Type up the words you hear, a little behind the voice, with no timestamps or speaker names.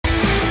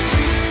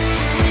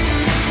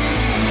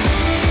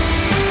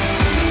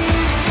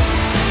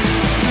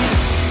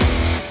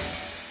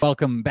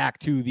Welcome back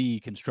to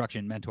the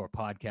Construction Mentor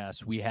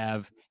Podcast. We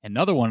have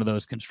another one of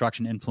those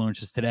construction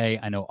influencers today.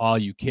 I know all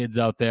you kids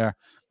out there,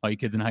 all you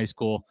kids in high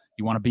school,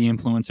 you want to be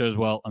influencers.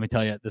 Well, let me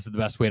tell you, this is the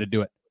best way to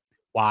do it.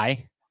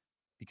 Why?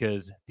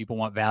 Because people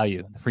want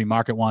value. The free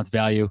market wants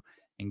value.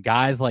 And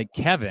guys like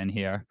Kevin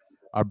here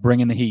are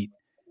bringing the heat.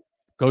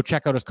 Go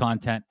check out his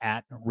content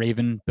at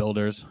Ravin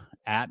Builders,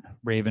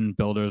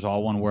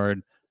 all one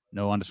word,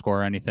 no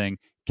underscore or anything.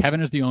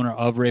 Kevin is the owner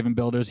of Ravin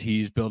Builders.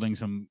 He's building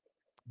some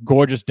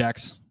gorgeous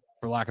decks,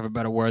 for lack of a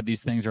better word.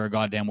 These things are a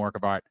goddamn work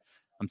of art.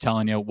 I'm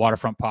telling you,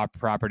 waterfront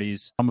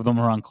properties. Some of them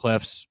are on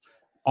cliffs,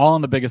 all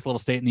in the biggest little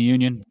state in the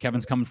union.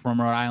 Kevin's coming from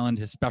Rhode Island.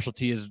 His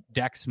specialty is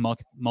decks,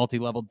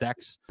 multi-level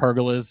decks,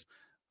 pergolas.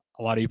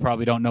 A lot of you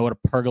probably don't know what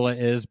a pergola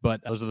is,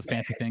 but those are the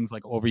fancy things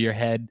like over your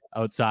head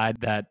outside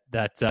that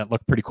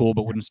look pretty cool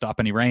but wouldn't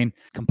stop any rain.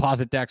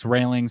 Composite decks,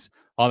 railings,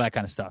 all that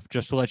kind of stuff.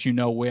 Just to let you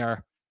know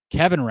where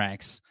Kevin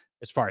ranks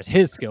as far as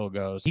his skill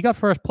goes. He got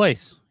first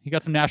place. He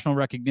got some national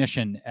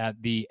recognition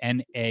at the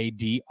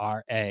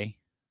NADRA,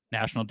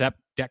 National Deck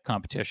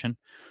Competition.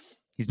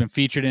 He's been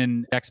featured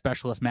in Deck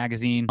Specialist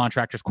Magazine,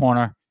 Contractor's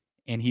Corner,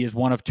 and he is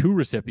one of 2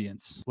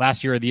 recipients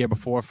last year or the year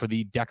before for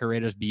the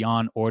Decorators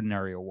Beyond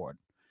Ordinary Award.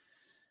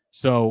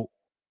 So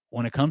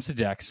when it comes to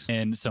decks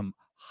and some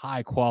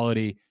high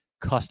quality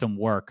custom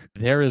work,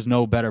 there is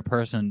no better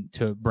person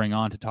to bring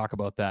on to talk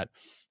about that.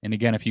 And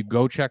again, if you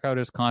go check out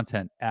his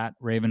content at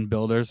Ravin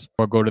Builders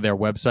or go to their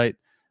website,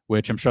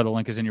 which I'm sure the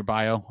link is in your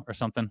bio or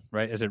something,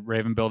 right? Is it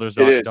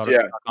ravinbuilders.com? It is,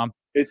 yeah.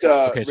 It's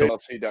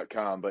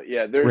ravinlc.com. But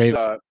yeah,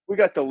 there's we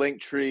got the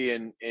link tree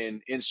in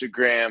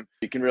Instagram.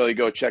 You can really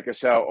go check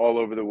us out all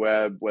over the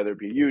web, whether it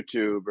be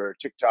YouTube or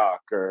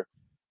TikTok or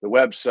the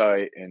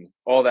website and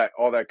all that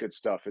good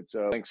stuff. It's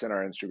links in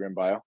our Instagram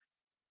bio.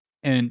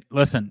 And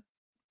listen,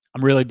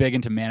 I'm really big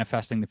into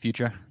manifesting the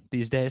future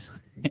these days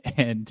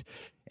and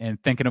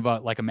thinking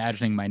about like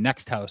imagining my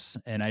next house.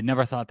 And I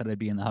never thought that I'd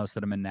be in the house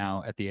that I'm in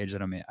now at the age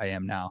that I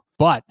am now.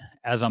 But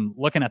as I'm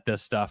looking at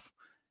this stuff,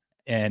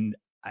 and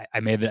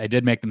I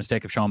did make the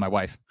mistake of showing my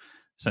wife.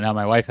 So now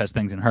my wife has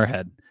things in her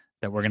head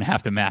that we're going to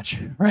have to match,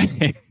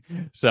 right?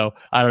 So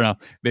I don't know.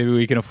 Maybe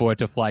we can afford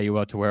to fly you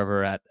out to wherever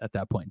we're at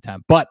that point in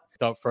time. But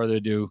without further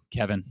ado,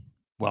 Kevin,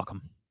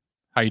 welcome.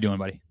 How you doing,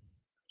 buddy?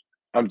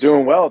 I'm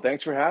doing well.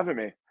 Thanks for having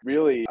me.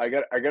 Really, I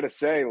got to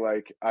say,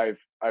 like, I've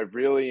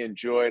really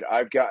enjoyed.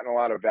 I've gotten a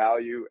lot of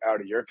value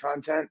out of your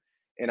content,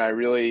 and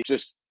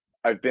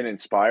I've been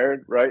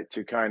inspired, right,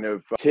 to kind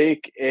of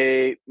take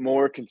a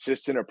more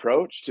consistent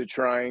approach to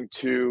trying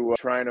to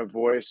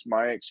voice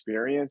my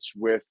experience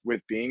with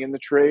being in the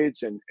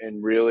trades and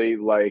really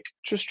like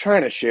just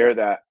trying to share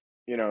that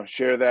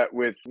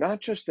with not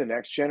just the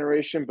next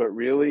generation, but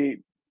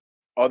really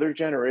other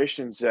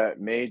generations that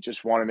may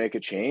just want to make a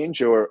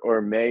change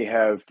or may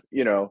have,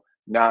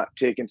 not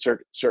taken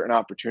certain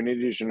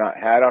opportunities or not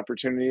had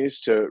opportunities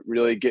to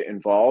really get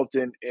involved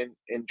in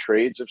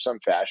trades of some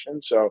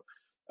fashion. So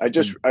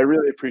I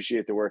really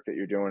appreciate the work that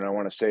you're doing. I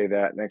want to say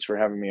that. Thanks for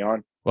having me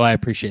on. Well, I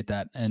appreciate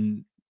that.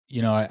 And,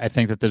 I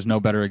think that there's no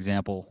better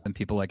example than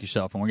people like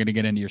yourself. And we're going to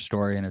get into your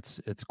story. And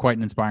it's quite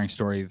an inspiring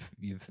story.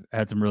 You've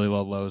had some really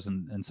low lows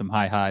and some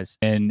high highs.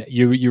 And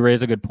you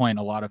raise a good point.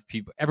 A lot of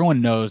people,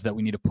 everyone knows that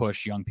we need to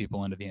push young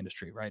people into the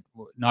industry, right?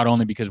 Not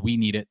only because we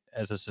need it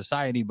as a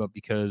society, but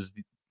because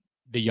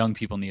the young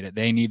people need it.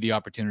 They need the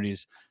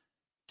opportunities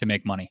to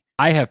make money.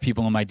 I have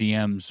people in my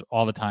DMs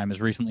all the time, as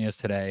recently as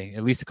today,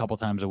 at least a couple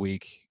times a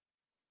week.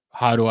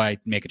 How do I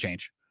make a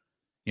change?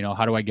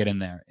 How do I get in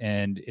there?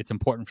 And it's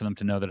important for them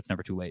to know that it's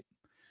never too late.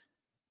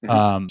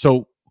 Mm-hmm.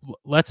 So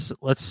let's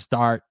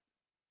start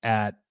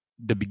at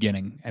the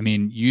beginning. I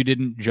mean, you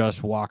didn't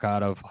just walk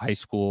out of high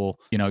school.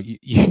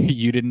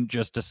 You didn't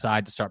just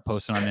decide to start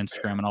posting on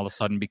Instagram and all of a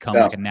sudden become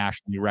like a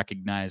nationally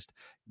recognized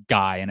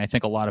guy. And I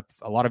think a lot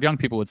of young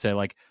people would say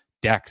like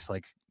decks,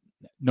 like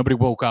nobody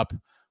woke up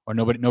or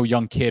no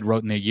young kid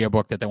wrote in their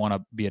yearbook that they want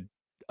to be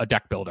a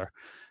deck builder.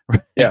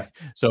 Right? Yeah.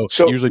 So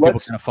usually people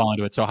kind of fall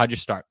into it. So how'd you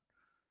start?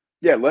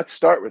 Yeah, let's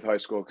start with high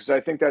school because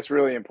I think that's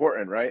really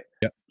important, right?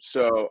 Yeah.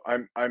 So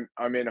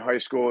I'm in high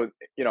school.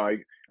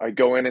 I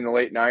go in the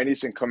late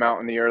 '90s and come out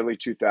in the early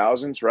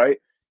 2000s, right?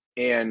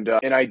 And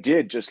I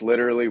did just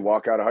literally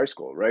walk out of high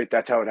school, right?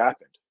 That's how it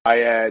happened. I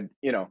had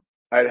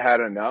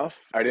had enough.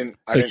 I didn't.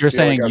 So you're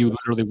saying you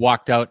literally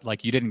walked out,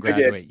 like you didn't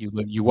graduate.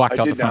 You walked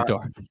out the front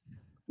door.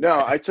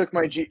 No, I took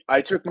my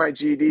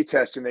GED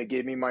test and they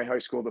gave me my high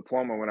school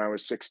diploma when I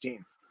was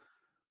 16.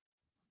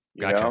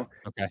 Gotcha.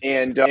 Okay.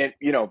 And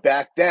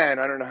back then,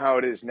 I don't know how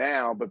it is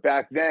now, but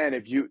back then,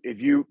 if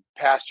you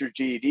passed your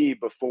GED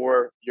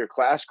before your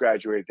class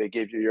graduated, they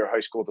gave you your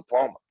high school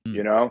diploma.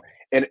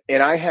 And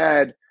I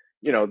had,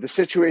 the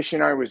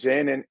situation I was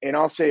in, and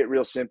I'll say it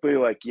real simply,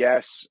 like,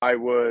 yes, I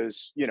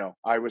was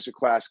a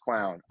class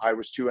clown. I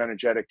was too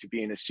energetic to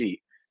be in a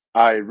seat.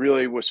 I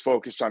really was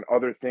focused on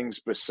other things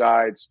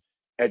besides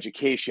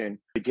education.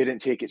 I didn't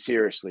take it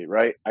seriously,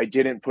 right? I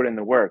didn't put in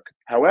the work.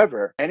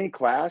 However, any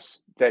class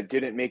that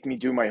didn't make me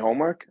do my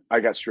homework, I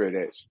got straight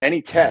A's.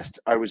 Any test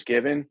I was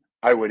given,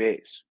 I would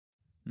A's.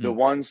 The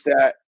ones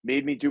that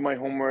made me do my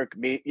homework,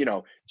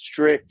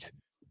 strict,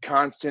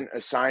 constant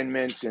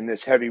assignments and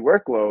this heavy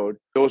workload,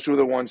 those were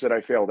the ones that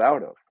I failed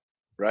out of,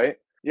 right?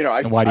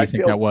 And why do I you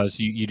think that failed. was?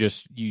 I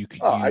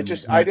Weren't didn't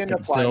sitting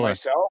apply still, or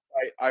myself.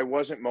 I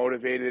wasn't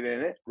motivated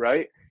in it,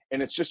 right?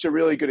 And it's just a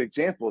really good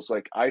example. It's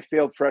like I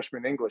failed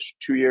freshman English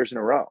 2 years in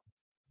a row.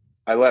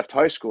 I left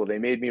high school. They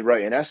made me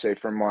write an essay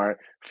for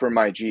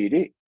my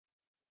GED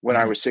when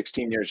I was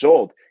 16 years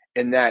old.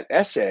 And that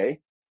essay,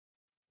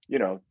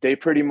 they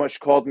pretty much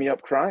called me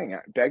up crying,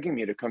 begging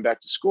me to come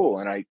back to school,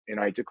 and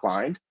I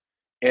declined.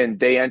 And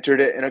they entered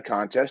it in a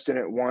contest, and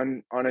it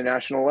won on a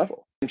national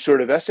level. Some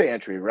sort of essay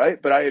entry,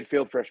 right? But I had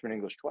failed freshman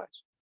English twice.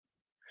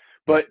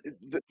 But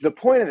the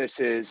point of this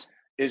is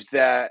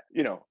that,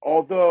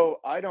 although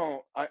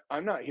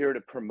I'm not here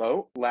to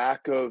promote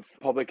lack of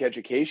public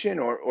education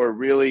or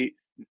really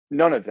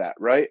none of that,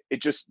 right?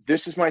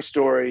 This is my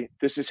story.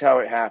 This is how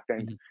it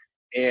happened.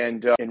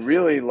 And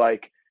really,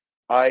 like,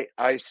 at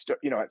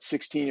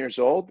 16 years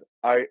old,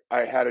 I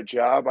had a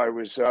job. I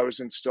was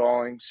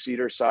installing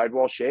cedar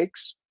sidewall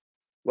shakes,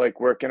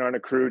 like working on a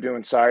crew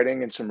doing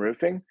siding and some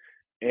roofing.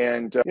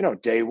 And,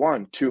 day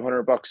one,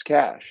 $200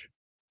 cash.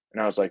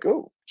 And I was like,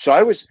 oh, so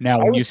I was, now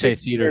I when was you say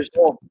 16 cedar, years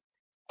old.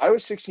 I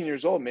was 16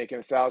 years old making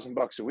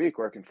 $1,000 a week,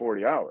 working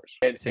 40 hours.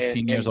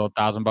 16 years old,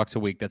 $1,000 a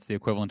week. That's the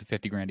equivalent to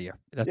 50 grand a year.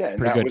 That's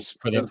pretty that good was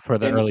for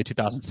the early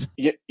 2000s.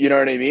 You know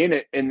what I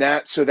mean?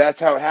 So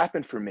that's how it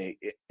happened for me.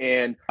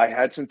 And I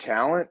had some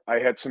talent. I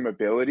had some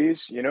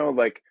abilities,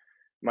 like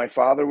my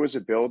father was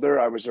a builder.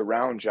 I was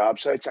around job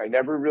sites. I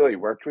never really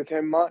worked with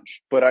him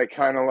much, but I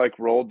kind of like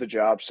rolled the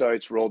job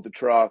sites, rolled the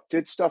truck,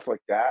 did stuff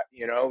like that,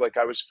 like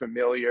I was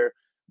familiar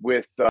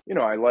with,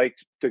 I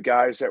liked the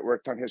guys that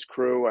worked on his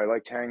crew. I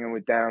liked hanging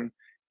with them,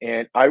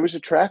 and I was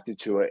attracted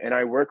to it. And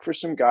I worked for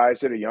some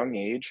guys at a young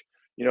age.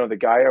 The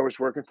guy I was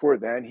working for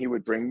then, he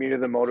would bring me to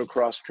the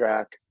motocross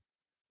track.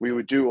 We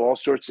would do all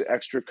sorts of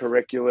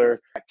extracurricular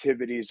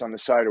activities on the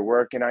side of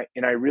work. And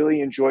I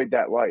really enjoyed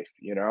that life,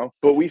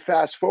 but we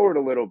fast forward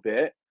a little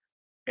bit,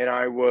 and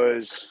I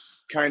was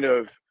kind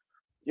of,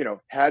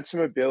 had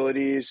some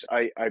abilities.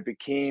 I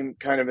became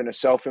kind of in a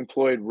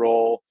self-employed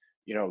role,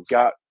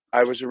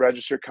 I was a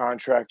registered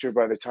contractor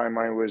by the time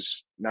I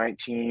was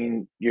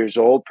 19 years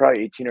old,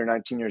 probably 18 or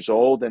 19 years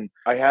old. And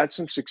I had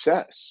some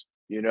success,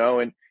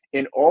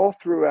 and all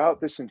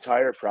throughout this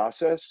entire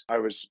process, I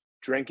was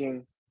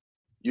drinking,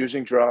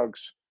 using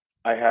drugs.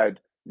 I had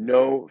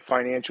no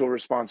financial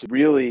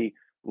responsibility. Really,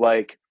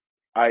 like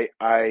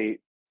I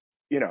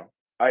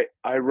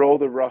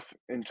rolled a rough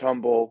and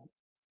tumble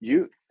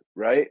youth,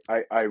 right?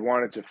 I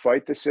wanted to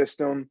fight the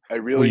system. I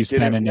really Were you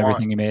didn't spending want.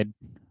 everything you made?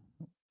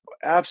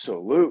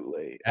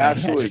 Absolutely.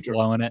 Just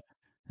blowing it.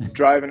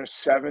 Driving a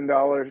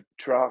 $7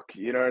 truck,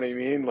 you know what I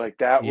mean? Like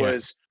that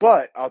was,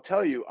 but I'll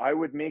tell you, I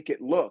would make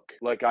it look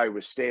like I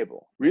was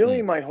stable,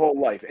 really my whole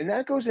life. And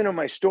that goes into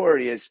my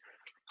story, is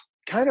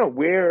kind of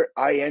where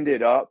I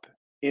ended up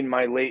in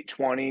my late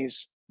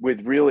 20s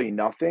with really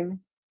nothing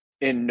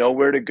and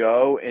nowhere to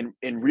go, and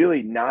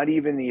really not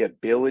even the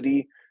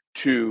ability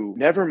to,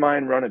 never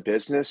mind run a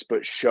business,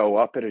 but show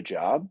up at a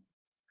job.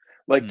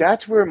 Like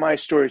that's where my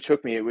story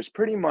took me. It was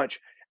pretty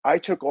much, I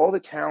took all the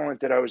talent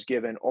that I was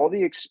given, all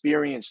the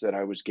experience that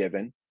I was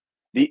given,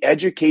 the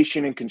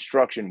education in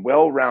construction,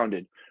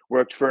 well-rounded,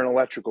 worked for an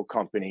electrical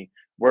company,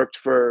 worked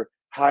for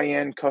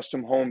high-end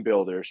custom home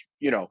builders,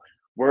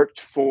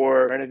 worked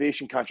for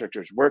renovation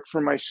contractors, worked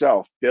for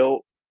myself,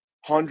 built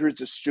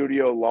hundreds of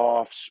studio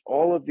lofts,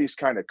 all of these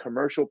kind of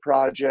commercial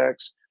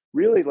projects,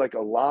 really like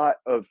a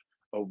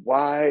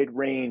wide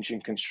range in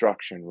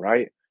construction,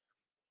 right?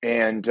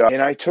 And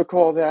I took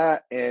all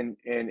that, and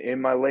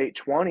in my late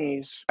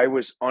 20s, I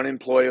was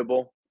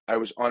unemployable. I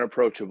was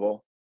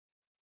unapproachable.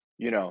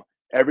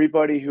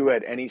 Everybody who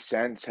had any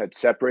sense had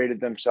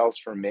separated themselves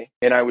from me,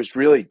 and I was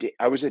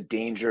I was a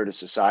danger to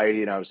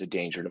society, and I was a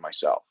danger to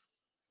myself.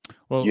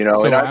 Well,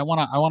 so I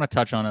want to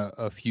touch on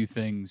a few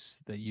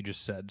things that you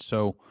just said.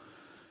 So,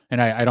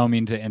 and I don't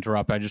mean to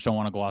interrupt. I just don't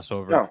want to gloss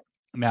over it.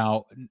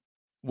 Now,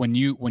 when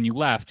you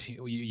left,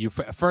 you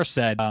first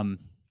said,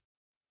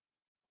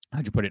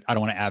 how'd you put it? I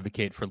don't want to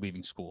advocate for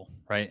leaving school,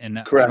 right? And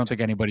Correct. I don't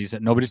think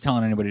nobody's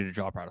telling anybody to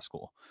drop out of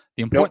school.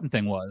 The important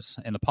thing was,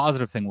 and the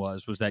positive thing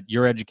was that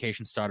your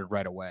education started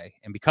right away.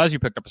 And because you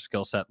picked up a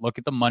skill set, look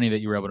at the money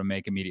that you were able to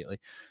make immediately.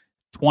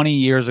 20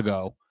 years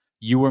ago,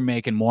 you were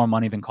making more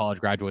money than college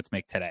graduates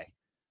make today,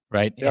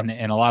 right? Yep.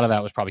 And a lot of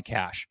that was probably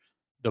cash.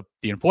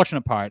 The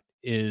unfortunate part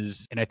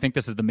is, and I think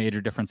this is the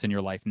major difference in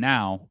your life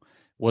now,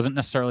 wasn't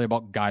necessarily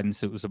about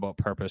guidance. It was about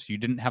purpose. You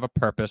didn't have a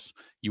purpose.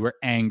 You were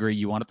angry.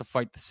 You wanted to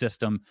fight the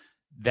system.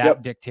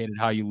 That dictated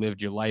how you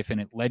lived your life, and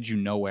it led you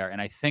nowhere.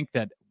 And I think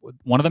that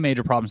one of the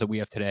major problems that we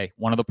have today,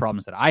 one of the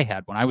problems that I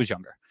had when I was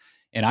younger,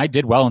 and I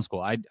did well in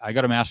school. I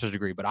got a master's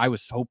degree, but I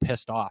was so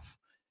pissed off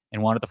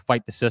and wanted to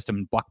fight the system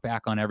and buck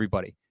back on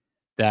everybody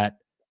that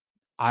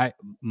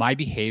my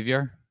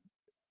behavior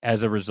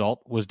as a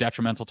result was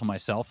detrimental to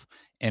myself,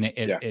 and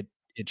it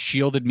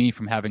shielded me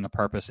from having a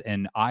purpose.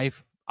 And I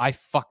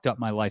fucked up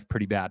my life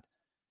pretty bad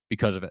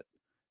because of it,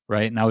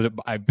 right? And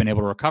I've been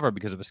able to recover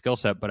because of a skill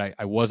set, but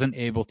I wasn't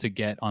able to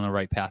get on the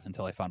right path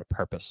until I found a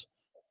purpose.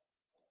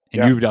 And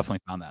Yeah. you've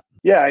definitely found that.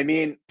 Yeah. I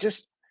mean,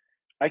 just,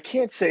 I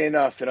can't say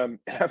enough. And I'm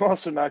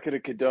also not going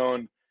to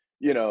condone,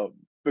 you know,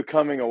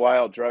 becoming a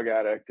wild drug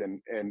addict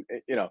and,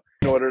 you know,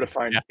 in order to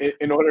find,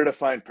 in order to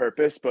find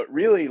purpose, but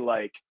really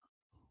like,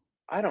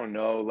 I don't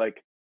know,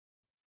 like,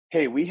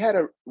 hey, we had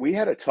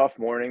a tough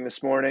morning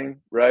this morning,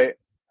 right?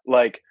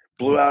 Like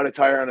blew out a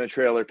tire on a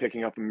trailer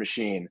picking up a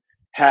machine,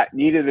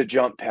 needed a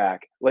jump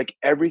pack. Like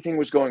everything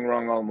was going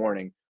wrong all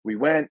morning.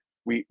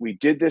 We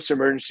did this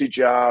emergency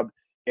job,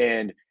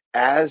 and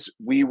as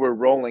we were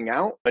rolling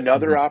out,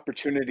 another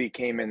opportunity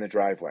came in the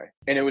driveway.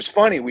 And it was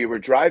funny. We were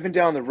driving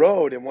down the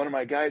road and one of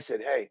my guys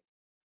said, "Hey,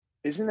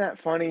 isn't that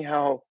funny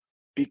how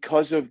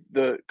because of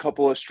the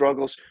couple of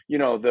struggles, you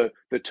know, the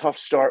tough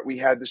start we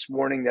had this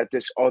morning, that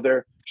this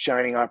other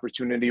shining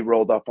opportunity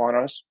rolled up on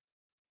us?"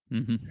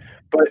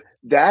 But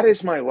that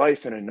is my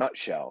life in a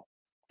nutshell,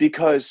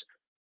 because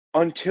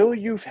until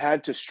you've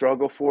had to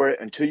struggle for it,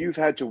 until you've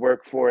had to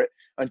work for it,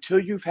 until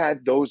you've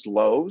had those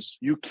lows,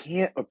 you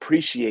can't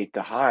appreciate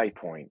the high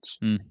points.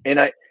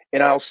 And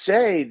I'll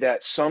say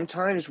that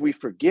sometimes we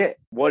forget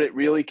what it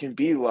really can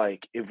be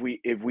like if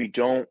we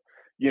don't,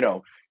 you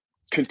know,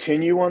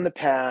 continue on the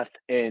path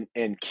and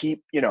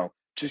keep, you know,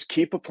 just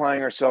keep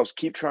applying ourselves,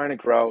 keep trying to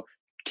grow,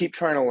 keep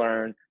trying to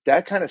learn,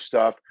 that kind of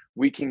stuff.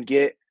 We can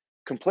get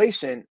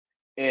complacent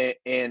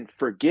and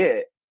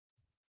forget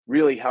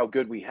really how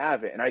good we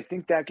have it. And I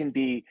think that can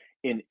be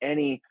in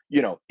any,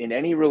 you know, in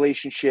any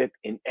relationship,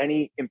 in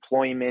any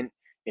employment,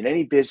 in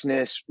any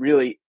business,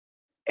 really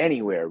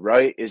anywhere,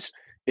 right? It's,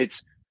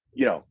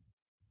 you know,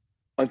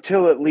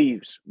 until it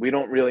leaves, we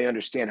don't really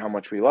understand how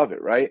much we love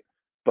it, right?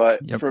 But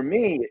for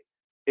me,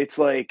 it's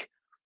like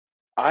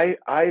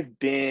I've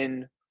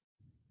been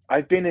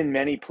in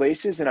many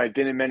places and I've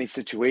been in many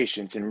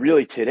situations. And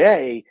really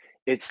today,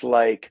 it's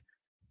like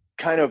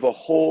kind of a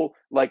whole,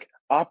 like,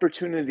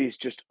 opportunities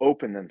just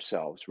open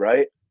themselves,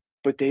 right?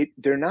 But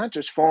they're not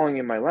just falling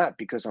in my lap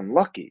because I'm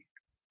lucky.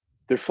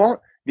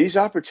 These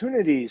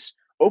opportunities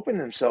open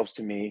themselves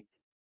to me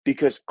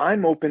because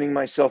I'm opening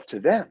myself to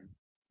them.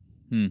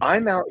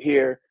 I'm out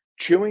here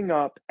chewing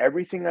up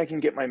everything I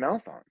can get my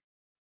mouth on.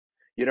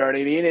 You know what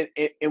I mean?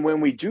 And when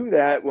we do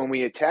that, when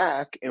we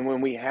attack, and when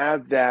we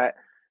have that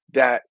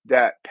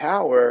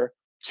power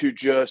to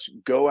just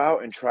go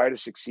out and try to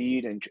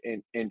succeed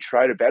and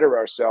try to better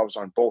ourselves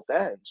on both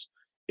ends,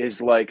 is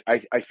like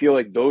I feel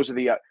like those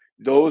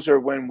are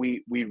when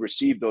we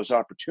receive those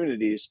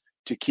opportunities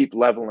to keep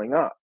leveling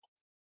up.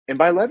 And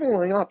by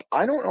leveling up,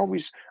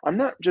 I'm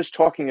not just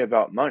talking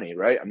about money,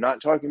 right? I'm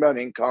not talking about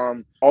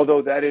income,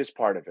 although that is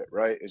part of it,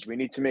 right? Is we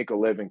need to make a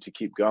living to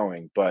keep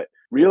going. But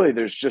really,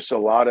 there's just a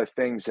lot of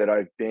things that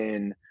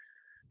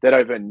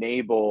I've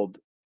enabled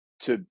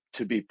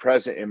to be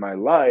present in my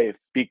life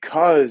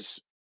because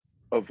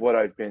of what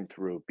I've been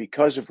through,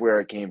 because of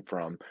where I came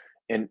from.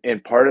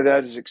 And part of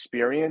that is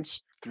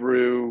experience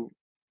through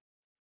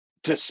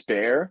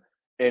despair,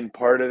 and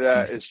part of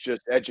that is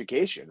just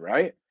education,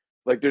 right?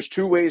 Like there's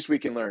two ways we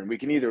can learn. We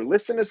can either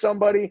listen to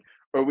somebody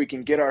or we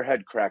can get our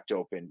head cracked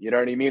open. You know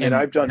what I mean? And And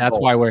I've done that's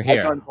both. why we're I've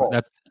here. done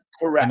both.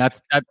 Correct.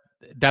 And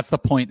that's the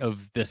point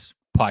of this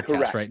podcast,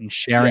 Correct. right? And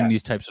sharing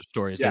these types of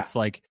stories. It's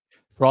like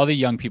for all the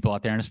young people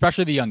out there, and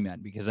especially the young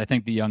men, because I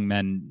think the young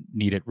men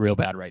need it real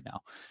bad right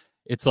now.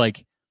 It's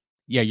like,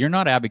 yeah, you're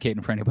not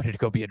advocating for anybody to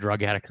go be a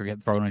drug addict or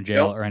get thrown in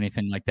jail or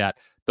anything like that.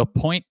 The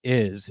point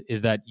is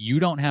that you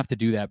don't have to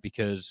do that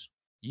because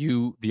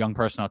you, the young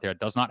person out there,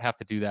 does not have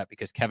to do that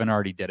because Kevin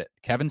already did it.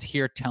 Kevin's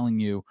here telling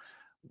you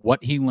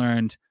what he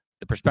learned,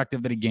 the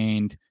perspective that he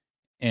gained,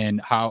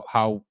 and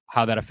how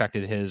that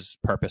affected his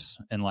purpose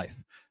in life,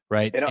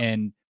 right?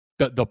 And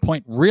the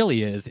point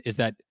really is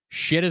that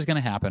shit is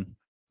going to happen,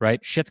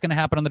 right? Shit's going to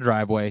happen on the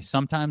driveway.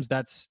 Sometimes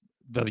that's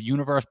the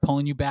universe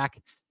pulling you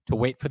back to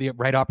wait for the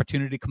right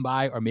opportunity to come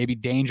by, or maybe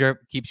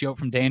danger keeps you out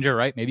from danger,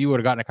 right? Maybe you would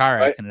have gotten a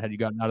car accident had you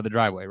gotten out of the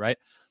driveway, right?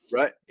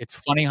 Right. It's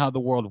funny how the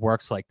world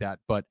works like that,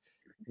 but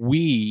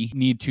we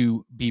need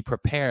to be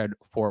prepared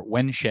for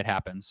when shit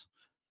happens,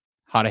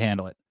 how to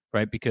handle it,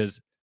 right?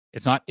 Because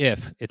it's not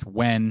if, it's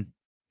when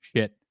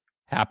shit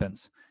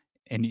happens.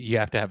 And you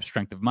have to have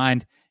strength of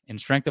mind. And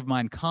strength of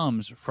mind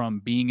comes from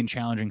being in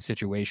challenging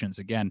situations.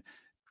 Again,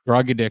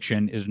 drug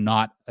addiction is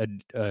not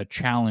a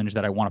challenge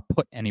that I want to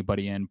put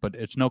anybody in, but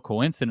it's no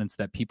coincidence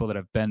that people that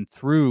have been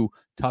through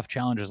tough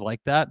challenges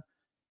like that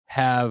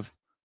have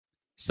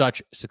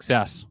such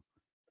success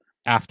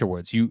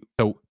afterwards.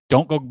 So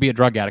don't go be a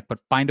drug addict, but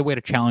find a way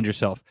to challenge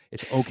yourself.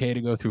 It's okay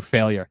to go through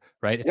failure,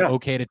 right? It's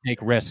okay to take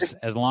risks.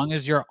 As long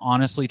as you're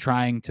honestly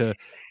trying to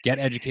get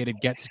educated,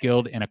 get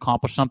skilled, and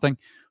accomplish something,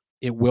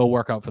 it will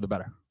work out for the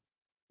better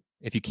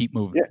if you keep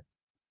moving.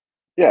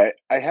 Yeah,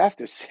 I have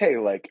to say,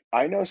 like,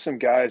 I know some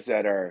guys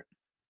that are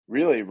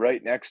really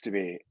right next to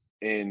me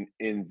in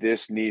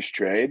this niche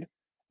trade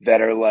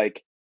that are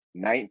like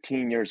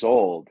 19 years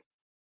old,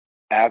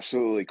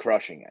 absolutely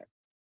crushing it.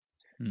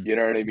 You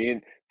know what I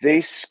mean? They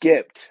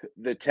skipped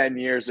the 10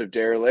 years of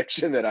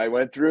dereliction that I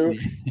went through,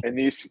 and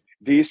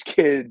these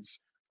kids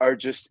are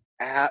just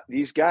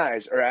these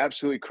guys are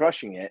absolutely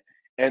crushing it.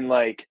 And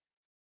like,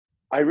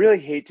 I really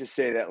hate to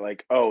say that,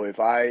 like, oh, if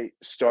I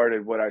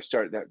started what I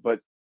started that, but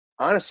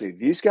honestly,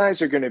 these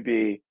guys are going to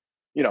be,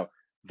 you know,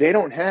 they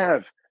don't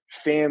have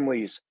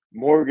families,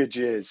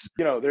 mortgages,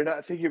 they're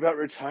not thinking about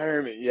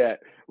retirement yet.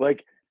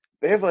 Like,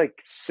 they have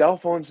like cell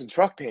phones and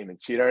truck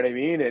payments, you know what I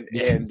mean?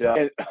 Yeah.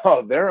 And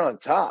oh, they're on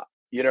top,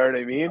 you know what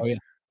I mean? Oh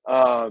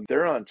yeah.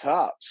 They're on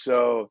top.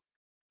 So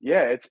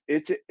yeah,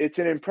 it's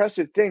an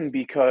impressive thing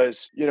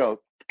because,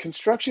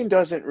 construction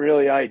doesn't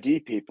really ID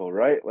people,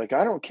 right? Like,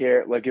 I don't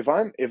care. Like, if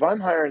I'm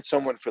hiring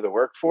someone for the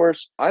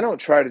workforce, I don't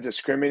try to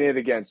discriminate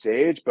against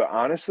age, but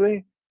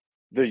honestly,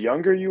 the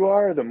younger you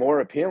are, the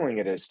more appealing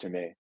it is to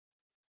me.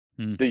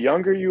 Mm. The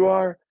younger you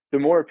are, the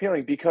more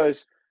appealing,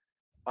 because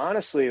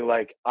honestly,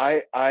 like,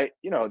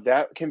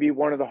 that can be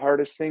one of the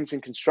hardest things in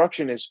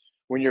construction, is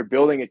when you're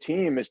building a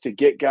team, is to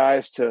get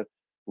guys to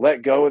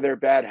let go of their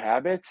bad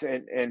habits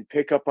and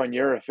pick up on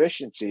your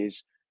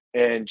efficiencies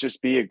and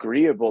just be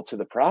agreeable to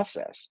the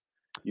process.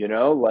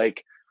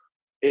 Like,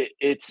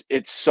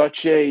 it's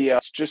such a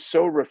it's just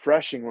so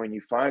refreshing when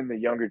you find the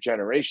younger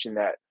generation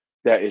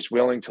that is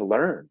willing to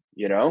learn.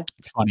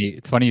 It's funny.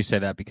 It's funny you say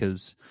that,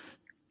 because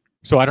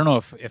so I don't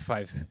know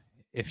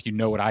if you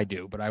know what I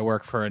do, but I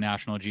work for a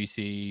national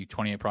GC,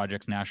 28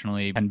 projects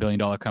nationally, $10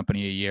 billion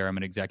company a year. I'm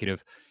an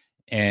executive,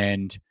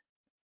 and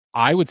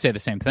I would say the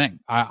same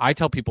thing. I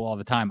tell people all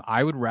the time,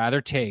 I would rather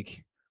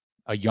take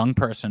a young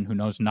person who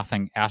knows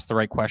nothing, ask the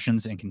right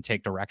questions, and can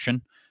take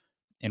direction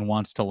and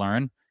wants to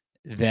learn,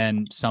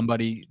 than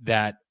somebody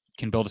that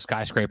can build a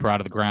skyscraper out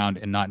of the ground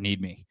and not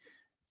need me,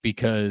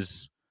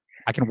 because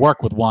I can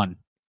work with one.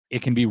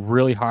 It can be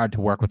really hard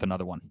to work with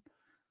another one.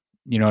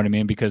 You know what I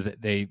mean? Because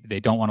they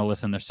don't want to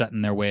listen. They're set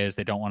in their ways.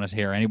 They don't want to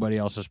hear anybody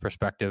else's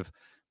perspective.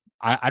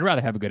 I'd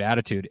rather have a good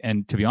attitude.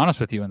 And to be honest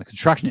with you, in the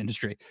construction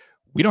industry,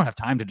 we don't have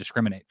time to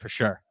discriminate, for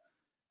sure.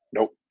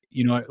 Nope.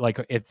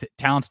 Like, it's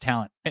talent's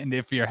talent. And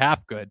if you're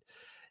half good,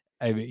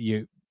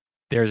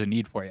 there's a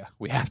need for you.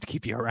 We have to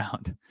keep you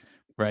around,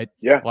 right?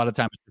 Yeah. A lot of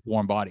times it's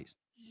warm bodies.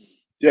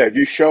 Yeah. If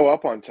you show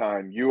up on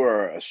time, you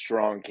are a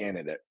strong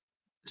candidate.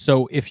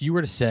 So if you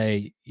were to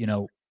say,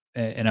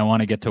 and I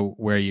want to get to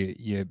where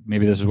you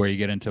maybe this is where you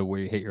get into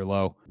where you hit your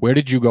low. Where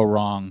did you go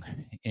wrong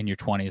in your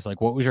 20s?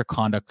 Like, what was your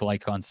conduct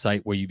like on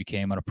site where you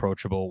became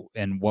unapproachable,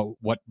 and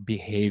what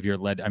behavior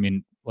led? I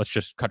mean, let's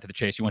just cut to the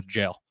chase. You went to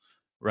jail,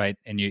 right?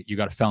 And you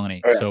got a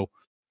felony. Oh, yeah. So,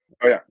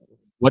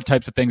 what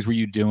types of things were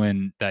you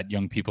doing that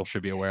young people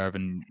should be aware of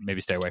and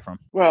maybe stay away from?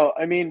 Well,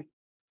 I mean,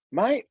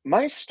 my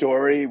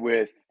story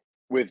with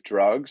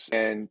drugs,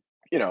 and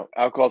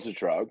alcohol's a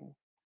drug,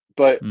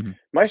 but Mm-hmm.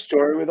 my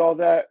story with all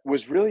that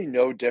was really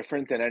no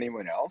different than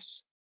anyone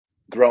else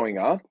growing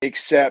up,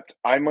 except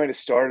I might have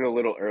started a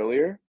little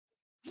earlier,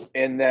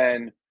 and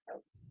then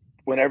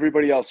when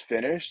everybody else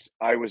finished,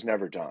 I was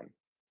never done.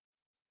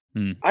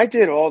 Mm. I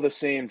did all the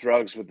same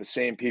drugs with the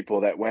same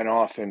people that went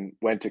off and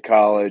went to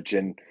college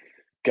and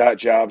got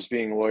jobs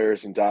being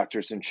lawyers and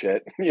doctors and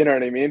shit. You know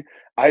what I mean?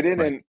 I didn't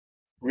Right.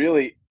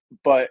 really,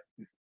 but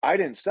I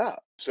didn't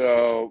stop.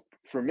 So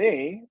for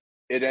me,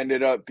 it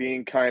ended up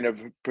being kind of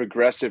a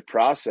progressive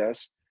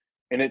process,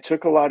 and it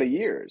took a lot of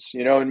years.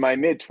 In my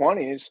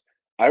mid-20s,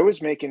 I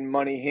was making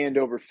money hand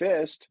over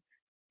fist,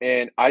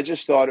 and I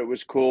just thought it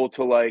was cool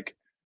to like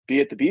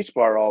be at the beach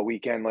bar all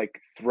weekend, like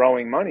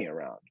throwing money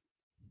around.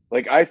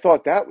 Like, I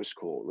thought that was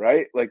cool,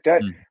 right? Like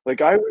that, Mm.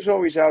 like I was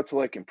always out to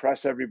like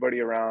impress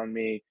everybody around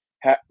me,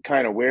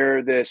 kind of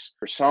wear this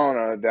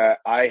persona that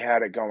I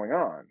had it going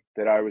on,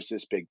 that I was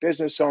this big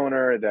business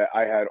owner, that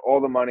I had all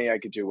the money, I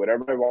could do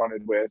whatever I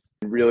wanted with,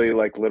 really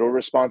like little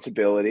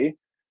responsibility.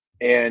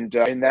 And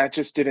that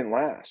just didn't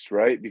last,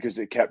 right? Because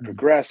it kept Mm.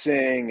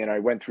 progressing, and I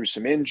went through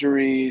some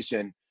injuries,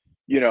 and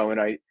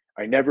and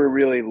I never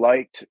really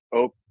liked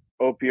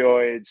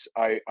opioids.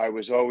 I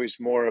was always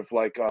more of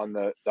like on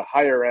the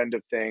higher end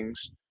of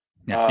things.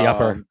 Yeah,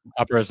 the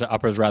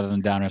uppers rather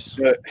than downers.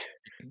 But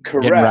Getting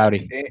correct.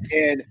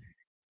 rowdy.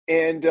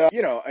 And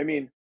I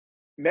mean,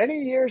 many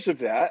years of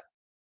that.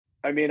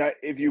 I mean,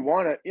 if you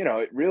want to,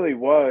 it really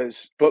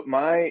was. But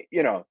my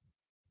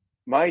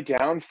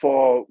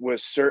downfall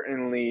was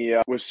certainly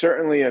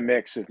a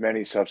mix of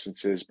many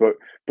substances. But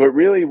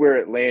really, where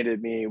it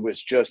landed me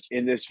was just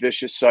in this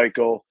vicious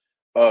cycle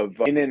of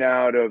in and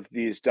out of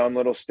these dumb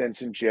little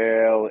stints in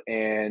jail,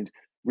 and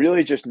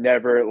really just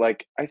never,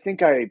 like, I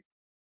think I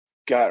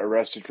got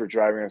arrested for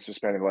driving on a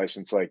suspended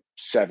license like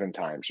 7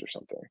 times or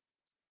something.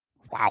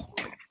 Wow.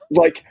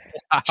 Like,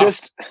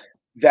 just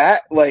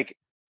that, like,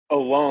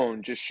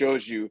 alone just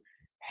shows you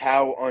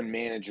how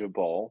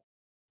unmanageable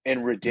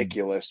and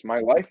ridiculous my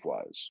life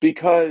was.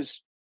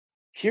 Because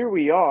here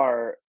we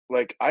are,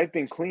 like, I've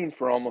been clean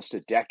for almost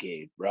a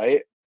decade,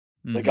 right?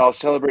 Like, Mm-hmm. I'll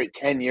celebrate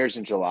 10 years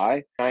in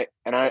July. I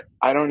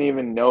don't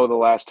even know the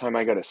last time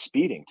I got a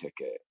speeding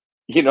ticket.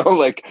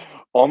 Like,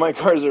 all my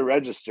cars are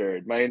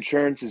registered. My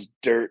insurance is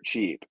dirt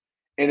cheap.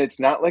 And it's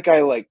not like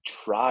I like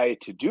try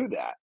to do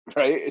that,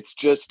 right? It's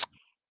just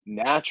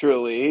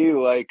naturally,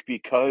 like,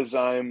 because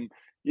I'm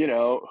you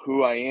know,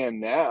 who I am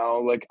now,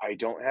 like I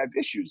don't have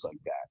issues like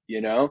that,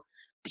 you know?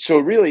 So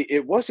really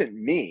it wasn't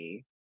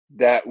me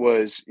that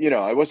was, you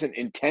know, I wasn't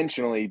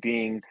intentionally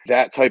being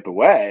that type of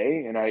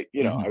way. And I,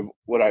 you know, I Hmm.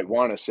 what I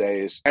want to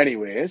say is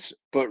anyways,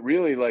 but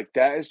really like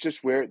that is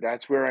just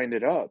that's where I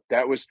ended up.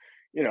 That was,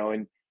 you know,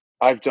 and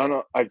I've done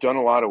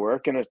a lot of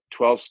work in a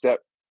 12-step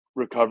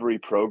recovery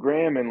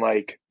program, and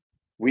like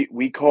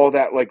we call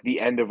that like the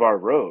end of our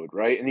road,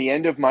 right? And the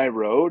end of my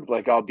road,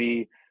 like I'll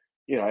be,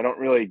 you know, I don't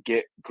really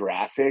get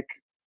graphic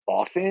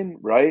often,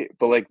 right?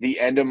 But like the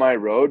end of my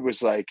road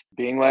was like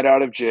being let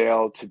out of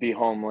jail, to be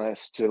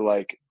homeless, to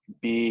like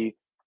be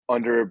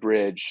under a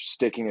bridge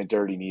sticking a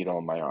dirty needle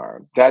in my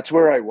arm. That's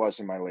where I was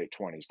in my late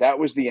 20s. That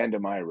was the end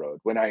of my road,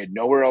 when I had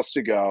nowhere else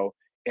to go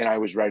and I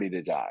was ready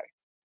to die.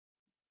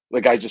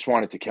 Like I just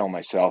wanted to kill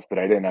myself, but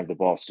I didn't have the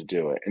balls to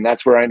do it. And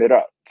that's where I ended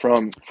up,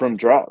 from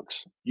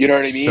drugs. You know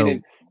what I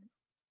mean? So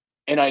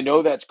And I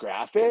know that's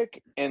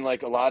graphic, and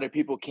like a lot of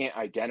people can't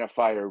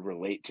identify or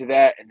relate to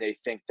that, and they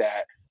think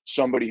that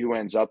somebody who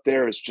ends up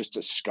there is just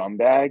a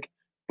scumbag.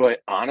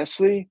 But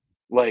honestly,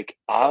 like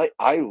I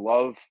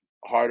love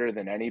harder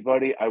than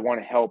anybody. I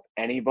want to help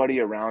anybody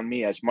around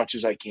me as much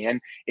as I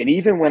can. And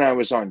even when I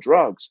was on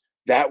drugs,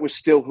 that was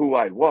still who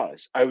I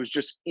was. I was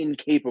just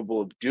incapable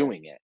of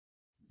doing it.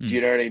 Do you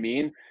mm. know what I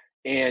mean?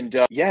 And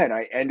yeah, and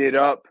I ended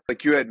up,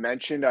 like you had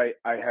mentioned, I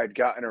had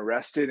gotten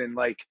arrested, and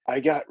like I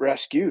got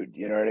rescued.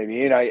 You know what I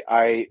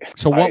mean?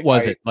 So what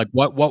was I it like?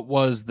 What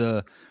was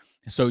the?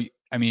 So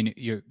I mean,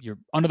 you're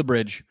under the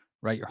bridge,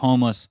 right? You're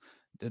homeless.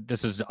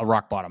 This is a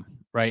rock bottom,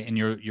 right? And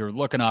you're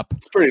looking up.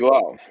 it's pretty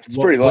low. It's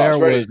What pretty low. I where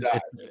was ready was to die.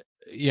 it?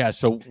 Yeah.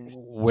 So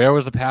where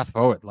was the path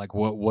forward? Like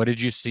what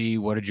did you see?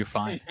 What did you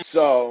find?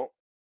 So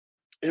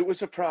it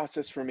was a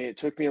process for me. It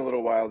took me a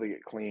little while to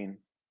get clean,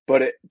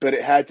 but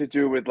it had to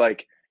do with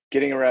like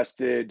getting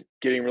arrested,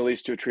 getting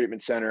released to a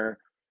treatment center,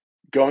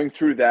 going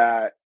through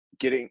that,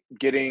 getting,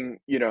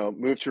 you know,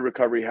 moved to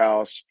recovery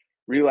house,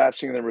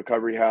 relapsing in the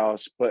recovery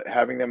house, but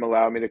having them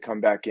allow me to come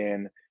back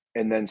in,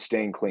 and then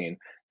staying clean.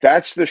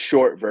 That's the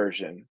short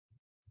version.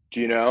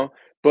 Do you know?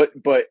 But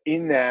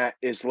in that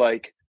is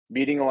like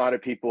meeting a lot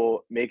of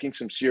people, making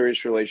some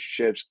serious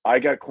relationships. I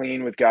got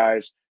clean with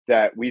guys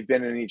that we've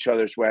been in each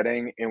other's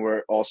wedding, and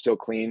we're all still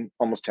clean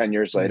almost 10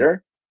 years Mm-hmm.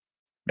 later.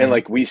 And Mm-hmm.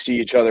 like we see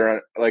each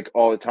other like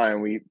all the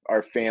time.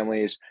 Our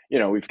families, you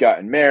know, we've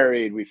gotten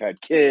married, we've had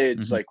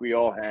kids, Mm-hmm. like we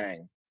all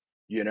hang,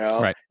 you know,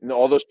 Right. and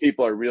all those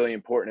people are really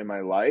important in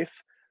my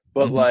life.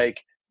 But Mm-hmm.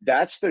 like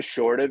that's the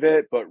short of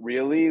it. But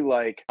really,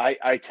 like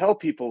I tell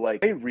people,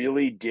 like I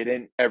really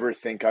didn't ever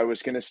think I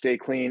was gonna stay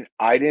clean.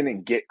 I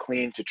didn't get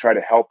clean to try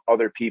to help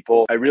other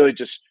people. I really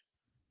just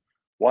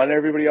wanted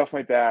everybody off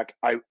my back.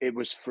 It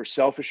was for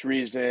selfish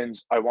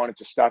reasons. I wanted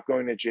to stop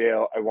going to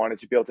jail. I wanted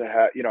to be able to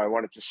have, you know, I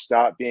wanted to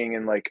stop being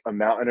in like a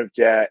mountain of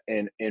debt,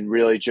 and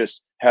really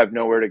just have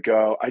nowhere to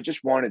go. I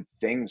just wanted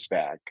things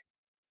back.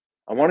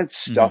 I wanted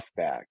Mm-hmm. stuff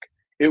back.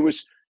 It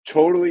was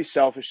totally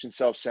selfish and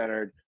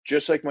self-centered,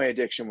 just like my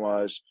addiction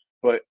was,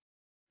 but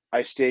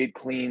I stayed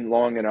clean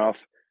long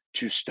enough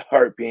to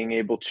start being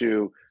able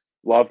to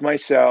love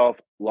myself,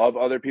 love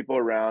other people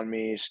around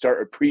me,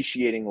 start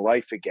appreciating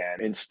life again,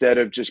 instead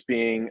of just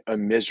being a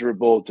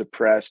miserable,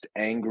 depressed,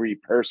 angry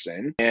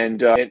person. And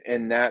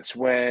that's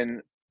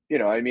when, you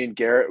know, I mean,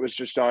 Garrett was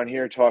just on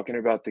here talking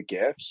about the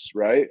gifts,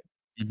 right?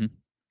 Mm-hmm.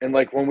 And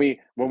like when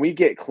we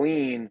get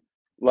clean,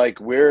 like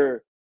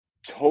we're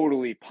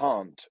totally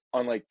pumped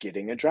on like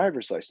getting a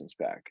driver's license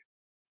back,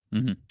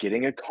 Mm-hmm.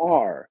 getting a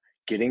car,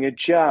 getting a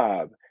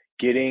job,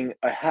 getting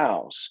a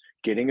house,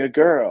 getting a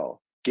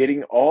girl,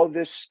 getting all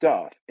this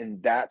stuff.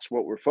 And that's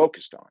what we're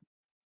focused on.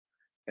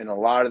 And a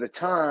lot of the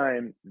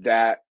time,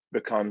 that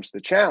becomes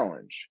the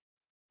challenge,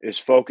 is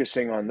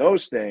focusing on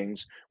those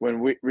things when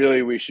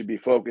we should be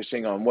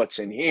focusing on what's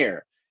in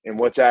here and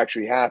what's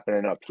actually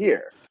happening up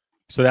here.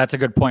 So that's a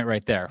good point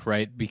right there,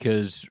 right?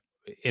 Because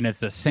and it's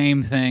the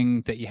same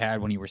thing that you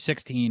had when you were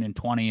 16 and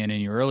 20 and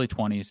in your early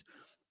 20s.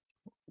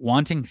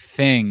 Wanting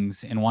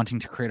things and wanting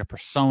to create a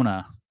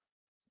persona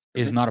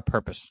is Mhm. not a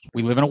purpose.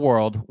 We live in a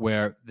world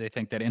where they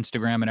think that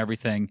Instagram and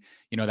everything,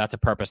 that's a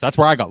purpose. That's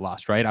where I got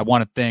lost, right? I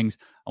wanted things.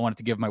 I wanted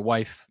to give my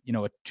wife, a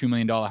 $2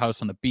 million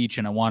house on the beach,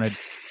 and I wanted,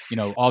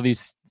 all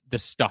this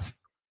stuff,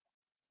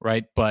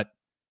 right? But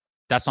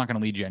that's not going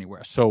to lead you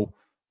anywhere. So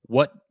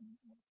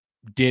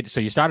so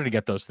you started to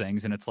get those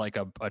things, and it's like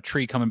a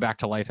tree coming back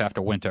to life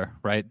after winter,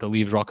 right? The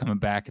leaves are all coming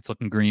back. It's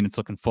looking green. It's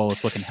looking full.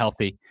 It's looking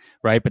healthy,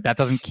 right? But that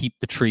doesn't keep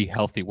the tree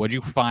healthy. What did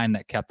you find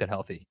that kept it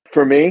healthy?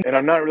 For me, and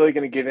I'm not really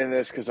going to get into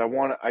this because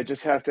I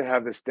just have to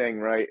have this thing,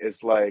 right?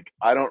 Is like,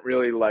 I don't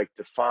really like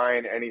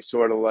define any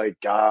sort of like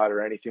God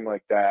or anything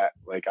like that.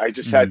 Like, I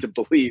just Mm-hmm. had to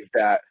believe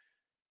that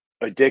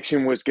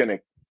addiction was going to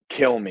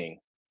kill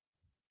me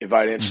if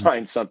I didn't Mm-hmm.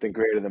 find something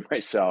greater than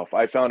myself.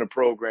 I found a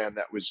program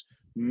that was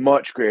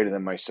much greater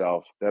than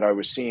myself, that I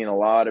was seeing a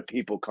lot of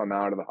people come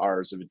out of the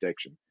horrors of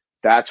addiction.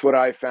 That's what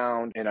I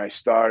found, and I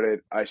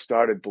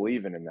started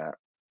believing in that.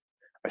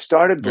 I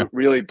started Yeah.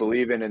 really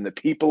believing in the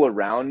people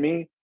around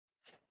me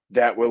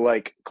that were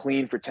like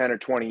clean for 10 or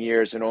 20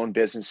 years and owned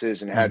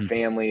businesses and had Hmm.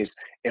 families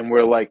and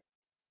were like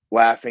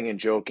laughing and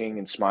joking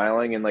and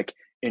smiling and like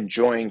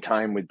enjoying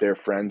time with their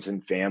friends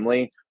and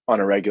family on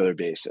a regular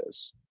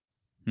basis.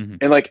 Hmm.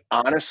 And like,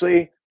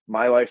 honestly,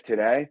 my life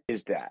today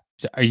is that.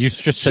 So are you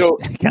just, So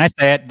can I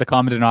say it? The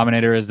common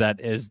denominator is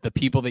the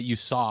people that you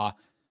saw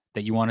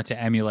that you wanted to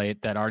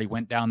emulate that already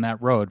went down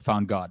that road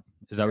found God.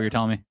 Is that what you're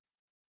telling me?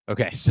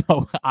 Okay.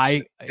 So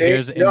I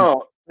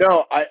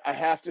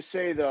have to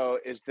say though,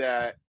 is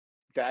that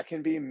that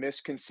can be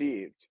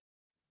misconceived.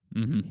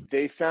 Mhm.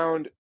 They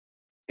found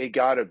a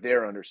God of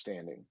their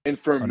understanding. And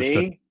for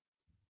Understood. me,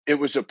 it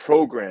was a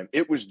program.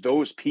 It was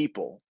those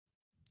people,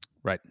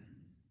 Right.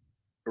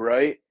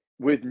 right?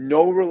 With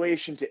no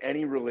relation to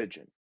any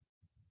religion.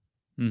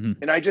 Hmm.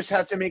 And I just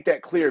have to make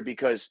that clear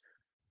because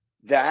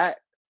that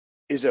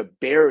is a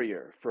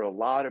barrier for a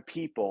lot of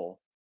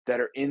people that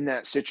are in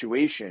that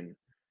situation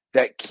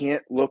that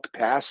can't look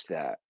past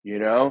that, you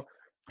know?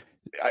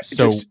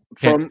 So Just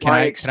from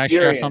my can I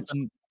share experience.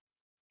 something?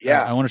 I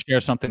Yeah. want to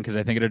share something because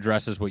I think it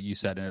addresses what you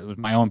said, and it was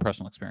my own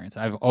personal experience.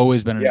 I've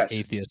always been an Yes.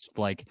 atheist,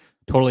 like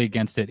totally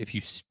against it. If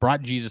you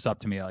brought Jesus up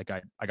to me, like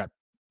I got,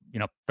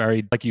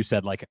 very, like you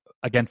said, like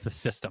against the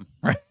system,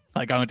 right?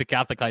 Like I went to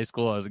Catholic high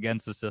school, I was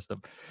against the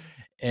system,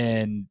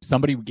 and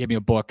somebody gave me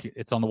a book.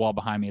 It's on the wall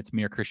behind me. It's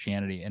Mere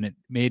Christianity, and it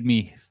made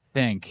me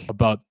think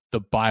about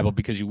the Bible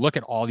because you look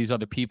at all these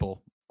other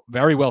people,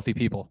 very wealthy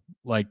people,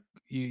 like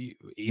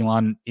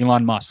Elon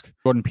Musk,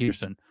 Jordan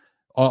Peterson.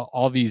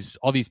 All these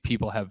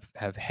people have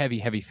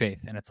heavy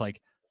faith, and it's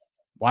like,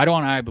 why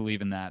don't I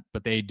believe in that?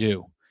 But they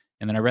do.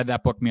 And then I read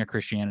that book, Mere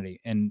Christianity,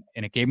 and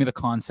it gave me the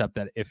concept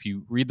that if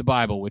you read the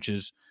Bible, which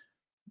is,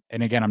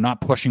 and again, I'm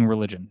not pushing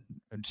religion.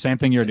 Same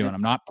thing you're Mhm. doing.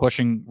 I'm not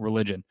pushing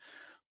religion.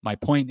 My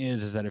point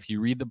is that if you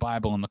read the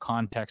Bible in the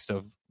context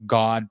of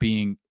God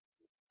being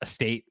a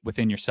state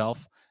within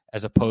yourself,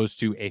 as opposed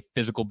to a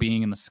physical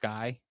being in the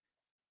sky,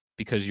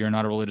 because you're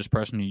not a religious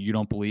person, you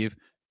don't believe,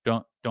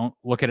 don't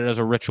look at it as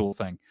a ritual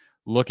thing.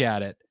 Look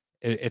at it.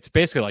 It's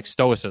basically like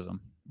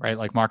Stoicism, right?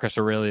 Like Marcus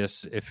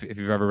Aurelius, if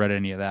you've ever read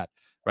any of that,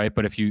 right?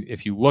 But if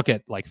you look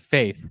at like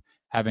faith,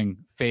 having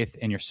faith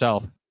in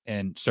yourself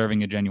and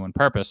serving a genuine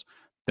purpose,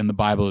 then the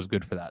Bible is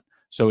good for that.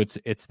 So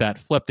it's that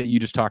flip that you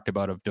just talked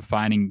about of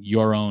defining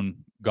your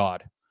own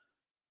God,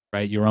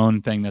 right? Your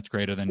own thing that's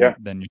greater Yeah.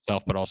 than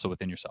yourself, but also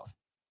within yourself.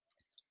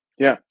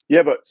 Yeah.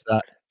 Yeah. But So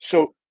that,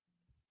 so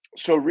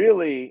so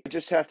really I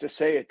just have to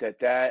say it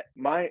that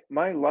my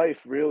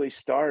life really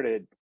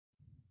started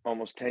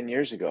almost 10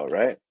 years ago,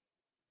 right?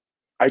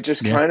 I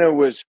just yeah. kind of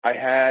was I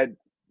had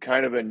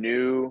kind of a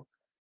new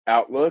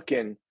outlook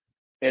and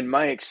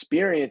my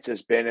experience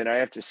has been, and I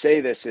have to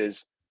say this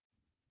is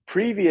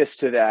previous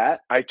to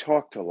that, I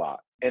talked a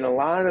lot. And a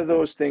lot of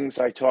those things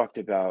I talked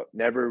about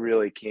never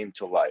really came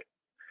to light.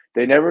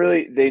 They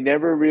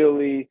never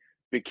really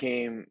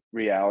became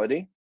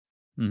reality,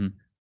 Hmm.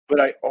 but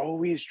I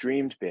always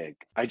dreamed big.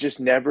 I just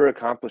never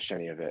accomplished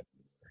any of it.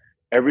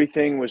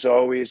 Everything was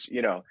always,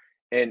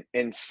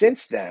 and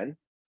since then,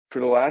 for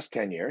the last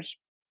 10 years,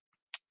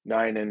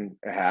 9 and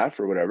a half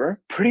or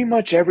whatever, pretty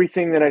much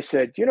everything that I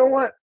said, "You know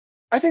what?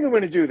 I think I'm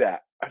gonna do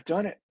that." I've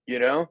done it, you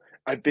know?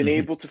 I've been Hmm.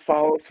 able to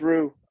follow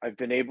through. I've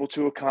been able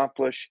to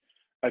accomplish.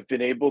 I've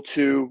been able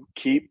to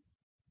keep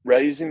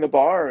raising the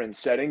bar and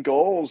setting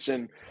goals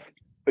and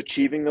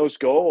achieving those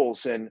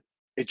goals, and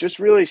it just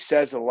really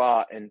says a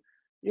lot, and,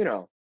 you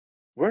know,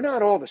 we're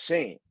not all the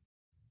same.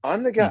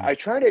 I'm the guy Hmm. I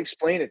try to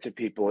explain it to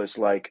people as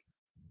like,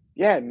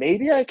 "Yeah,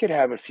 maybe I could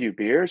have a few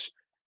beers.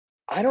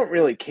 I don't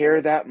really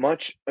care that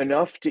much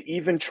enough to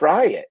even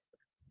try it."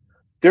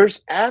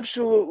 There's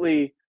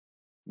absolutely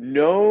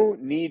no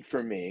need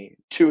for me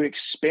to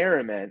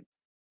experiment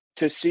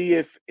to see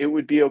if it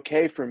would be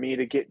okay for me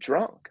to get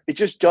drunk. It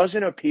just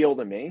doesn't appeal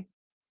to me.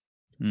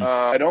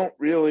 I don't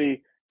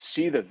really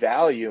see the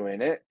value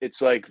in it.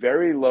 It's like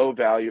very low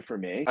value for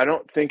me. I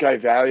don't think I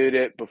valued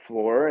it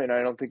before, and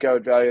I don't think I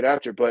would value it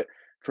after. But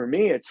for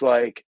me, it's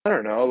like, I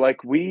don't know,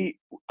 like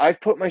I've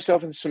put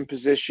myself in some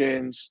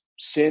positions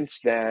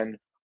since then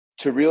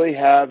to really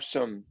have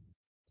some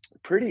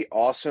pretty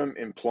awesome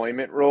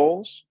employment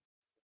roles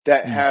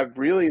that Mm. have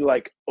really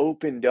like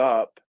opened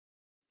up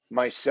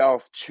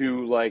myself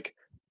to like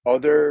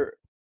other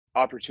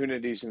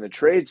opportunities in the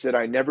trades that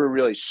I never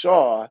really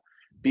saw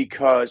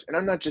because, and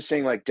I'm not just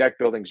saying like deck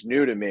building's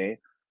new to me,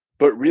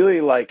 but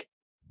really like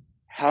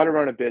how to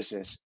run a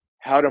business,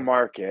 how to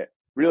market,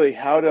 really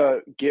how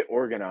to get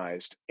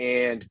organized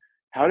and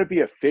how to be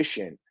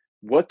efficient,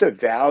 what the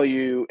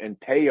value and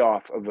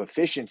payoff of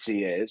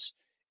efficiency is,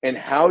 and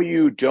how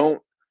you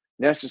don't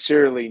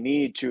necessarily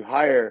need to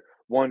hire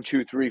one,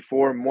 two, three,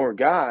 four more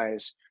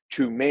guys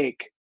to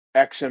make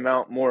X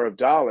amount more of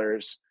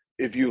dollars.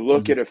 If you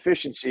look Mhm. at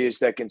efficiencies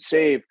that can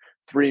save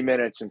 3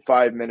 minutes and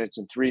 5 minutes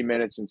and 3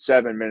 minutes and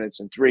 7 minutes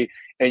and three,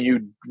 and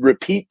you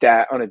repeat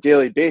that on a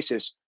daily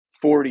basis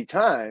 40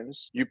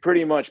 times, you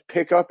pretty much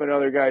pick up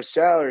another guy's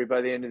salary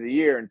by the end of the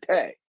year and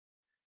pay,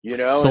 So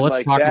and let's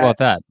like talk that. about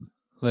that.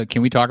 Like,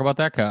 can we talk about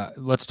that?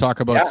 Let's talk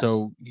about, Yeah.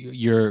 so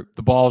the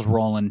ball's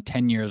rolling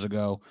 10 years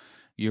ago.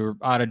 you're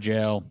out of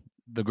jail,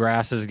 the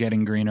grass is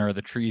getting greener,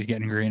 the tree's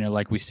getting greener.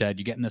 Like we said,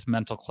 you're getting this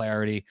mental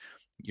clarity.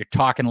 You're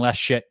talking less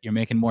shit. You're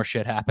making more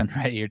shit happen,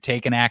 right? You're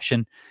taking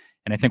action.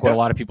 And I think what a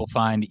lot of people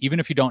find, even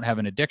if you don't have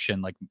an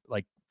addiction,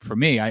 like for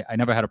me, I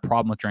never had a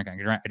problem with drinking.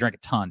 I drank a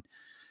ton,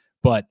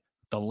 but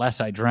the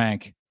less I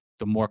drank,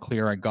 the more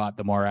clear I got,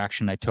 the more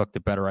action I took, the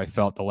better I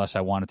felt, the less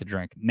I wanted to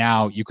drink.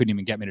 Now you couldn't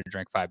even get me to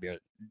drink 5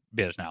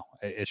 beers now.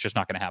 It's just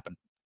not going to happen.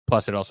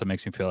 Plus, it also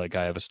makes me feel like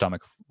I have a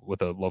stomach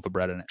with a loaf of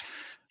bread in it.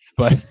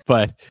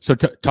 But so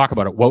talk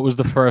about it. What was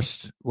the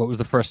first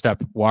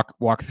step?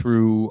 Walk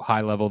through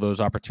high level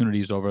those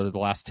opportunities over the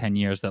last 10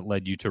 years that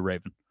led you to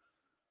Ravin.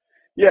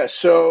 Yeah.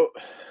 So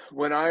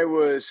when I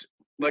was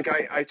like,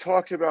 I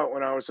talked about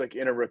when I was like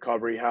in a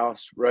recovery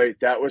house, right?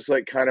 That was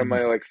like kind of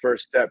my like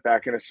first step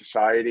back into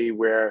society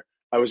where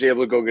I was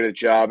able to go get a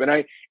job. And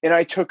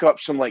I took up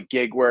some like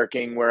gig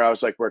working where I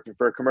was like working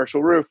for a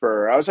commercial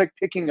roofer. I was like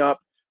picking up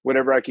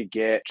whatever I could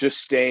get, just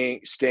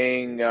staying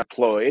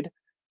employed.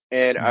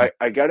 And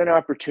I got an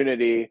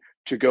opportunity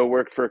to go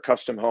work for a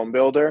custom home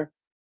builder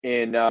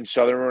in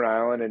Southern Rhode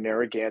Island in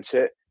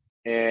Narragansett.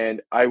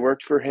 And I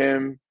worked for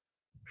him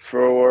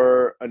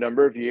for a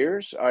number of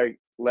years. I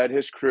led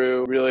his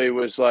crew. Really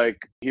was like,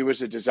 he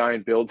was a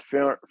design build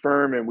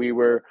firm, and we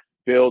were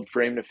build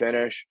frame to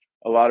finish,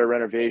 a lot of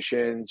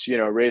renovations,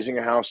 raising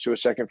a house to a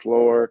second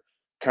floor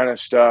kind of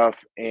stuff.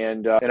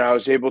 And I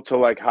was able to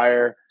like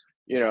hire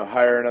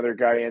another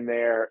guy in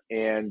there.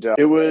 And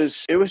it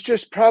was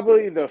just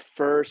probably the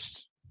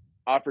first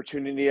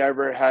opportunity I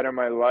ever had in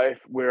my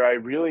life where I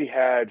really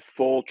had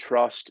full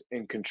trust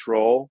and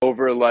control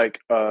over like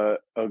a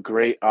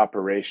great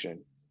operation,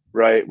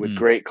 right? With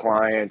great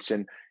clients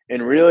and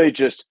really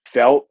just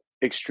felt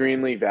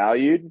extremely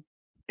valued.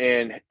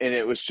 And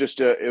it was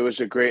just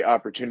a great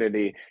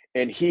opportunity.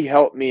 And he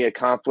helped me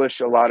accomplish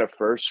a lot of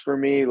firsts for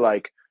me,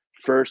 like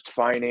first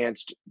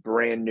financed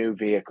brand new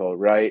vehicle,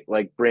 right?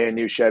 Like brand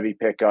new Chevy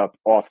pickup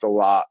off the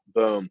lot,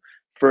 boom.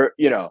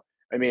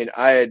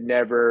 I had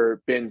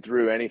never been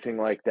through anything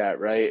like that,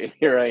 right? And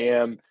here I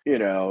am,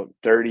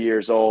 30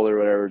 years old or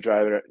whatever,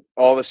 driving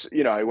all this,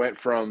 I went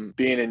from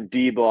being in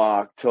D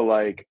block to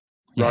like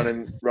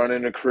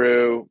running a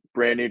crew,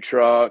 brand new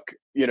truck,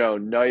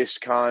 nice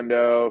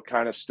condo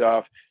kind of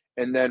stuff.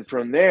 And then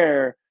from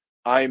there,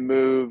 I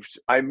moved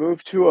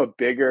to a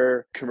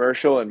bigger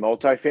commercial and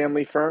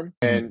multifamily firm.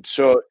 And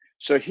so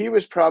he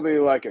was probably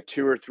like a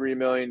 $2 or $3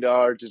 million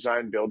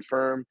design build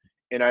firm.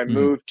 And I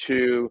moved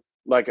to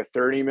like a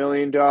 $30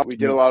 million. We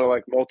did a lot of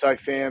like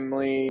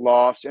multifamily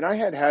lofts, and I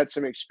had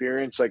some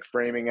experience like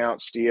framing out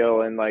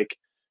steel and like,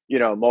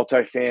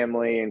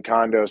 multifamily and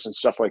condos and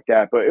stuff like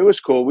that. But it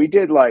was cool. We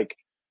did like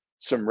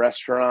some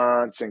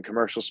restaurants and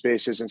commercial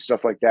spaces and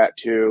stuff like that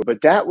too. But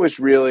that was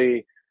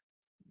really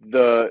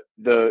the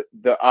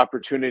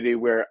opportunity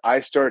where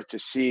I started to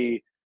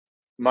see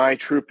my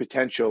true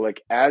potential.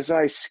 Like as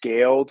I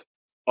scaled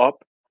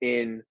up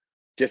in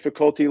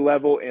difficulty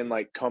level and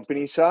like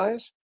company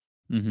size,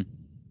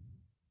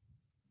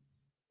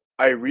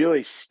 I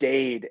really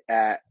stayed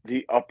at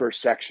the upper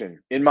section,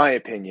 in my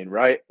opinion,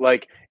 right?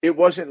 Like it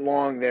wasn't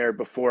long there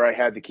before I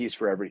had the keys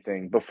for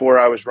everything, before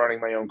I was running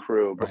my own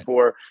crew,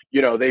 before,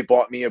 they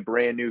bought me a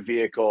brand new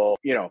vehicle,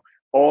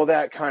 all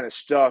that kind of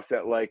stuff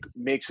that like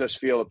makes us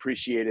feel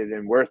appreciated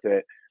and worth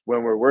it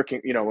when we're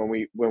working,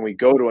 when we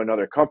go to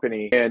another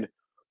company. And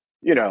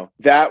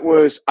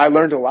I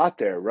learned a lot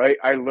there, right?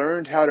 I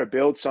learned how to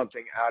build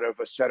something out of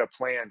a set of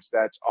plans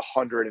that's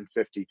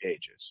 150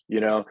 pages.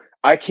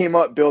 I came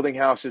up building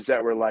houses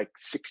that were like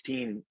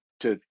 16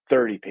 to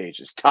 30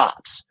 pages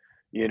tops.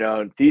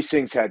 These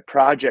things had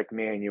project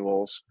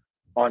manuals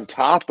on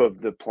top of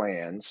the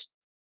plans,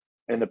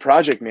 and the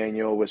project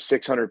manual was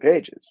 600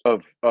 pages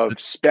of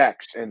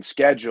specs and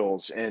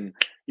schedules, and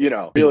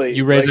really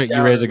you raise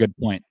a good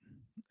point.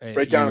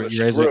 Right down to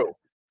the screw.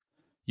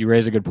 You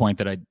raise a good point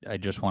that I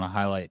just want to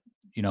highlight,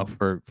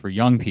 for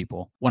young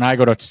people. When I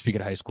go to speak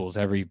at high schools,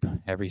 every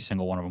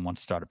single one of them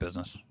wants to start a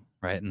business,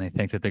 right? And they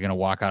think that they're going to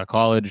walk out of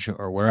college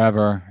or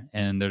wherever,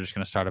 and they're just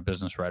going to start a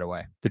business right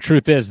away. The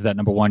truth is that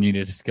number one, you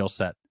need a skill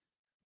set.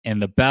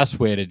 And the best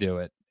way to do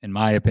it, in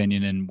my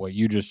opinion, and what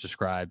you just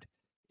described,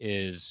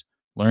 is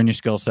learn your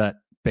skill set,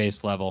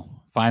 base level,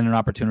 find an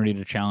opportunity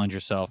to challenge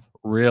yourself,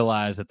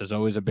 realize that there's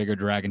always a bigger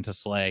dragon to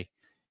slay,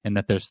 and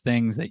that there's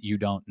things that you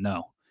don't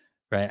know.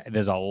 Right.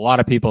 There's a lot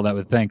of people that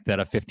would think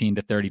that a 15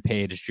 to 30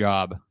 page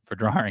job for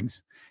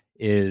drawings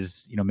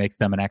is, makes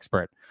them an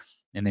expert.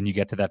 And then you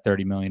get to that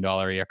 $30 million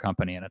a year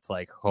company and it's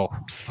like, oh,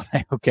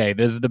 okay,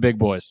 this is the big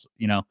boys,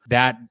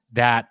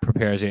 that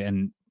prepares you.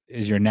 And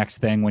is your next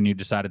thing when you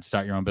decided to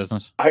start your own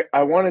business?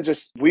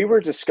 We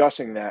were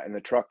discussing that in the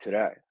truck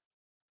today.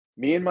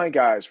 Me and my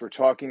guys were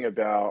talking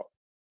about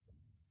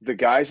the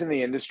guys in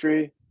the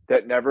industry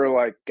that never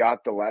like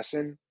got the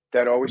lesson,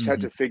 that always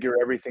had to figure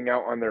everything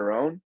out on their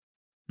own.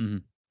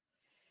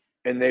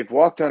 And they've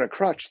walked on a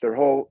crutch their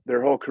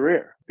whole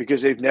career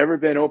because they've never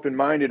been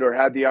open-minded or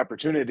had the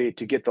opportunity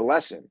to get the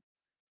lesson.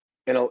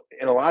 And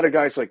a lot of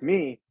guys like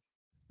me,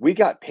 we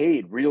got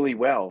paid really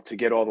well to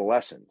get all the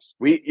lessons.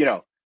 We,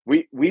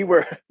 we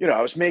were,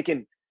 I was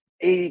making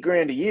 80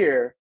 grand a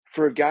year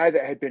for a guy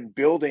that had been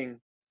building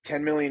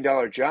 $10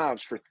 million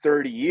jobs for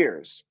 30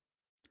 years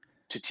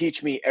to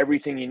teach me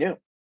everything he knew.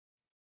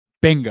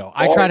 Bingo.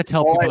 I try to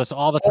tell people this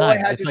all the time. All I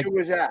had it's to like, do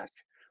was ask.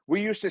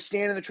 We used to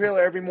stand in the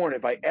trailer every morning.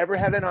 If I ever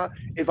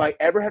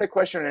had a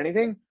question on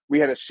anything, we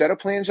had a set of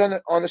plans on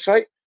the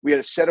site. We had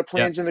a set of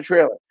plans in the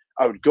trailer.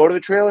 I would go to the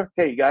trailer.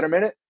 Hey, you got a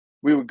minute?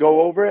 We would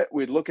go over it.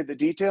 We'd look at the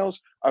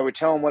details. I would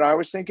tell him what I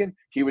was thinking.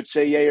 He would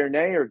say yay or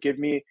nay, or give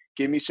me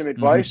some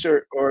advice,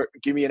 or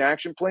give me an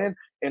action plan,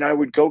 and I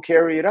would go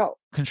carry it out.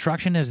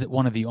 Construction is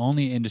one of the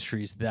only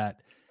industries that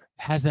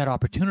has that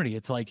opportunity.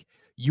 It's like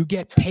you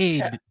get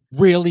paid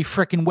really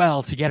freaking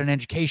well to get an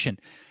education.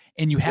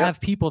 And you have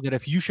people that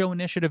if you show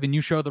initiative and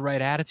you show the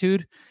right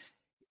attitude,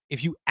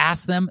 if you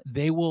ask them,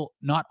 they will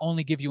not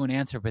only give you an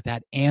answer, but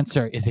that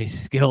answer is a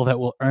skill that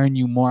will earn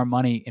you more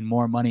money and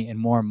more money and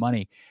more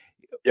money.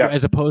 Yeah.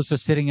 As opposed to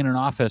sitting in an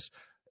office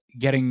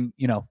getting,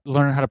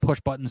 learning how to push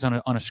buttons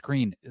on a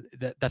screen.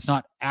 That's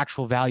not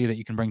actual value that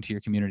you can bring to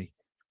your community.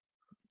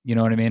 You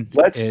know what I mean?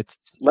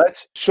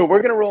 So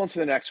we're going to roll into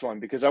the next one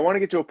because I want to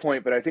get to a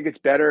point, but I think it's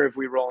better if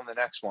we roll in the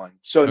next one.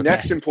 So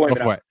next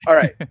employment. All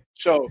right.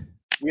 So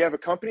we have a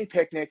company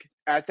picnic.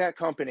 At that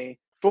company,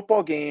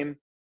 football game,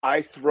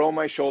 I throw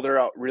my shoulder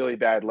out really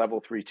bad, level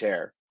 3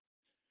 tear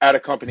at a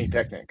company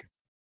picnic.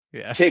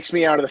 Yeah. Takes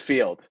me out of the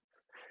field.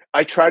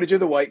 I try to do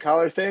the white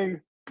collar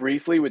thing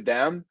briefly with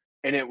them,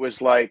 and it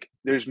was like,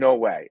 there's no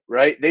way,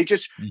 right? They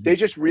just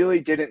really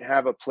didn't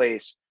have a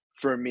place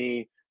for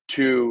me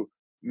to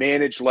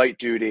manage light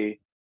duty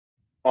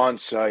on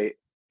site.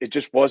 It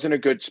just wasn't a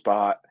good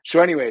spot.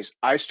 So anyways,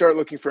 I start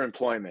looking for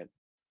employment.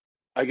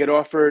 I get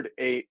offered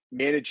a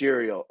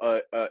managerial,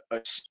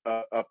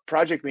 a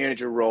project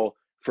manager role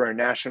for a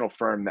national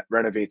firm that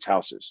renovates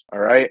houses. All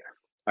right.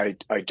 I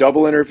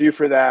double interview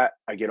for that.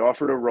 I get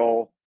offered a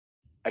role.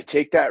 I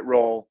take that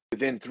role.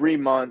 Within 3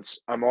 months,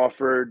 I'm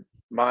offered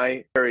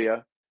my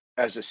area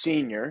as a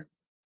senior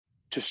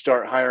to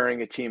start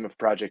hiring a team of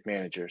project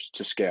managers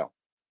to scale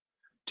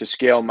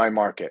my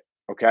market.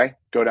 Okay.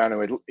 Go down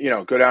in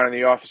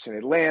the office in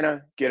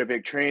Atlanta, get a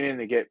big training,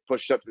 they get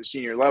pushed up to the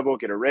senior level,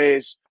 get a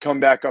raise, come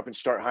back up and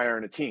start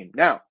hiring a team.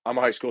 Now I'm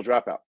a high school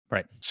dropout.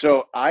 Right.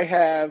 So I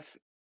have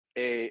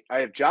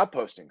job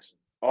postings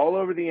all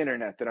over the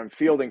internet that I'm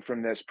fielding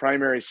from this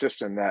primary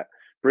system that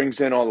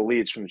brings in all the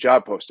leads from the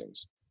job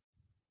postings.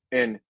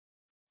 And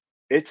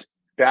it's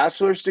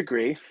bachelor's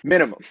degree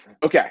minimum.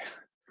 Okay.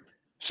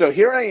 So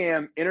here I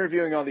am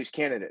interviewing all these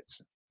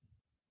candidates.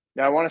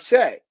 Now I want to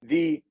say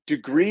the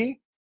degree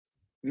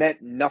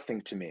meant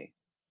nothing to me.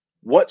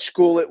 What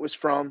school it was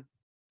from.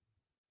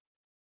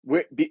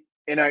 And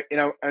I'm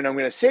going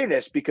to say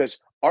this because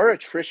our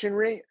attrition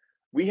rate,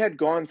 we had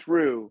gone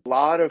through a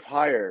lot of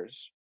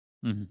hires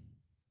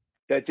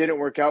that didn't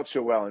work out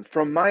so well. And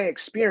from my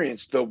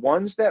experience, the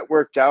ones that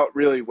worked out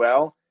really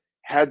well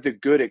had the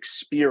good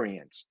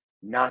experience,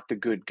 not the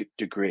good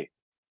degree.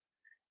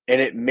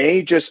 And it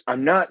may just,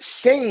 I'm not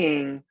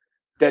saying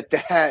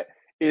that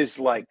is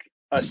like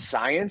a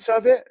science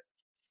of it,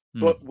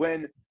 but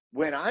when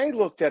I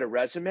looked at a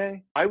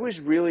resume, I was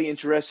really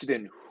interested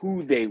in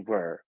who they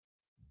were,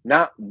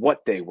 not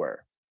what they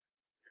were.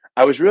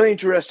 I was really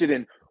interested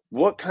in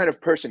what kind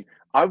of person.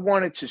 I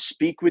wanted to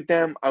speak with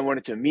them. I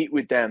wanted to meet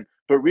with them,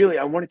 but really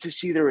I wanted to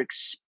see their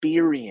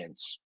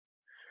experience.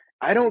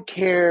 I don't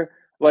care.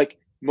 Like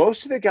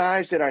most of the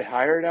guys that I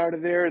hired out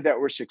of there that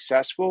were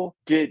successful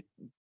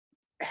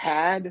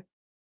had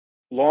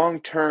long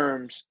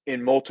terms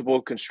in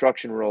multiple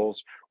construction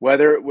roles,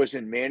 whether it was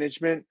in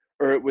management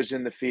or it was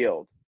in the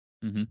field.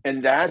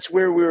 And that's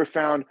where we were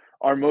found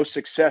our most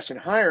success in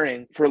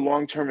hiring for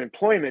long-term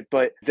employment.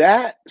 But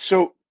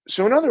so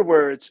in other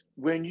words,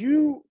 when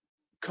you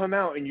come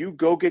out and you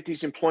go get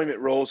these employment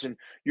roles and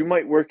you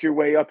might work your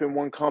way up in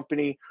one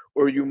company,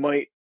 or you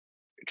might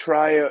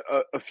try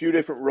a few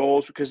different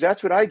roles, because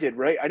that's what I did,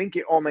 right? I didn't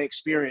get all my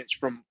experience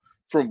from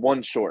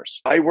one source.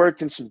 I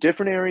worked in some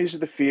different areas of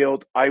the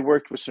field. I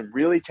worked with some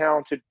really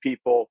talented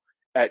people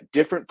at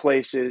different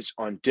places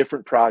on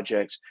different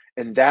projects.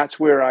 And that's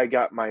where I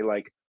got my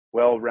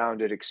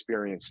well-rounded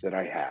experience that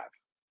I have,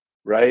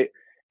 right?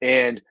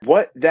 And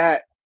what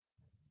that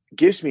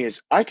gives me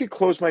is I could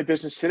close my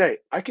business today.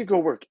 I could go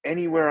work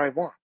anywhere I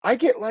want. I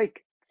get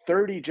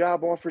 30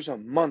 job offers a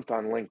month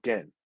on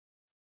LinkedIn.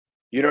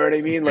 You know what I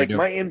mean? My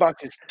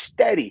inbox is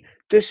steady.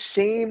 The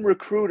same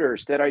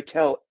recruiters that I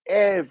tell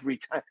every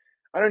time.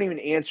 I don't even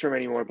answer them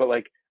anymore,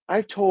 but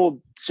I've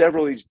told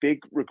several of these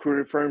big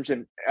recruiter firms,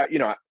 and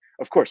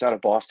of course out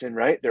of Boston,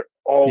 right? They're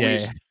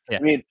always, I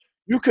mean,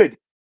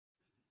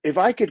 if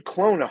I could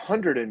clone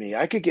 100 of me,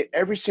 I could get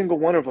every single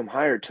one of them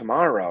hired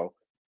tomorrow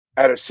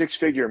at a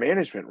 6-figure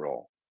management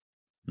role.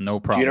 No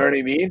problem. Do you know what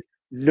I mean?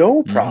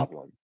 No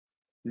problem.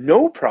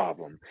 No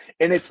problem.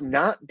 And it's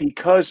not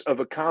because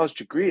of a college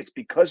degree. It's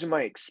because of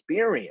my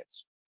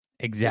experience.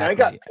 Exactly.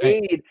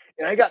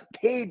 And I got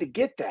paid to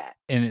get that.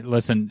 And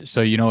listen,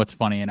 so what's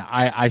funny, and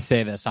I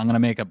say this, I'll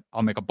make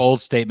a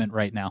bold statement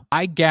right now.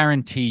 I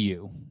guarantee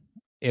you,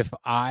 if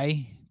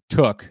I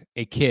took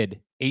a kid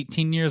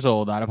 18 years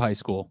old out of high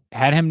school,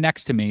 had him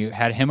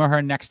or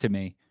her next to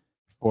me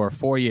for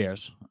 4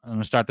 years. I'm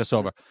going to start this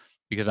over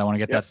because I want to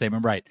get that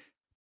statement right.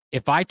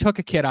 If I took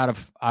a kid out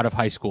of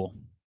high school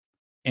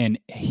and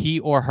he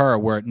or her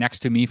were next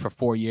to me for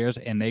 4 years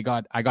and I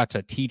got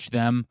to teach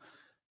them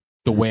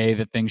the way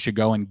that things should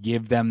go and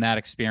give them that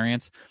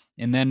experience.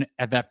 And then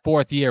at that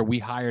 4th year, we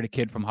hired a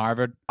kid from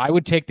Harvard. I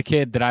would take the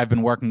kid that I've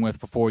been working with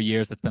for 4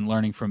 years that's been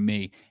learning from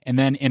me. And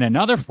then in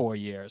another 4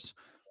 years,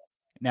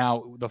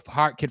 now the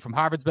kid from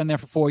Harvard's been there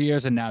for 4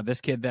 years. And now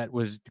this kid that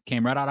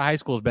came right out of high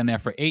school has been there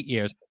for 8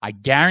 years. I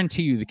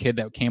guarantee you the kid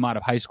that came out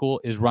of high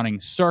school is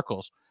running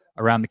circles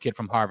around the kid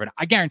from Harvard.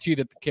 I guarantee you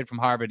that the kid from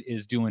Harvard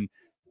is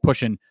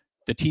pushing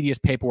the tedious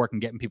paperwork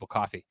and getting people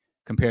coffee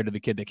compared to the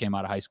kid that came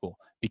out of high school,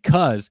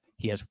 because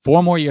he has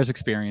 4 more years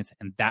experience,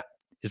 and that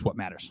is what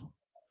matters,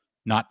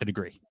 not the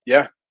degree.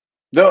 Yeah.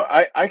 No,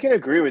 I can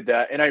agree with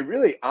that. And I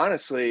really,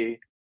 honestly,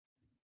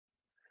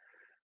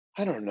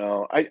 I don't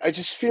know. I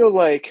just feel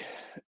like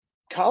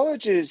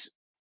college is,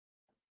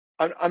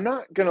 I'm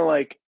not going to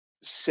like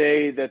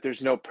say that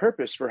there's no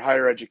purpose for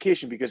higher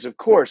education, because of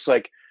course,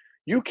 like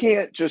you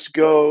can't just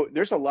go,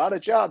 there's a lot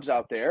of jobs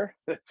out there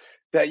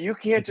that you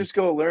can't just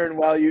go learn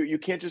while you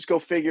can't just go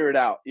figure it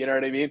out. You know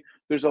what I mean?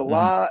 There's a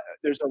lot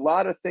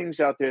of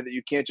things out there that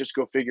you can't just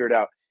go figure it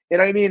out.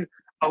 And I mean,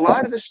 a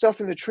lot of the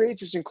stuff in the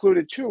trades is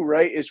included too,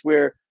 right? Is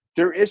where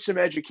there is some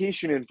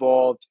education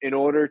involved in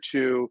order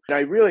to, and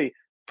I really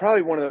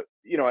probably want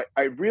to,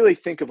 I really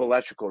think of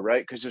electrical,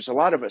 right? Because there's a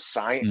lot of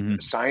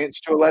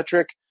science to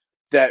electric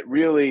that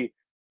really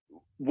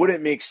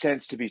wouldn't make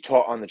sense to be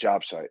taught on the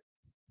job site.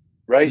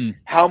 Right?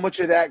 How much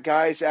of that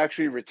guys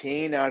actually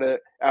retain out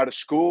of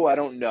school, I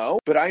don't know.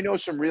 But I know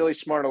some really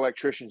smart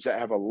electricians that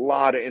have a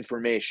lot of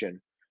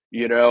information,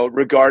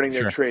 regarding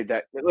their trade.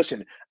 That,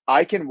 listen,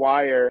 I can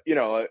wire,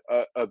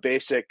 a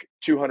basic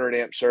 200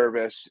 amp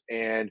service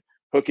and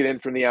hook it in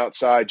from the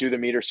outside, do the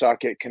meter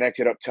socket,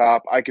 connect it up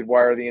top. I could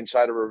wire the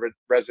inside of a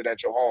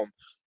residential home.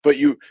 But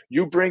you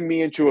bring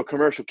me into a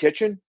commercial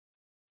kitchen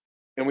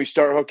and we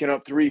start hooking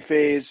up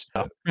 3-phase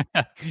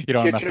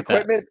kitchen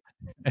equipment,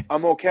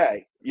 I'm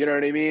okay. You know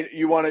what I mean?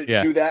 You want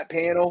to do that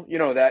panel,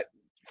 that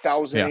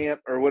 1,000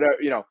 amp or whatever,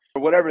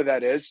 or whatever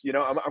that is,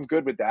 I'm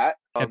good with that.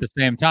 At the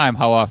same time,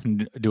 how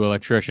often do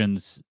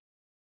electricians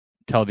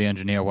tell the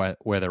engineer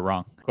where they're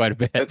wrong? Quite a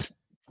bit. That's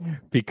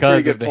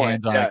because of the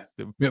hands-on,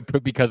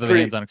 because of the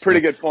hands-on experience.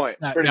 Pretty good point.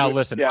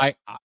 Listen, I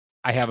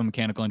have a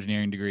mechanical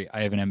engineering degree.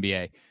 I have an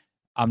MBA.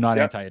 I'm not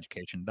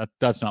anti-education.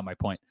 That's not my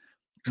point.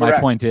 Correct. My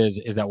point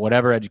is that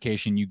whatever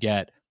education you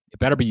get, it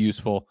better be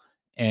useful.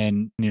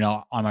 And,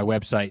 on my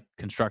website,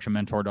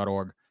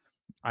 constructionmentor.org,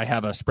 I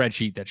have a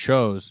spreadsheet that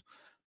shows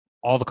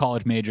all the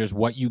college majors,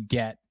 what you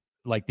get.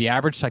 Like the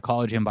average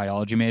psychology and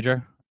biology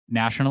major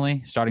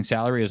nationally, starting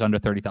salary is under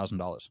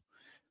 $30,000.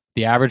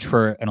 The average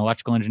for an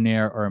electrical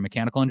engineer or a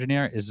mechanical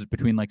engineer is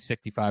between like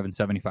 $65,000 and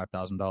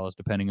 $75,000,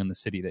 depending on the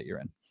city that you're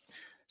in.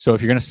 So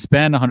if you're going to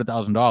spend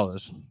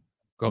 $100,000,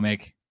 go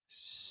make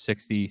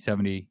 60,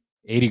 70,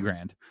 80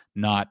 grand,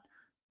 not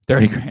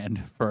 30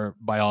 grand for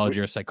biology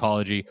or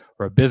psychology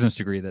or a business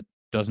degree that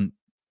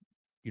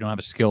you don't have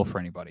a skill for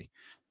anybody.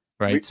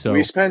 Right. So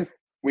we spend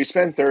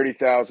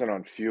 $30,000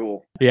 on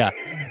fuel. Yeah.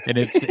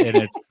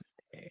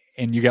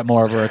 And you get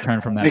more of a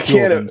return from that.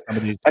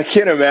 I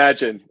can't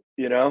imagine,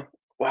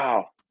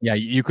 wow. Yeah.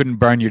 You couldn't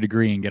burn your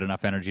degree and get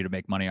enough energy to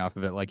make money off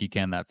of it like you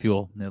can that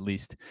fuel, at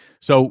least.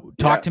 So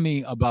talk to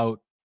me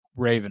about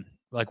Ravin.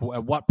 Like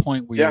at what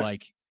point were you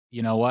like,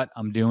 you know what,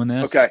 I'm doing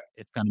this. Okay.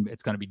 It's going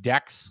to be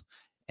decks.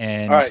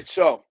 And all right,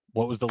 so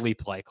what was the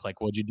leap like?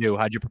 Like, what'd you do?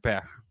 How'd you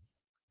prepare?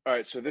 All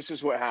right, so this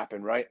is what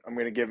happened, right? I'm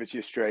going to give it to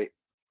you straight.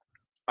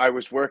 I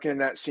was working in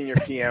that senior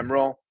PM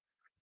role.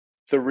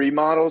 The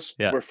remodels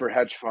were for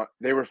hedge fund.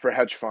 They were for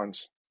hedge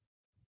funds.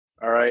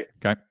 All right.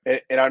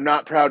 Okay. And I'm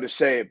not proud to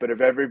say it, but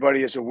if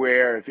everybody is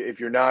aware, if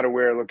you're not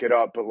aware, look it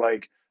up. But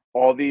like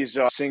all these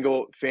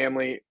single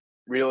family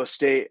real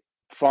estate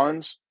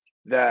funds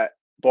that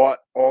bought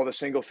all the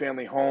single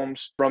family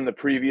homes from the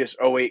previous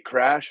 '08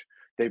 crash.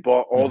 They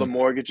bought all the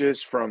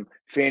mortgages from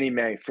Fannie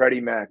Mae,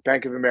 Freddie Mac,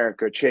 Bank of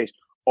America, Chase,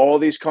 all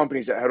these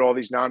companies that had all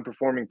these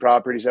non-performing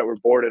properties that were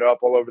boarded up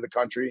all over the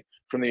country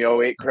from the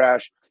 '08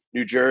 crash,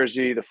 New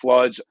Jersey, the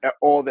floods,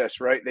 all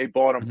this, right? They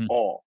bought them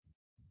all.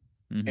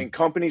 And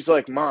companies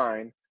like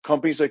mine,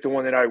 companies like the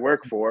one that I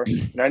work for,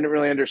 and I didn't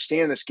really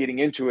understand this getting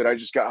into it. I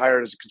just got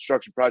hired as a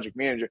construction project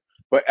manager.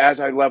 But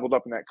as I leveled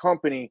up in that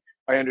company,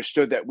 I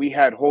understood that we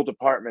had whole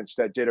departments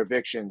that did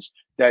evictions,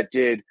 that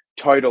did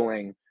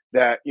titling,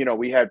 that,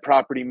 we had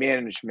property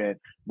management,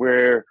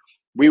 where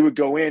we would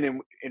go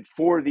in and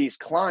for these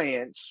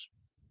clients,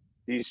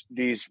 these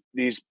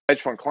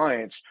hedge fund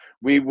clients,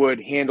 we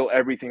would handle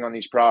everything on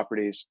these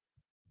properties.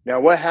 Now,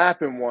 what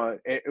happened was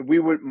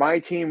my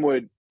team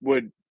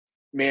would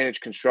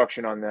manage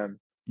construction on them,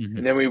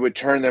 and then we would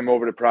turn them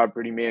over to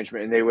property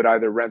management, and they would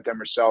either rent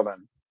them or sell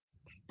them.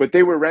 But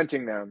they were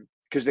renting them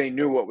because they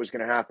knew what was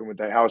going to happen with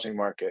the housing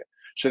market.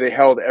 So they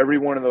held every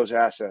one of those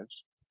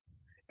assets.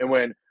 And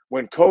when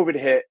COVID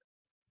hit,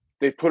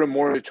 they put a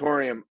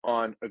moratorium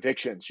on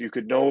evictions. You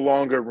could no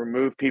longer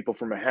remove people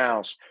from a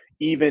house,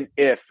 even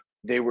if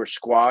they were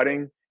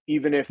squatting,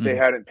 even if they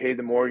hadn't paid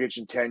the mortgage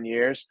in 10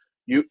 years.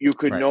 You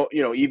could Right.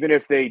 even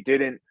if they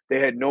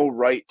had no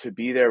right to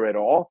be there at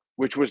all,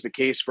 which was the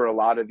case for a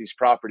lot of these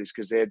properties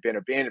because they had been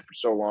abandoned for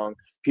so long.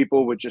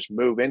 People would just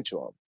move into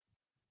them.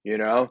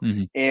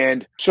 Mm-hmm.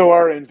 And so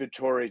our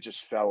inventory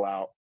just fell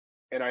out,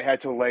 and I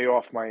had to lay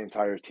off my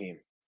entire team.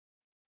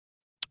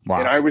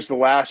 And I Wow. was the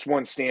last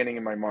one standing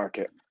in my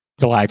market.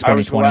 July I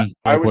was 2020.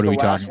 I Like, was what are the we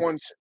last talking? one.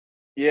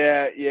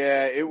 Yeah,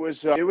 it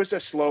was a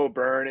slow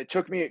burn. It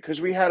took me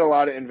because we had a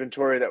lot of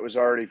inventory that was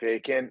already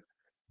vacant.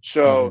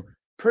 So Mm-hmm.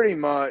 pretty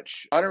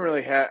much, I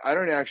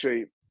don't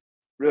actually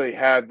really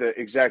have the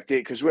exact date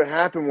because what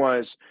happened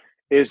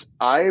is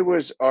I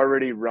was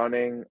already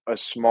running a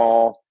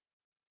small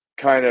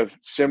kind of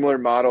similar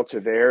model to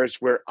theirs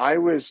where I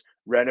was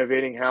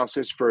renovating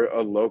houses for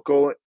a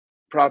local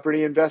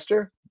property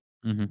investor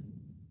Mm-hmm.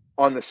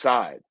 on the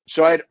side.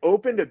 So I had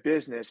opened a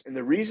business, and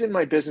the reason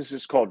my business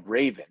is called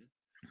Ravin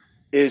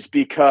is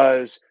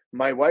because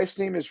my wife's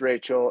name is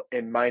Rachel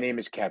and my name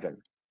is Kevin.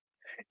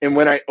 And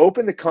when I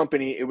opened the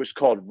company, it was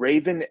called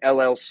Ravin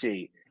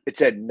LLC. It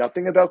said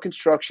nothing about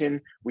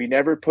construction. We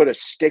never put a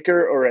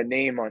sticker or a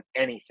name on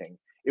anything.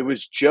 It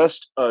was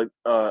just a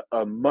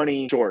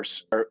money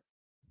source.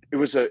 It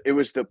was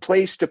the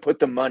place to put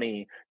the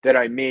money that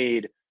I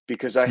made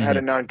because I had a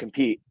Mm-hmm.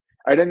 non-compete.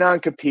 I had a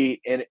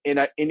non-compete, and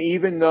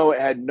even though it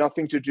had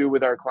nothing to do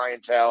with our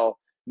clientele,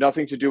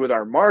 nothing to do with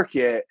our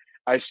market,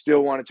 I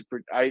still wanted to.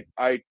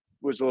 I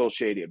was a little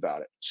shady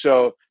about it.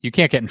 So You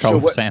can't get in so trouble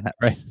for what? saying that,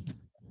 right?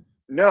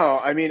 No,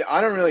 I mean, I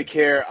don't really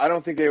care. I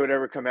don't think they would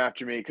ever come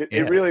after me because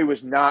it Yeah. really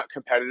was not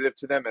competitive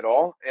to them at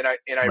all. And I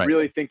Right.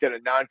 really think that a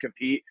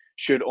non-compete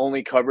should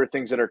only cover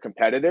things that are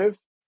competitive.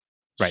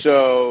 Right.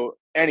 So,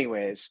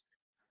 anyways,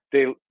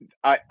 they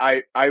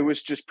I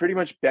was just pretty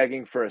much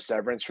begging for a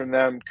severance from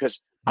them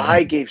because I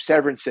Right. gave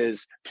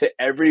severances to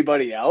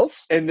everybody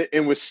else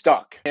and was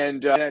stuck.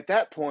 And at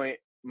that point,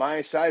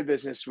 my side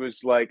business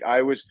was like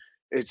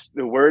it's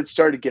the word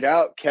started to get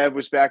out. Kev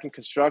was back in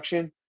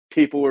construction.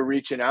 People were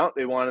reaching out.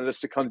 They wanted us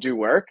to come do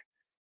work,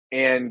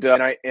 and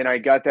I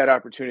got that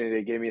opportunity.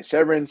 They gave me a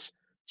severance,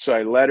 so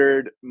I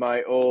lettered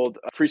my old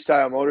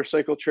freestyle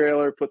motorcycle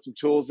trailer, put some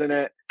tools in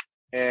it,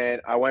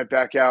 and I went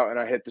back out and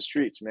I hit the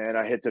streets, man.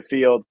 I hit the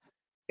field,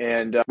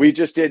 and we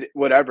just did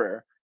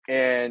whatever.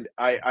 And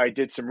I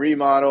did some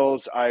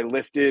remodels. I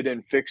lifted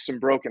and fixed some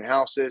broken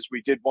houses.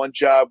 We did one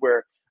job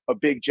where a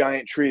big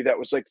giant tree that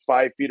was like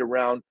 5 feet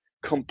around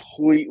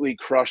completely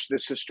crushed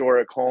this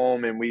historic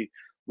home, and we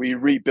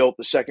rebuilt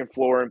the second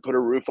floor and put a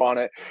roof on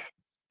it.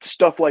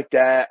 Stuff like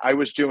that. I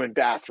was doing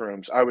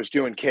bathrooms. I was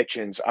doing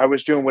kitchens. I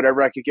was doing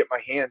whatever I could get my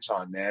hands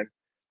on, man.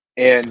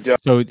 And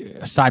So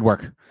side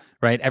work,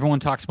 right? Everyone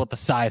talks about the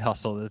side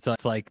hustle. It's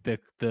like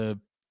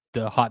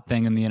the hot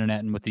thing on the internet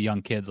and with the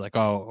young kids, like,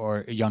 oh,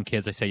 or young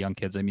kids. I say young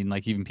kids. I mean,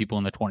 like even people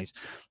in their 20s.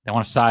 They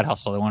want a side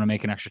hustle. They want to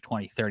make an extra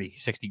 20, 30,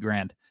 60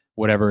 grand,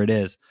 whatever it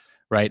is,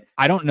 right?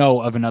 I don't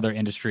know of another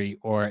industry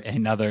or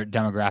another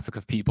demographic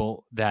of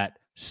people that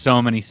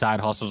so many side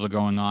hustles are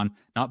going on.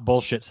 Not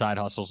bullshit side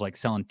hustles like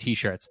selling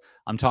T-shirts.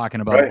 I'm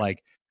talking about right,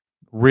 like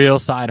real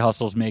side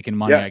hustles making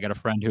money. yeah, I got a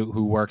friend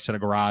who works at a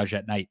garage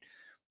at night.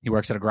 He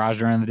works at a garage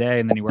during the day,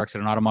 and then he works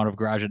at an automotive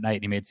garage at night,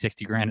 and he made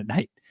 60 grand at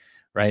night,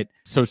 right?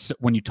 So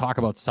when you talk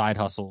about side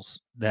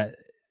hustles, that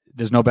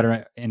there's no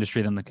better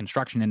industry than the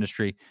construction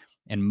industry,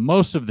 and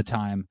most of the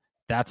time,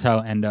 that's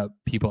how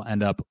people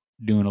end up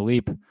doing a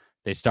leap.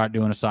 They start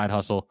doing a side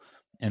hustle,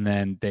 and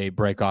then they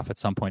break off at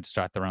some point to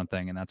start their own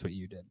thing, and that's what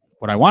you did.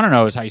 What I want to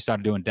know is how you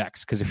started doing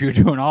decks, because if you're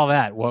doing all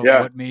that,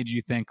 yeah, what made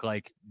you think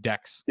like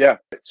decks? yeah.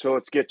 So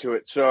let's get to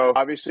it. So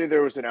obviously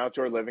there was an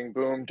outdoor living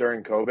boom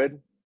during COVID.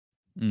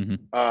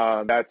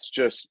 Mm-hmm. That's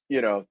just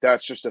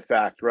a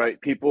fact, right?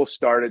 People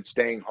started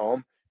staying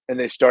home and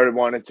they started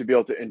wanting to be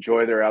able to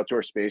enjoy their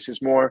outdoor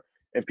spaces more,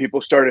 and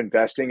people started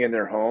investing in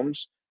their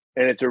homes.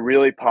 And it's a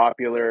really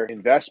popular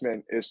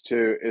investment is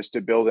to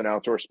build an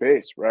outdoor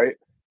space, right?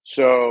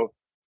 So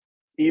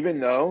even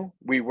though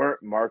we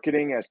weren't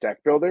marketing as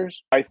deck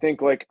builders, I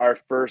think like our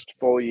first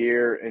full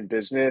year in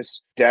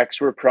business,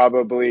 decks were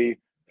probably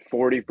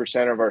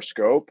 40% of our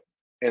scope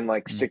and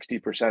like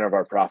Mm. 60% of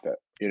our profit,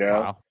 you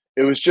know? Wow.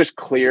 It was just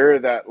clear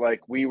that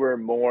like we were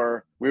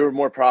more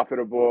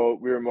profitable,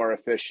 we were more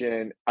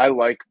efficient. I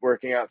like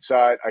working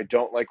outside. I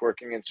don't like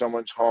working in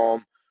someone's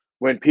home.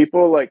 When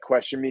people like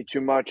question me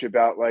too much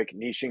about like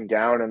niching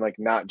down and like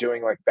not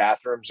doing like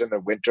bathrooms in the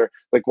winter,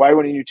 like why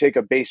wouldn't you take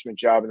a basement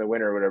job in the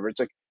winter or whatever? It's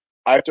like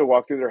I have to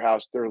walk through their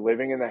house. They're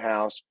living in the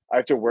house. I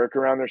have to work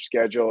around their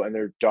schedule and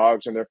their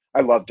dogs and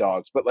I love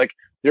dogs, but like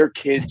their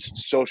kids'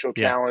 social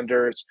Yeah.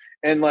 calendars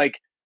and like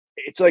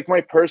it's like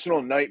my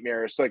personal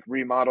nightmare is to like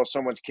remodel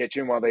someone's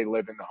kitchen while they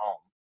live in the home.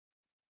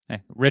 Hey,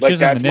 Like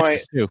riches and the that's my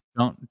niches too.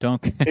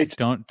 Don't it's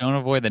don't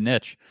avoid the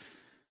niche.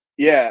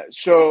 yeah.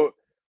 So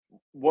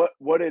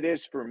what it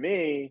is for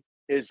me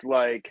is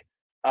like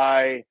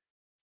I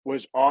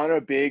was on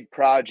a big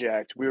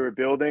project. We were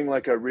building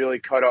like a really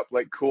cut up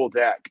like cool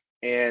deck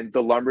and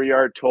the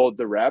lumberyard told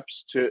the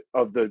reps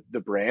of the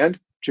brand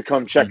to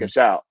come check us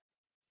out.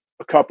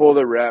 A couple of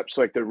the reps,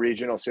 like the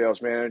regional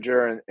sales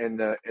manager and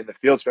the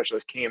field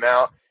specialist, came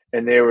out,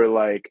 and they were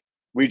like,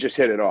 we just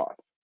hit it off,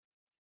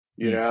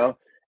 you know?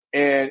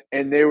 And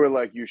they were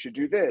like, you should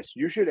do this,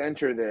 you should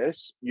enter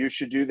this, you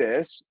should do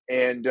this.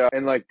 And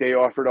like they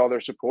offered all their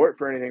support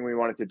for anything we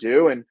wanted to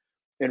do.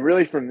 And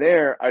really from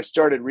there, I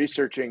started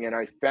researching, and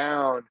I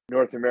found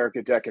North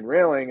America Deck and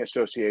Railing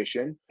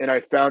Association, and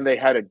I found they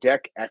had a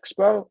deck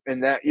expo,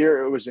 and that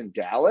year it was in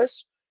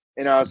Dallas.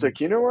 And I was like,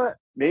 you know what,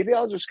 maybe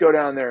I'll just go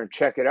down there and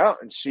check it out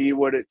and see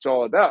what it's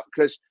all about.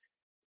 Because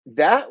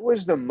that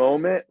was the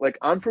moment, like,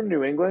 I'm from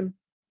New England.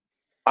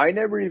 I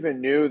never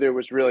even knew there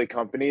was really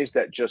companies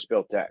that just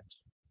built decks.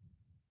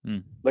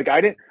 Like,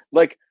 I didn't,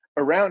 like,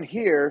 around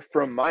here,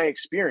 from my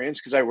experience,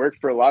 because I worked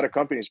for a lot of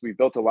companies, we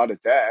built a lot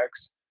of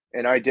decks,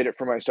 and I did it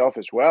for myself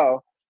as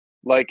well.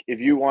 Like, if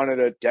you wanted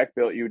a deck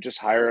built, you would just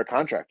hire a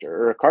contractor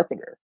or a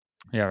carpenter.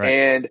 Yeah,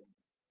 right.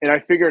 And I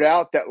figured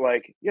out that,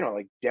 like, you know,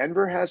 like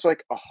Denver has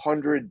like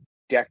 100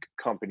 deck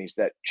companies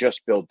that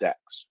just build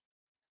decks.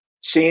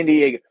 San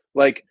Diego,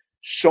 like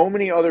so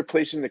many other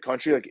places in the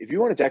country, like if you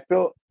want a deck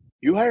built,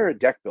 you hire a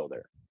deck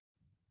builder,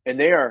 and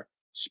they are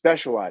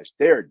specialized.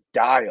 They are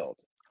dialed.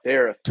 They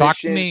are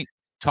efficient.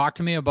 Talk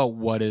to me about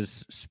what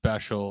is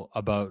special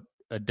about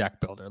a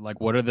deck builder.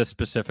 Like, what are the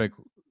specific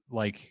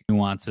like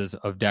nuances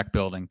of deck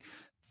building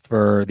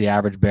for the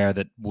average bear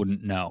that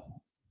wouldn't know?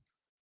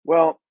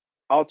 Well,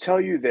 I'll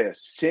tell you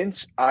this,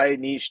 since I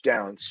niched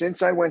down,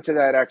 since I went to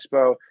that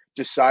expo,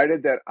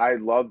 decided that I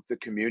loved the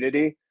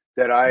community,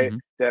 that I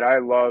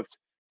loved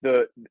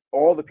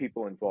all the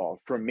people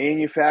involved, from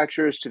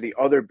manufacturers to the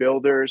other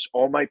builders,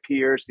 all my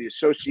peers, the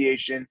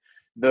association,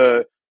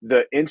 the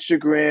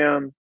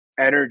Instagram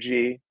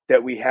energy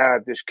that we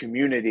have, this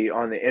community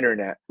on the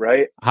internet,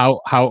 right?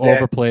 How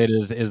overplayed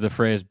is the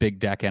phrase big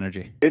deck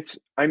energy?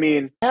 I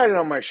mean, I had it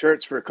on my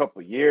shirts for a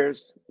couple of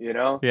years, you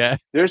know? Yeah.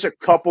 There's a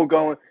couple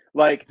going,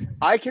 like,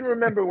 I can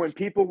remember when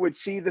people would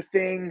see the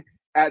thing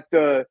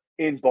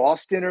in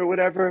Boston or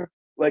whatever,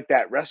 like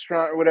that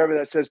restaurant or whatever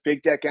that says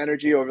big deck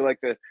energy over like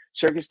the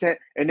circus tent,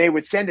 and they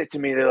would send it to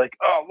me. They're like,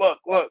 oh,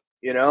 look,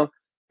 you know?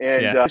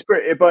 And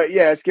but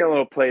yeah, it's getting a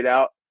little played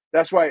out.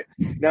 That's why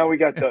now we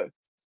got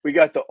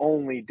the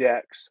only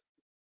decks.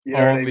 You know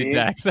only what I mean?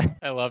 decks.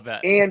 I love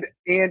that. And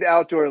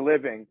outdoor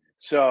living.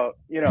 So,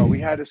 you know, we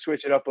had to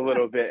switch it up a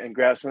little bit and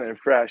grab something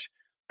fresh.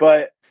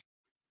 But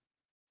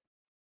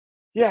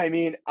yeah, I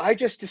mean, I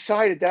just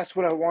decided that's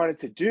what I wanted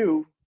to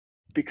do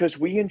because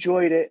we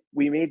enjoyed it.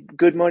 We made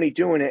good money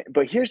doing it.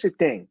 But here's the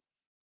thing.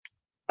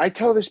 I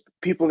tell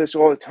people this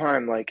all the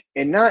time, like,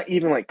 and not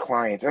even like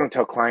clients. I don't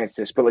tell clients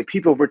this, but like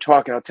people we're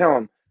talking, I'll tell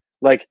them,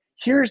 like,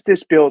 here's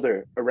this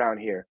builder around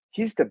here.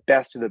 He's the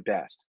best of the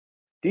best.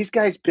 These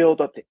guys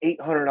build up to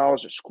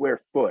 $800 a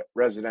square foot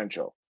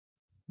residential.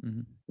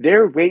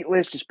 Their wait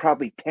list is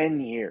probably 10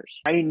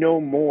 years. I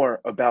know more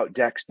about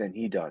decks than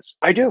he does.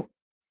 I do.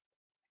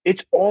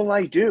 It's all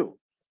I do.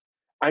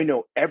 I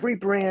know every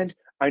brand.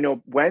 I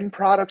know when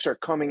products are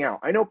coming out.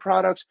 I know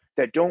products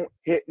that don't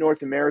hit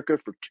North America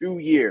for 2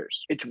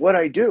 years. It's what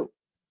I do.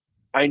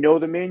 I know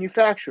the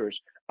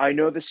manufacturers. I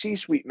know the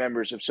C-suite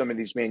members of some of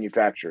these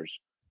manufacturers.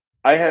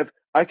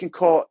 I can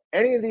call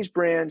any of these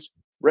brands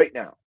right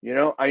now. You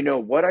know, I know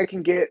what I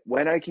can get,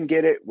 when I can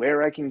get it,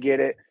 where I can get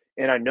it,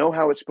 and I know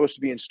how it's supposed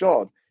to be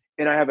installed.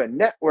 And I have a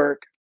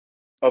network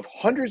of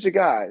hundreds of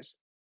guys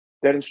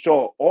that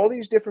install all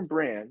these different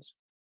brands.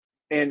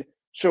 And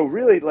so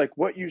really, like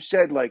what you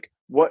said, like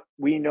what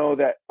we know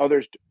that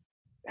others do.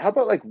 How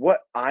about like what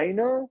I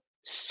know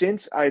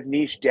since I've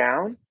niched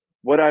down,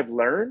 what I've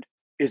learned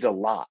is a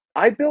lot.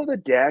 I build a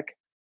deck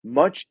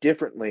much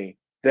differently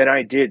than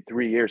I did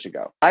 3 years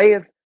ago. I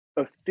have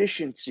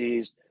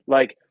efficiencies,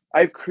 like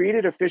I've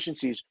created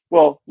efficiencies,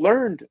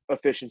 learned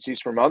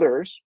efficiencies from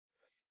others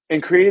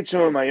and created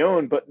some of my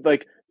own. But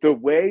like the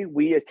way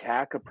we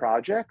attack a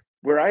project,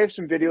 where I have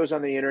some videos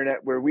on the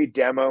internet where we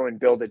demo and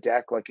build a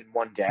deck like in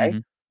one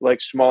day, like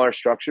smaller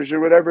structures or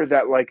whatever,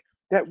 that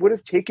would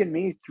have taken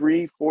me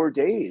 3-4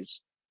 days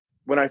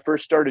when I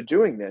first started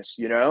doing this,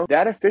 you know,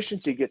 that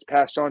efficiency gets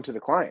passed on to the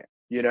client,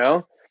 you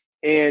know,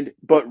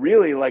 but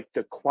really like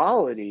the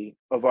quality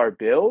of our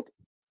build,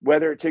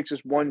 whether it takes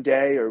us 1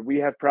 day or we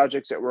have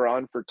projects that we're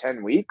on for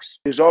 10 weeks,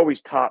 is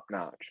always top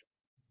notch.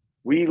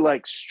 We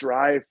like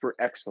strive for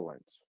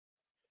excellence,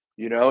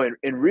 you know,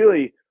 and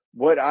really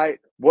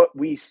what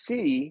we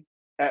see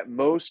at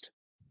most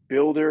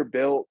builder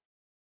built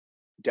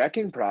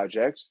decking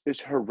projects is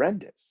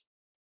horrendous.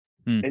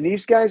 And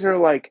these guys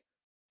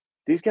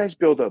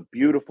build a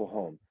beautiful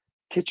home.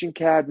 Kitchen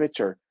cabinets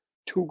are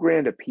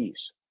 $2,000 a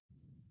piece.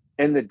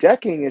 And the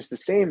decking is the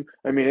same.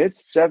 I mean,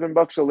 it's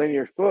 $7 a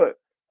linear foot,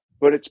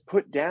 but it's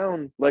put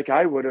down like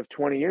I would have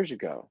 20 years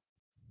ago.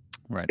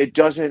 Right. It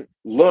doesn't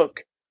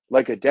look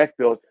like a deck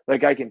build.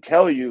 Like I can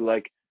tell you,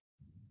 like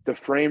the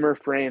framer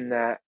framed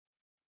that,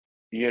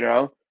 you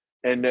know,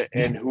 and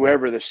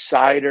whoever the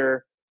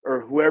cider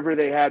or whoever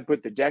they had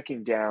put the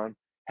decking down,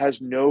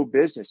 has no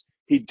business.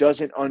 He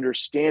doesn't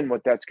understand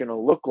what that's going to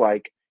look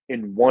like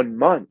in 1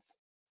 month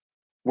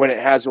when it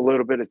has a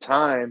little bit of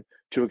time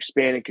to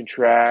expand and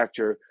contract,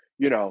 or,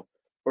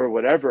 or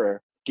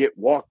whatever, get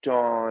walked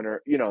on,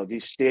 or,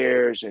 these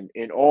stairs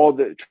and all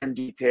the trim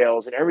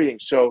details and everything.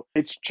 So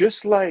it's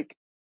just like,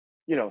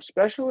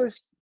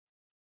 specialists,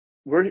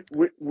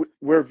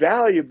 we're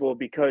valuable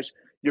because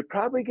you're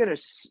probably going to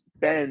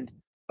spend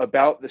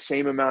about the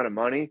same amount of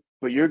money,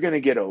 but you're going to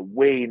get a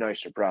way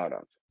nicer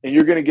product, and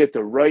you're going to get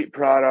the right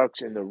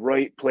products in the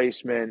right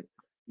placement,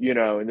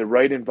 in the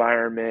right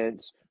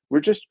environments.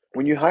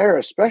 When you hire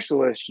a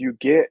specialist, you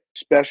get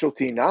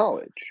specialty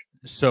knowledge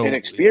and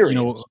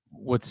experience.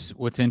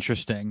 What's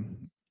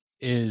interesting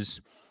is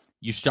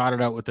you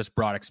started out with this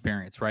broad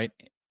experience, right?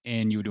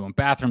 And you were doing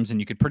bathrooms, and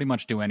you could pretty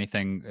much do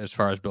anything as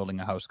far as building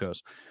a house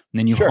goes. And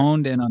then you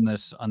honed in on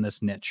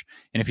this niche.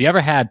 And if you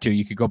ever had to,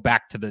 you could go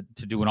back to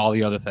doing all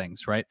the other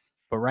things, right?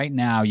 But right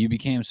now you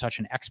became such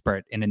an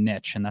expert in a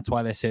niche. And that's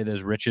why they say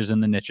there's riches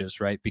in the niches,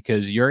 right?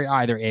 Because you're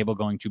either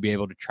going to be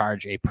able to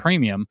charge a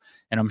premium,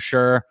 and I'm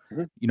sure,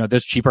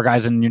 there's cheaper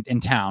guys in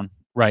town,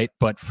 right?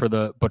 But for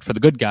the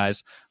good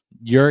guys,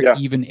 you're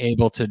even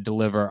able to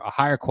deliver a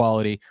higher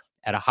quality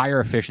at a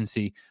higher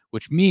efficiency,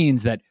 which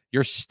means that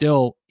you're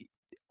still,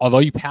 although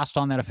you passed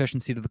on that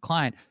efficiency to the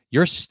client,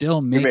 you're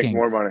still making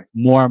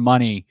more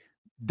money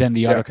than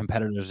the other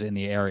competitors in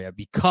the area,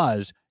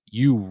 because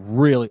you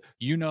really,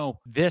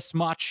 this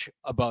much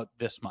about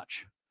this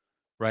much,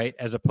 right?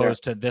 As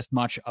opposed to this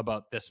much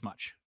about this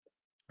much,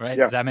 right?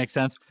 Does that make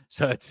sense?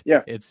 So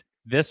it's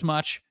this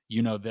much,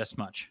 this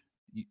much.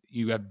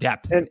 You have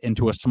depth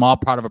into a small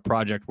part of a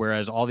project,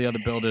 whereas all the other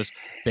builders,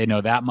 they know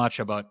that much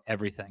about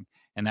everything.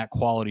 And that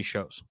quality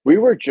shows. We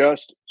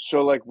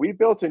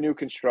built a new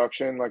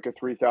construction, like a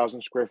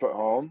 3,000 square foot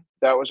home.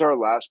 That was our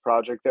last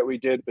project that we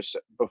did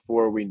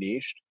before we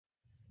niched.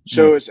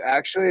 So it's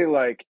actually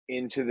like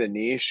into the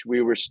niche.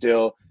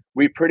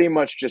 We pretty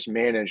much just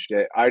managed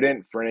it. I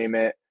didn't frame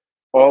it.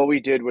 All we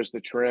did was the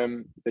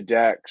trim, the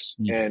decks,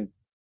 and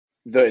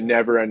the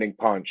never ending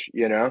punch,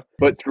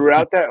 But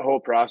throughout that whole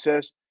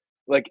process,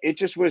 like, it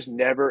just was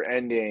never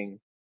ending.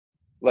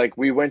 Like,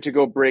 we went to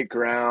go break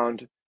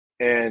ground,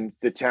 and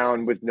the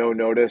town, with no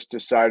notice,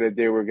 decided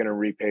they were going to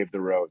repave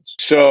the roads.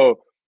 So,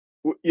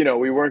 we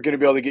weren't going to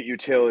be able to get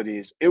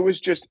utilities. It was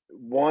just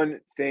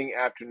one thing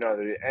after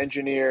another. The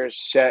engineers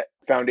set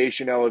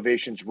foundation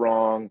elevations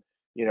wrong.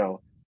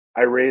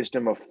 I raised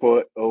them a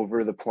foot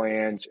over the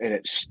plans, and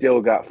it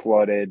still got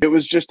flooded. It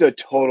was just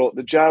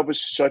the job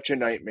was such a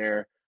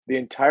nightmare, the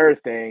entire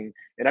thing.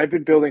 And I've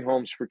been building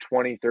homes for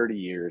 20, 30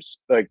 years,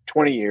 like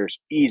 20 years,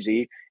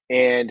 easy.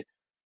 And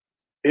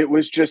it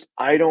was just,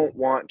 I don't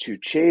want to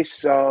chase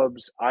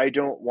subs. I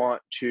don't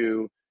want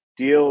to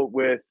deal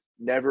with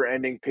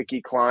never-ending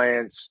picky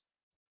clients.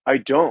 I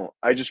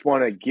just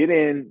want to get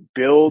in,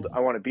 build.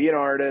 I want to be an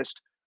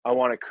artist. I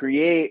want to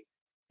create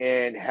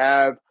and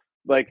have,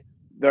 like,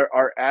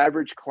 our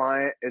average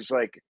client is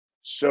like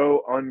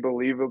so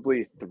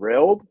unbelievably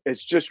thrilled.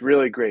 It's just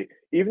really great.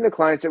 Even the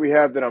clients that we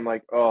have that I'm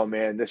like, oh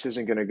man, this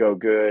isn't going to go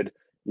good.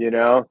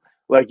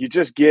 Like,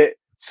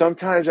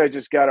 sometimes I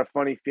just got a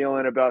funny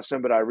feeling about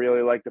some, but I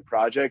really like the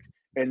project.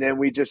 And then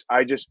we just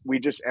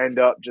end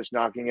up just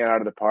knocking it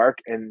out of the park,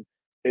 and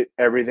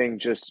everything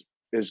just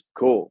is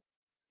cool,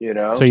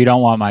 So you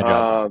don't want my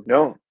job?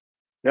 No.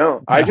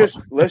 I just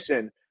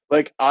listen.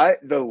 Like,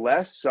 the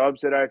less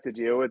subs that I have to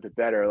deal with, the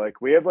better.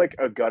 Like, we have like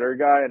a gutter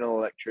guy and an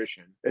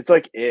electrician. It's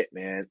like it,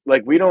 man.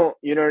 Like, we don't,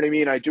 you know what I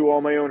mean? I do all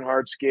my own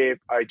hardscape.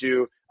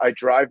 I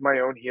drive my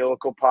own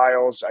helical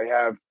piles. I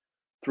have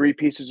 3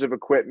 pieces of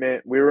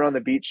equipment. We were on the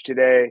beach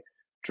today,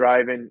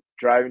 driving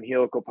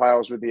helical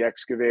piles with the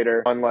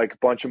excavator on like a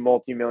bunch of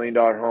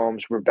multi-million-dollar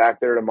homes. We're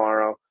back there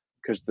tomorrow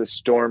because the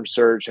storm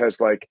surge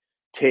has like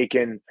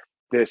taken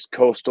this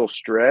coastal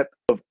strip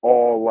of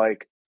all,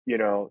 like,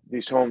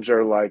 these homes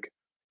are like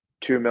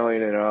 2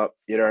 million and up,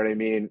 you know what I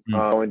mean?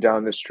 Going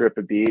down this strip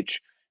of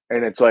beach,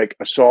 and it's like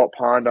a salt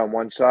pond on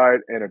one side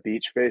and a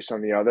beach face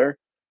on the other.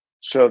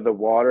 So the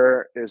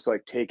water is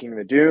like taking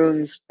the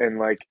dunes, and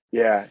like,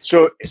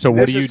 So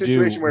what do you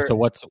do? So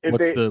what's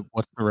the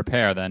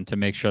repair then to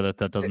make sure that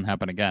doesn't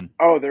happen again?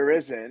 Oh, there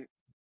isn't.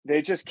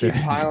 They just keep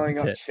piling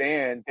up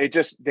sand. They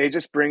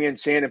just bring in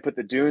sand and put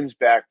the dunes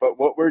back. But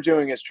what we're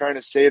doing is trying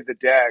to save the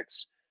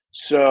decks.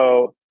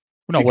 So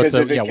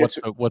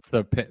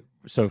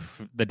so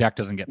the deck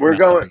doesn't get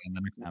messed up again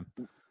the next time?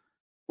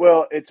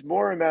 Well, it's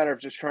more a matter of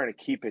just trying to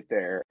keep it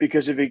there,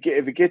 because if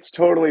it gets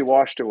totally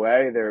washed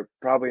away, they're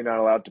probably not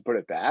allowed to put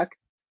it back.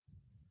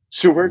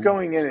 So we're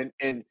going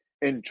in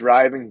and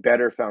driving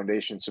better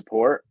foundation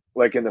support,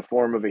 like in the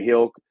form of a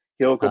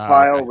helical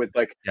pile with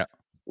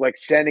like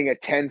sending a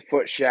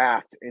 10-foot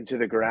shaft into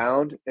the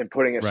ground and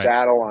putting a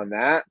saddle on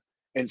that,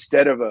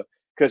 instead of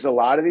because a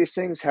lot of these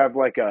things have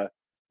like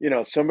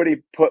somebody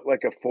put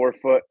like a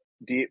 4-foot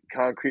deep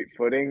concrete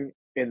footing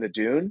in the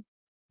dune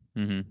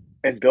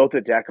and built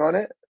a deck on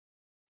it.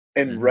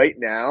 And right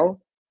now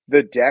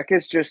the deck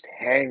is just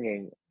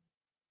hanging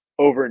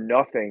over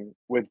nothing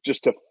with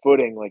just a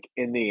footing like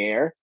in the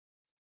air.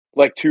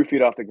 like 2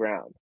 feet off the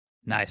ground.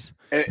 Nice.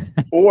 And,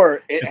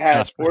 or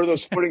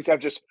those footings have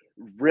just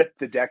ripped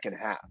the deck in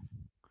half,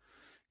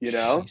 you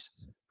know? Jesus.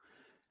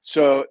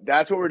 So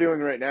that's what we're doing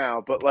right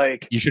now. But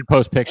like, You should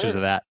post pictures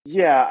of that.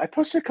 yeah, I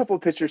posted a couple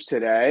of pictures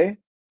today,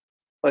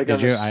 like Did on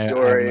you? the I haven't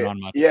story. been on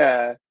much.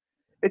 Yeah,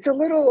 it's a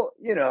little,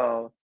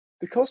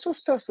 the coastal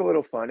stuff's a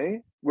little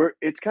funny.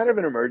 It's kind of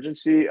an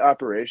emergency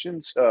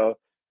operation, so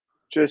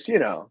just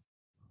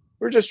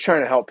we're just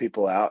trying to help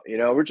people out.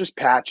 We're just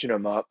patching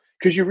them up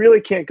because you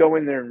really can't go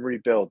in there and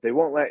rebuild. They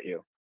won't let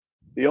you.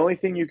 The only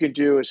thing you can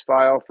do is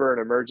file for an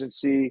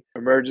emergency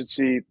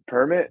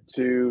permit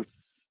to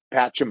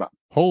patch them up.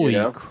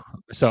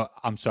 So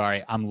I'm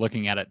sorry, I'm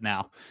looking at it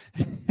now.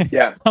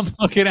 Yeah. I'm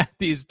looking at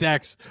these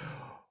decks.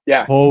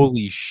 Yeah.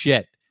 Holy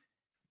shit.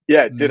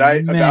 Yeah. Did I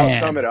about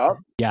sum it up?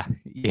 Yeah.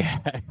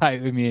 I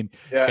mean,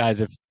 yeah.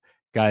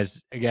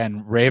 guys,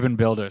 again, Ravin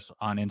Builders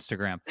on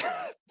Instagram.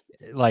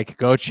 Like,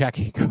 go check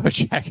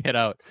it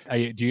out. Are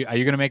you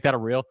going to make that a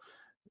reel?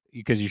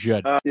 Because you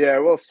should. Yeah,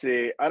 we'll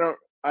see. I don't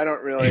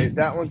really.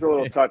 That one's a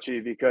little touchy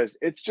because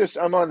it's just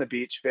I'm on the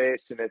beach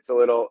face and it's a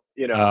little,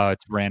 Oh,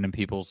 it's random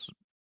people's.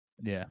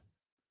 Yeah.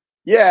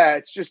 Yeah,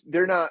 it's just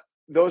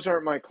those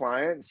aren't my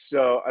clients,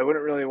 so I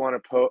wouldn't really want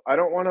to I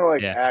don't want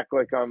to act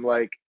like I'm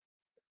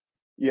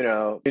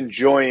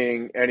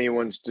enjoying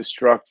anyone's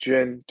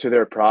destruction to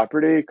their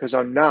property because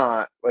I'm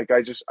not. Like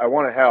I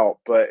want to help,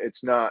 but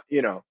it's not,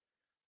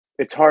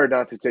 it's hard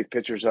not to take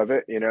pictures of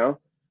it,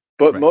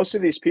 But most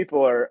of these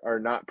people are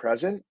not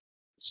present.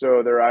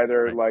 So they're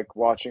either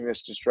watching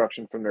this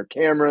destruction from their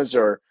cameras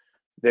or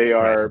they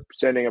are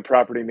sending a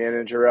property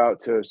manager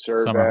out to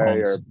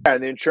survey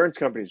and the insurance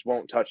companies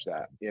won't touch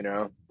that,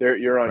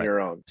 you're on your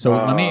own. So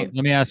let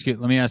me ask you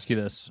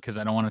this because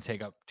I don't want to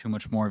take up too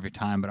much more of your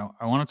time, but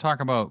I want to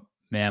talk about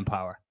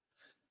manpower.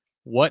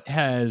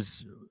 I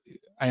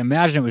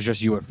imagine it was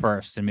just you at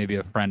first and maybe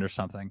a friend or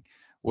something.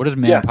 What has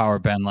manpower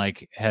been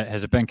like?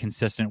 Has it been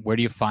consistent? Where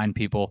do you find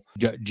people?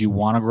 Do you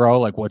want to grow?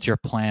 Like, what's your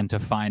plan to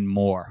find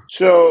more?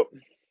 So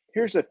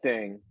here's the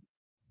thing.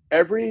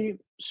 Every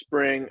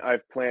spring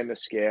I've planned to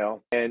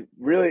scale, and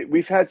really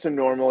we've had some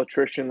normal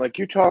attrition like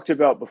you talked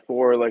about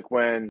before, like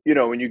when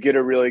you get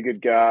a really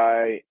good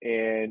guy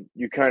and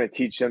you kind of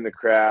teach them the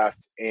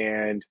craft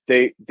and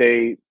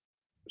they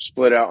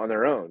split out on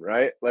their own,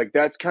 right? Like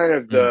that's kind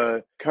of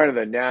the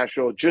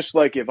natural, just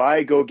like if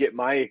I go get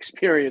my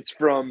experience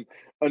from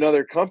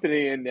another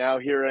company and now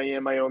here I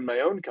am, I own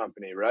my own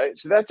company, right?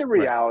 So that's a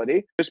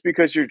reality. Just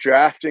because you're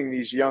drafting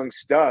these young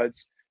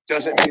studs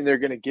doesn't mean they're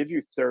going to give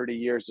you 30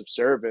 years of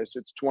service.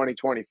 It's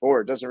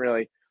 2024. It doesn't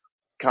really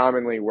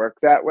commonly work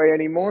that way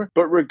anymore.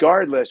 But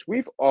regardless,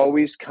 we've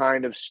always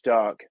kind of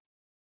stuck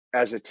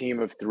as a team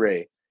of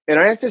 3. And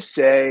I have to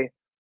say,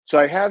 so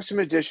I have some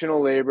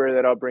additional labor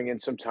that I'll bring in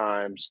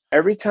sometimes.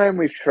 Every time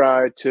we've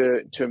tried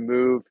to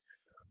move,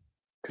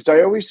 because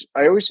I always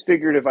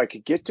figured if I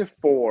could get to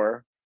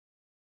 4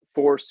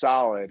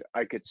 solid,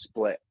 I could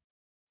split.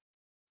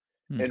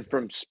 And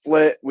from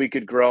split, we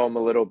could grow them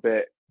a little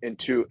bit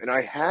into, and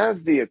I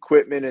have the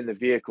equipment and the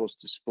vehicles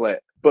to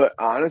split. But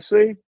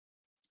honestly,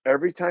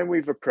 every time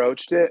we've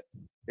approached it,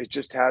 it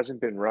just hasn't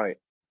been right.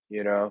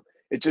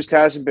 It just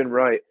hasn't been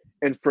right.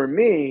 And for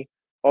me,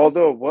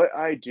 although what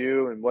I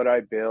do and what I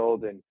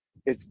build, and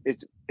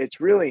it's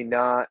really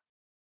not,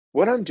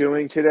 what I'm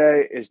doing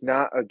today is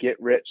not a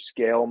get rich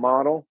scale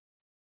model.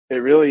 It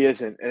really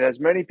isn't. And as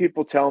many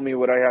people tell me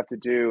what I have to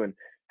do and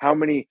how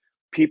many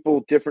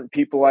different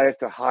people I have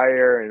to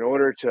hire in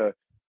order to,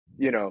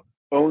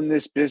 own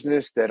this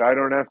business that I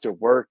don't have to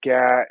work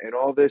at and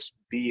all this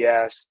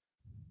BS,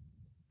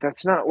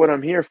 that's not what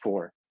I'm here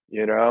for,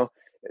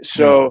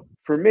 So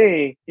for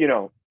me,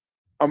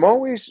 I'm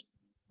always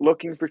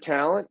looking for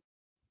talent,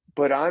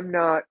 but I'm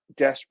not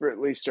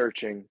desperately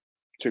searching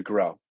to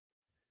grow.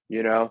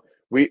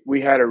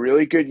 We had a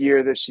really good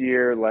year this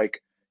year.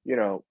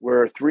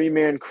 We're a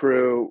 3-man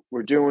crew.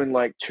 We're doing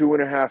like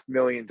 $2.5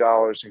 million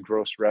in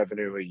gross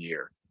revenue a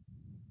year.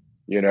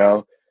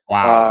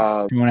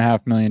 Wow.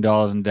 $2.5 million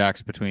in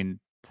decks between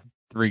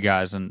 3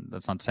 guys, and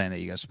that's not saying that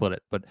you guys split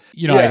it, but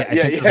we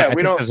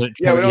don't split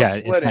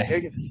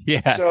it.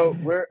 Yeah. So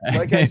we're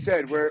like I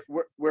said, we're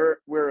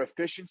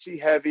efficiency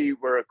heavy,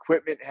 we're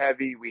equipment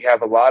heavy. We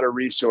have a lot of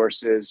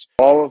resources.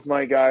 All of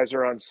my guys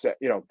are on set.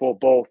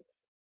 Both.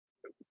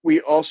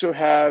 We also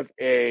have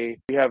a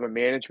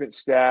management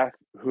staff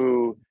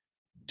who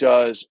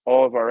does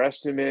all of our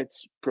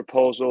estimates,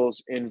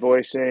 proposals,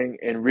 invoicing,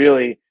 and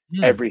really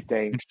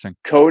everything. Interesting.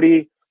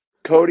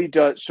 Cody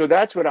does. So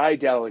that's what I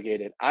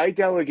delegated. I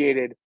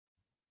delegated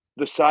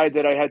the side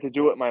that I had to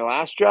do at my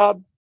last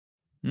job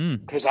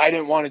because I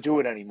didn't want to do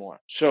it anymore.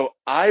 So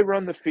I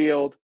run the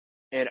field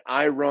and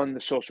I run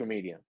the social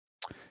media.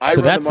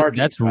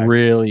 That's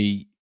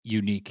really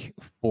unique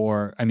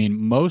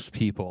most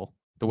people,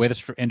 the way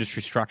the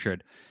industry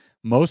structured,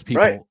 most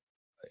people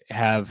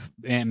have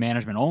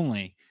management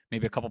only,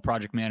 maybe a couple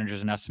project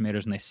managers and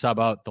estimators, and they sub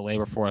out the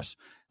labor force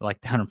like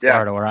down in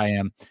Florida where I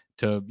am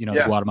to, the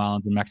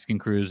Guatemalans and Mexican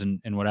crews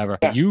and whatever.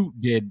 Yeah. You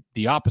did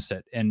the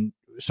opposite. And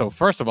so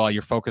first of all,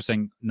 you're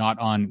focusing not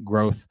on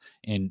growth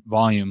in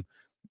volume.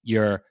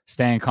 You're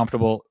staying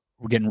comfortable,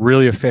 getting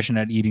really efficient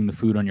at eating the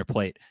food on your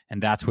plate.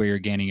 And that's where you're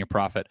gaining your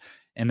profit.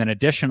 And then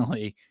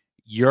additionally,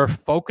 you're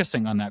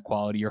focusing on that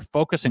quality. You're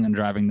focusing on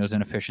driving those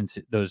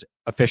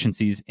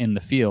efficiencies in the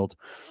field,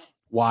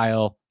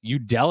 while you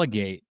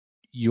delegate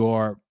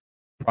your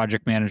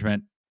project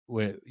management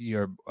with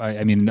your,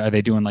 I mean, are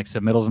they doing like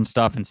submittals and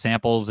stuff and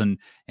samples and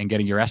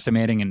getting your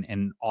estimating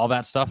and all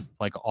that stuff,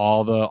 like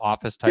all the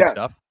office type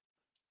stuff?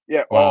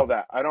 Yeah, Wow. all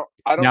that. I don't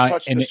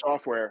touch the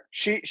software.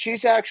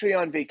 She's actually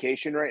on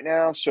vacation right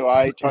now, so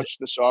I touched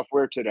the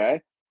software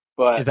today.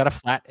 But is that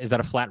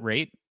a flat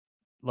rate?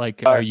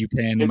 Like, are you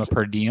paying them a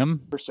per diem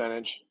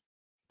percentage?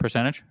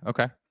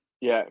 Okay.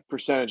 Yeah,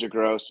 percentage of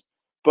gross.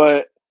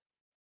 But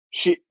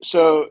she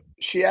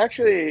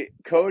actually,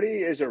 Cody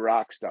is a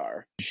rock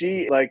star.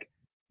 She's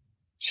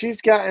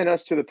gotten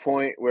us to the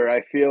point where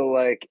I feel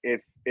like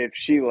if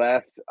she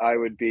left, I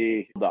would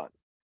be done.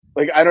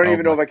 Like, I don't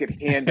even know if I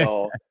could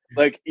handle,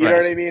 like, you know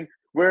what I mean?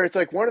 Where it's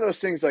like one of those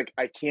things, like,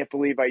 I can't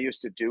believe I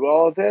used to do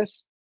all of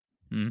this.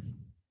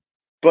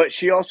 But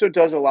she also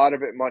does a lot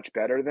of it much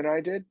better than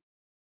I did.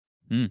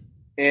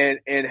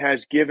 And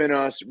has given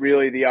us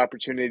really the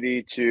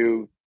opportunity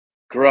to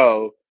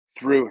grow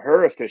through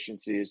her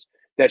efficiencies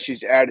that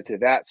she's added to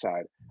that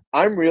side.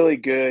 I'm really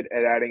good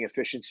at adding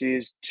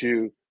efficiencies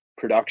to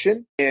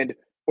production and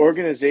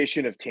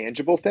organization of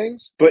tangible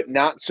things, but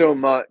not so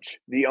much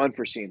the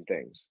unforeseen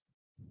things,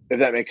 if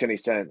that makes any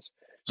sense.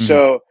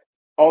 So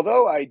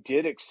although I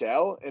did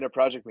excel in a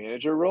project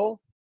manager role,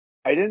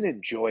 I didn't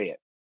enjoy it.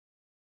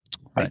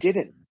 I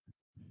didn't.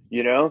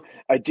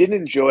 I didn't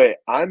enjoy it.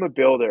 I'm a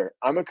builder.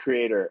 I'm a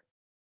creator.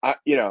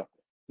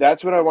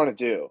 That's what I want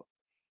to do.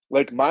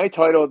 Like, my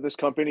title of this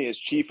company is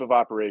Chief of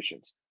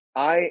Operations.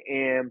 I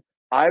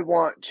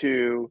want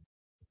to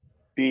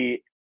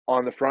be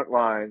on the front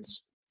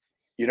lines.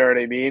 You know what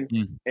I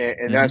mean?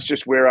 And that's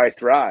just where I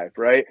thrive,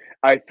 right?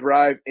 I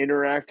thrive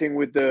interacting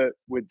with the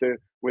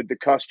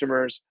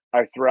customers.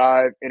 I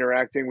thrive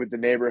interacting with the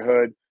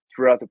neighborhood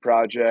throughout the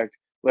project.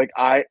 Like,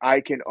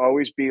 I can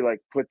always be like,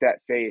 put that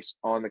face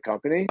on the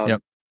company.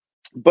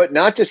 But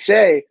not to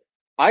say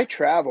I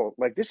travel,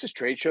 like, this is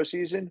trade show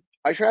season.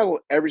 I travel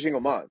every single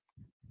month.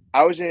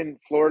 I was in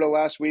Florida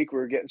last week. We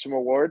were getting some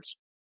awards,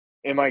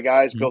 and my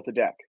guys built a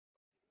deck.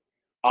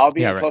 I'll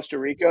be in Costa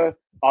Rica.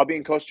 I'll be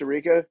in Costa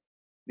Rica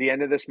the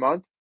end of this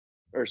month,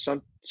 or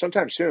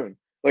sometime soon,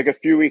 like a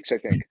few weeks, I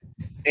think.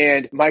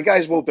 And my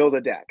guys will build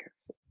a deck.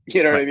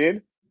 You know what I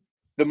mean?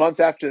 The month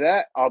after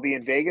that, I'll be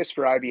in Vegas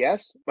for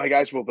IBS. My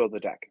guys will build a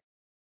deck.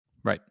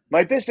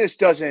 My business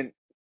doesn't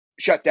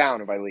shut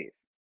down if I leave.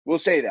 We'll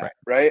say that,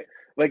 right?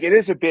 Like, it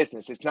is a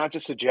business. It's not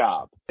just a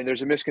job. And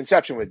there's a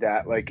misconception with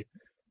that. Like,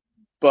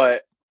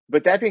 but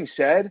that being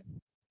said,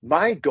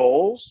 my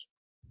goals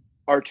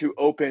are to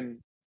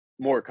open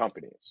more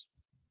companies.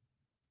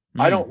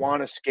 I don't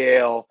want to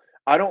scale.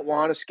 I don't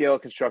want to scale a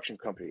construction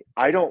company.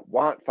 I don't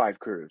want 5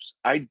 crews.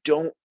 I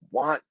don't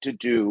want to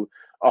do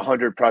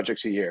 100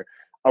 projects a year.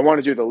 I want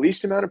to do the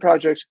least amount of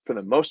projects for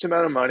the most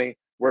amount of money,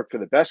 work for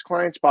the best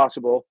clients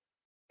possible,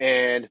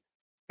 and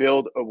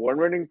build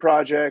award-winning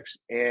projects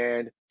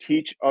and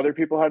teach other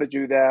people how to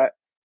do that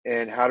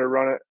and how to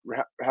run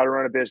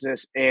a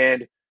business.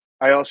 And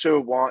I also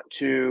want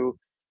to,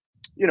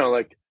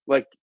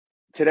 like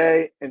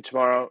today and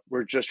tomorrow,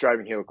 we're just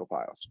driving helical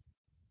piles.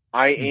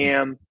 I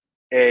am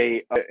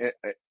a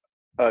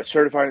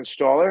certified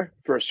installer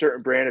for a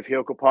certain brand of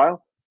helical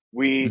pile.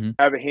 We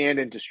have a hand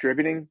in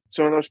distributing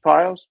some of those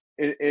piles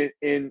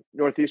in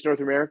Northeast North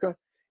America.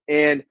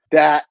 And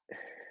that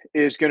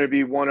is going to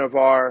be one of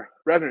our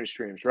revenue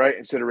streams, right?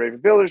 Instead of Ravin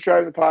Builders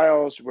driving the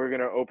piles, we're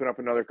going to open up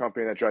another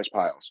company that drives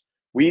piles.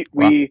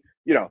 I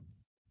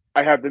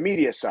have the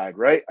media side,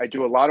 right? I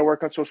do a lot of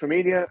work on social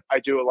media. I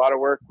do a lot of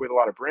work with a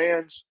lot of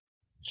brands.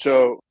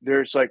 So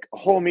there's like a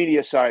whole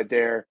media side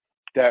there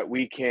that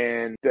we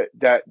can,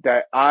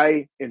 that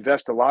I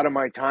invest a lot of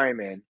my time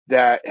in,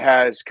 that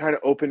has kind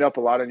of opened up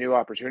a lot of new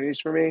opportunities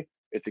for me.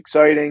 It's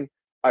exciting.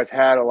 I've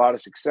had a lot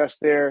of success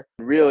there.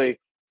 Really,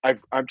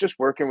 I'm just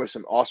working with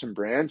some awesome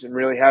brands and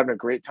really having a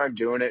great time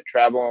doing it,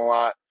 traveling a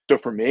lot. So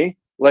for me,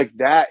 like,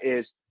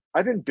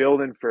 I've been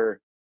building for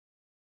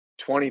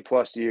 20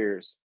 plus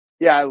years.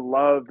 Yeah, I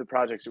love the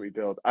projects that we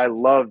build. I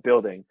love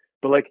building,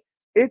 but like,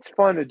 it's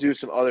fun to do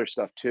some other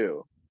stuff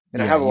too.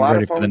 And I have a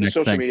lot of fun with the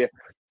social media.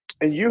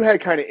 And you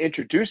had kind of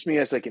introduced me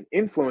as like an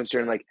influencer,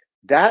 and like,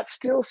 that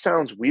still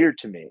sounds weird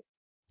to me,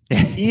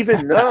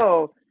 even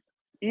though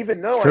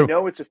I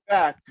know it's a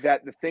fact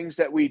that the things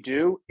that we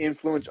do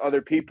influence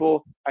other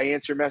people. I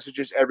answer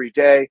messages every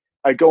day.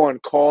 I go on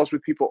calls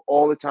with people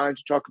all the time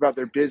to talk about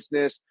their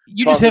business.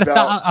 You just hit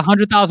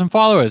 100,000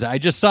 followers. I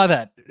just saw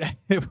that.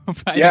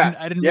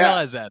 I didn't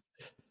realize that.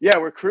 Yeah,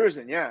 we're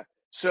cruising. Yeah.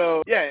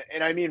 So yeah,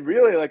 and I mean,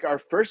 really, like,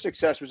 our first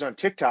success was on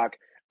TikTok.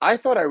 I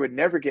thought I would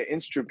never get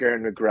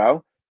Instagram to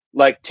grow.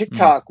 Like,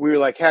 TikTok, we were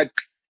like, had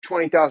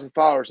 20,000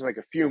 followers in like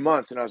a few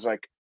months, and I was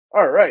like,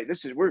 all right,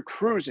 we're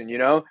cruising,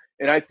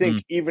 And I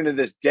think even to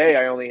this day,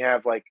 I only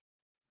have like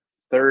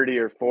 30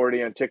 or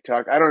 40 on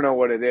TikTok. I don't know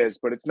what it is,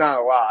 but it's not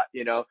a lot,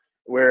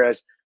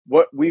 whereas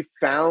what we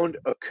found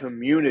a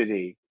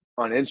community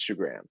on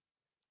Instagram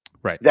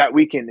Right. that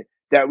we can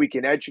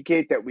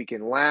educate, that we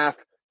can laugh,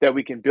 that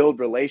we can build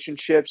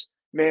relationships.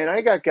 Man,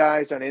 I got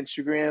guys on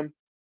Instagram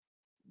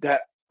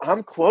that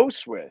I'm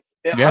close with.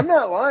 Yeah. I'm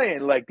not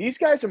lying. Like, these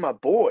guys are my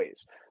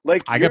boys.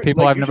 Like, I got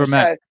people I've never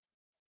met.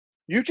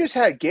 You just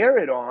had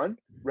Garrett on,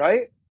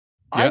 right?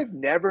 Yep. I've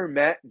never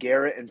met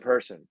Garrett in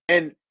person.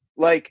 And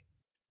like,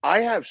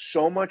 I have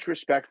so much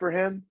respect for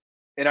him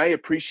and I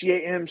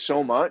appreciate him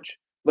so much.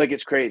 Like,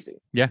 it's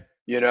crazy. Yeah.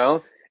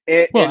 And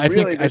I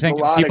really, think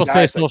a lot people of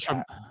say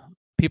guys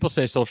people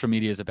say social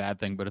media is a bad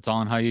thing, but it's all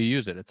on how you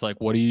use it. It's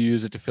like, what do you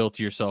use it to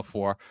filter yourself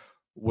for?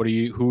 Who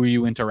are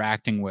you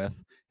interacting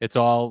with? It's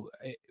all,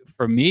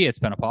 for me, it's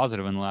been a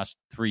positive in the last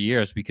 3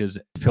 years because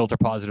filter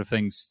positive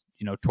things,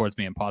 towards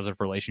me, and positive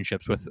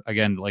relationships with,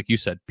 again, like you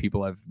said,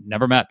 people I've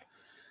never met.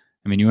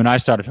 I mean, you and I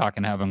started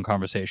talking, having a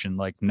conversation,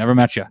 like, never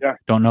met you. Yeah.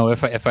 Don't know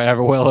if I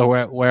ever will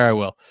or where I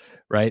will.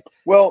 Right.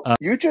 Well,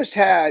 you just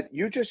had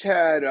who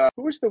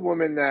was the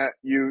woman that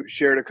you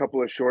shared a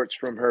couple of shorts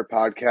from her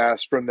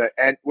podcast from the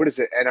what is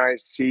it,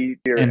 NIC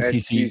or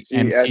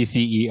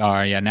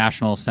NCCER, yeah,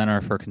 National Center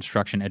for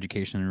Construction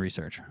Education and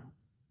Research.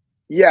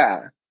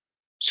 Yeah.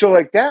 So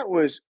like, that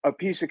was a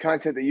piece of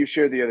content that you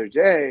shared the other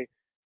day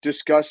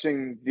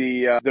discussing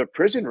the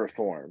prison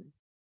reform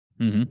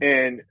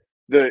and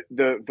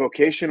the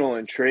vocational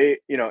and trade,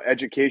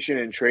 education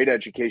and trade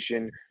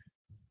education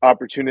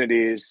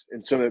opportunities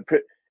and some of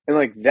the and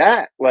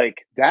that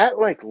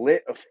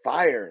lit a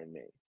fire in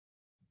me,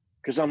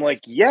 because I'm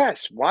like,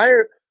 yes, why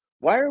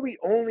are we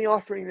only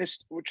offering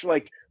this,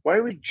 why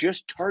are we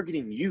just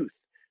targeting youth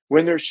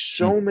when there's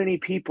so many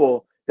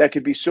people that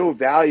could be so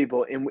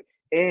valuable,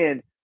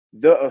 and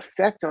the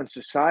effect on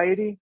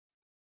society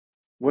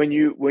when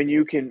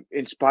you can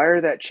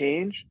inspire that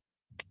change.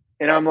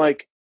 And I'm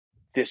like,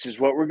 this is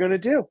what we're going to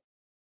do.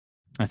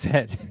 That's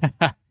it.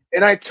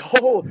 And I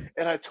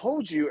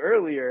told you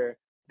earlier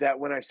that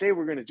when I say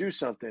we're going to do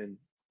something,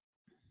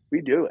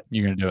 we do it.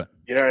 You're going to do it.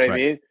 You know what I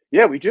mean?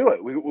 Yeah, we do it.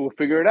 We'll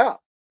figure it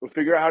out. We'll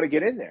figure out how to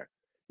get in there.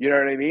 You know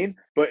what I mean?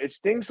 But it's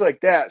things like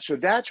that. So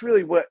that's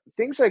really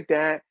things like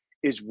that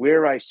is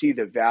where I see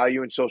the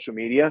value in social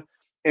media.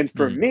 And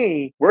for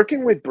me,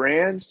 working with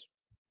brands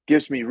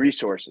gives me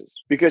resources,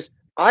 because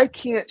I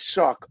can't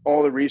suck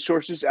all the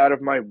resources out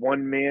of my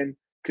one-man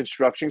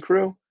construction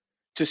crew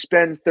to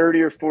spend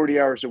 30 or 40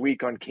 hours a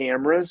week on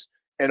cameras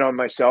and on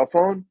my cell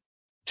phone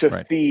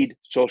to feed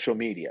social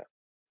media.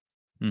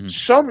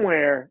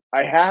 Somewhere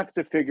I have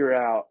to figure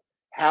out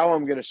how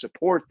I'm going to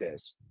support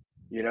this,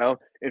 and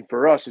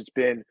for us, it's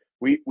been,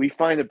 we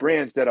find the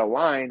brands that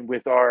align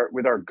with our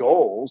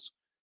goals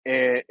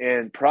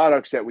and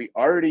products that we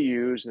already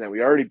use and that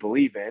we already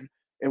believe in.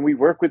 And we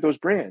work with those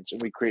brands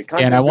and we create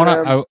content. And I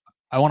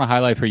want to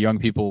highlight for young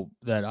people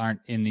that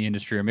aren't in the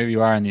industry, or maybe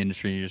you are in the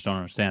industry and you just don't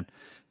understand.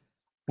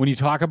 When you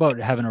talk about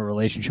having a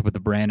relationship with the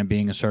brand and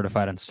being a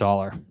certified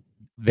installer,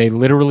 they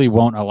literally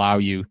won't allow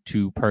you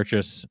to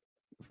purchase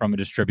from a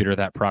distributor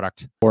that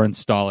product or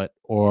install it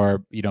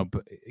or,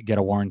 get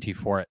a warranty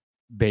for it,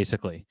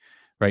 basically.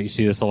 Right. You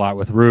see this a lot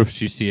with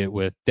roofs. You see it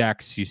with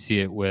decks. You see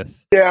it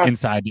with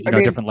inside,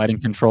 different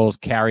lighting controls,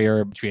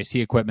 carrier,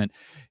 HVAC equipment.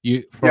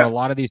 A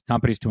lot of these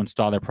companies, to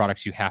install their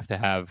products, you have to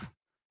have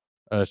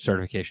a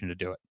certification to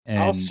do it. And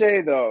I'll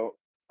say though,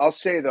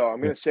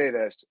 I'm going to say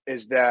this,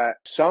 is that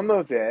some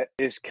of it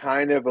is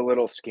kind of a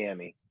little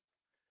scammy,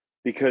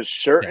 because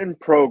certain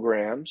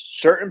programs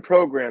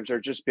are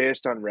just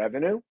based on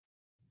revenue,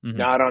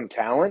 not on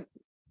talent.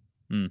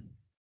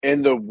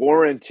 And the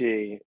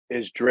warranty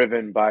is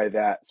driven by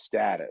that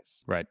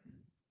status. Right.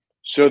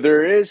 So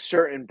there is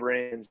certain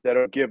brands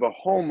that'll give a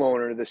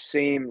homeowner the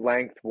same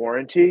length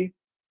warranty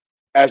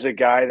as a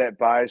guy that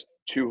buys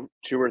two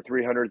or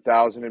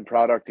 300,000 in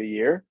product a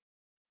year.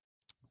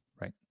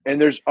 Right. And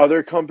there's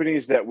other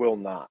companies that will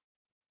not.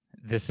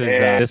 This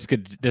is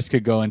this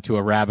could go into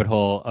a rabbit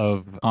hole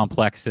of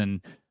complex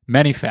and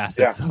many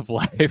facets of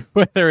life,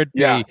 whether it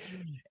be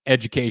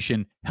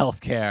education,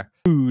 healthcare,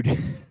 food,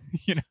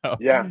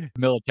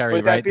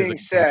 military. But that being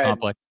said,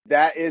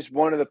 that is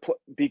one of the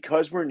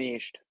because we're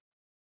niched,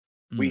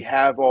 we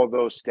have all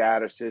those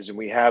statuses, and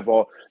we have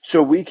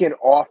so we can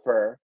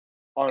offer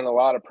on a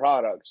lot of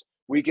products.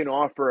 We can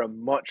offer a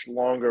much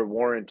longer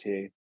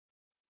warranty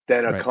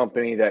than a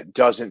company that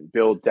doesn't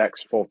build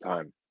decks full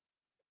time.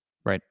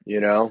 Right.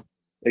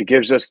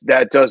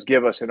 That does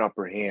give us an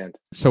upper hand.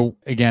 So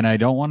again, I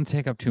don't want to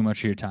take up too much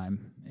of your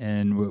time,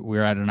 and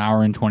we're at an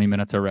hour and 20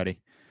 minutes already.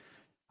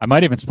 I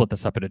might even split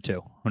this up into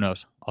two. Who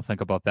knows? I'll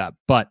think about that.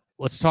 But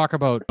let's talk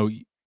about,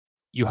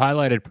 you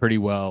highlighted pretty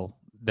well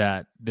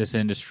that this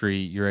industry,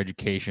 your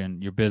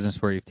education, your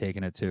business, where you've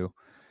taken it to,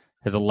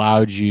 has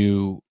allowed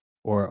you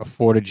or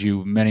afforded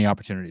you many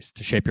opportunities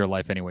to shape your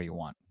life any way you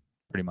want,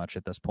 pretty much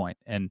at this point.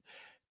 And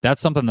that's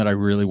something that I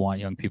really want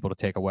young people to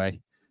take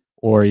away,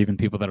 or even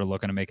people that are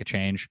looking to make a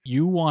change.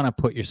 You want to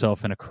put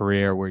yourself in a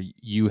career where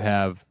you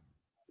have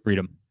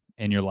freedom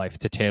in your life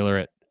to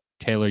tailor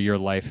your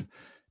life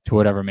to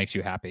whatever makes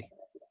you happy,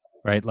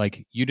 right?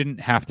 Like you didn't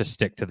have to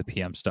stick to the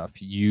PM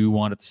stuff. You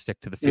wanted to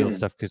stick to the field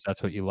stuff because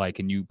that's what you like.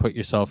 And you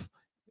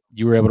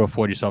were able to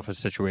afford yourself a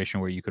situation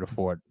where you could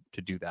afford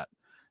to do that,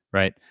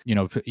 right? You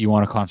know, you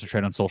want to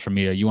concentrate on social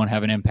media. You want to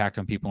have an impact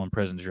on people in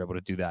prisons. You're able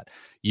to do that.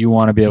 You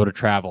want to be able to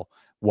travel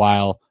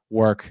while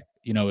work,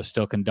 you know, is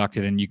still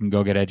conducted, and you can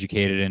go get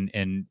educated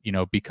and you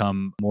know,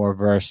 become more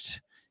versed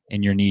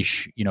in your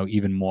niche, you know,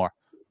 even more.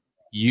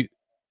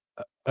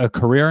 A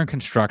career in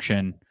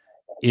construction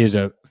is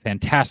a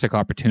fantastic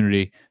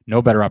opportunity,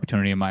 no better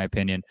opportunity in my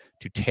opinion,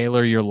 to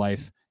tailor your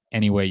life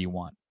any way you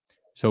want.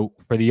 So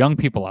for the young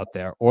people out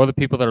there, or the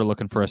people that are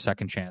looking for a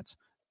second chance,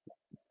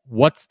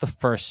 what's the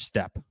first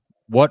step?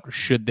 What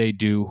should they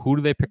do? Who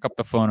do they pick up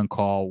the phone and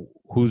call?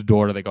 Whose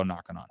door do they go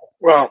knocking on?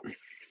 Well,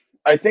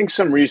 I think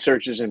some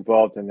research is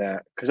involved in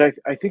that, because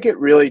I think it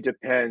really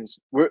depends.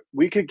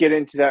 We could get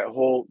into that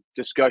whole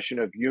discussion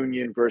of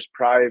union versus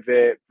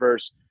private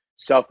versus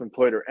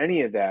self-employed or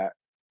any of that.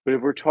 But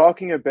if we're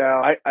talking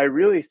about, I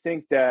really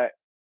think that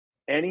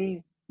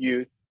any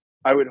youth,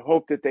 I would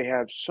hope that they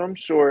have some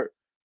sort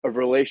of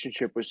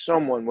relationship with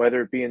someone,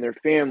 whether it be in their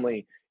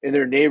family, in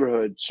their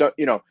neighborhood, so,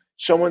 you know,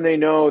 someone they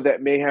know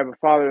that may have a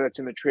father that's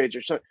in the trades,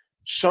 or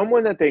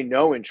someone that they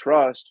know and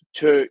trust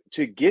to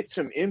get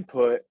some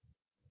input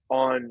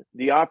on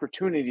the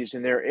opportunities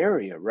in their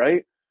area,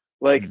 right?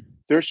 Like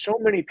there's so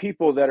many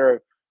people that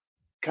are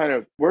kind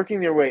of working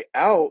their way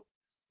out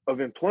of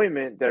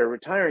employment that are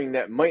retiring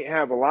that might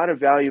have a lot of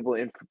valuable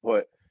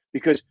input,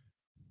 because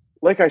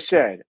like I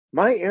said,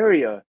 my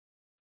area,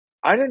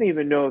 I didn't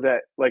even know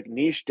that like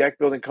niche deck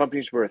building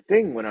companies were a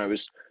thing when I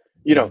was,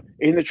 you know,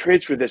 in the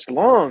trades for this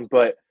long.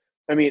 But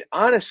I mean,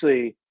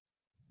 honestly,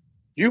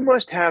 you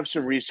must have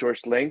some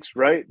resource links,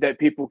 right, that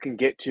people can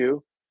get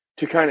to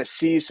kind of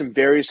see some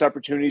various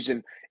opportunities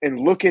and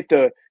look at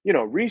the, you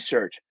know,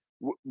 research.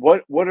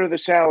 What are the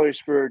salaries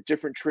for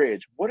different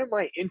trades? What am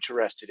I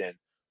interested in?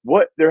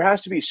 What, there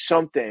has to be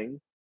something,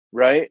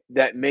 right,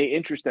 that may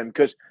interest them,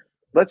 because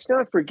let's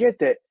not forget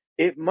that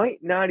it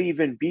might not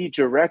even be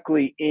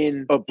directly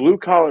in a blue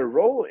collar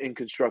role in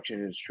construction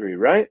industry,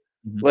 right?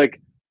 Like,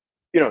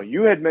 you know,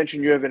 you had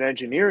mentioned you have an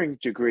engineering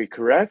degree,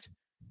 correct?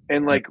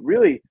 And like,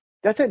 really,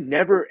 that's a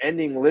never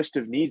ending list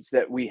of needs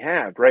that we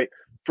have, right?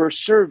 For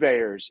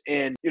surveyors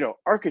and, you know,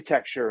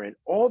 architecture and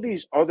all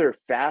these other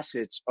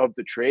facets of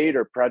the trade,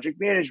 or project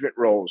management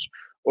roles,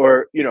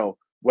 or, you know,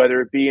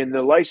 whether it be in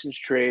the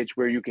licensed trades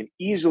where you can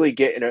easily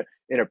get in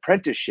an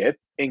apprenticeship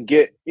and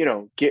get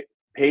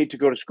paid to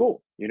go to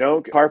school. You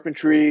know,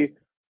 carpentry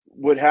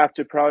would have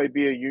to probably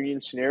be a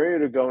union scenario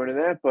to go into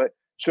that. But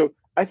so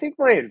I think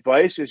my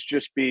advice is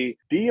just be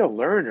a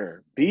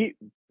learner, be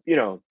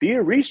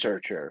a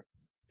researcher,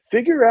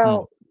 figure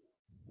out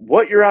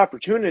what your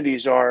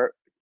opportunities are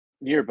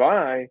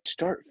nearby,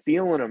 start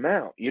feeling them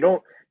out. You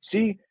don't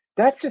see,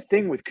 that's the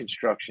thing with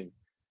construction.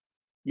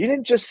 You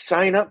didn't just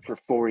sign up for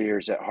 4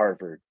 years at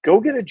Harvard. Go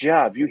get a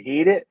job. You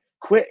hate it,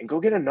 quit and go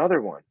get another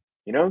one.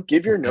 You know,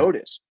 give your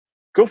notice.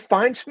 Go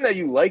find something that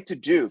you like to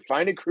do.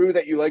 Find a crew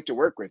that you like to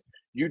work with.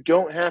 You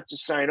don't have to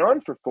sign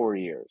on for 4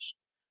 years,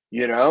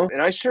 you know?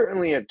 And I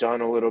certainly have done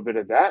a little bit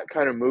of that,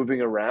 kind of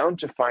moving around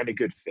to find a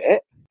good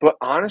fit. But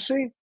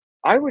honestly,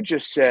 I would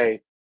just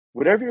say,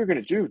 whatever you're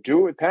going to do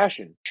it with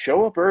passion.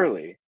 Show up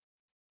early.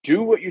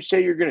 Do what you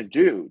say you're going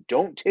to do.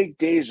 Don't take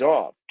days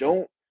off.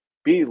 Don't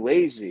be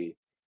lazy.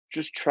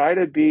 Just try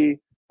to be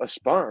a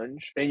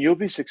sponge and you'll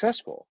be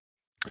successful.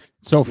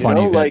 So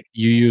funny that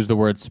you use the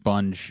word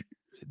sponge.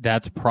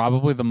 That's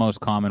probably the most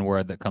common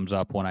word that comes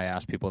up when I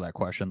ask people that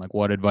question. Like,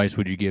 what advice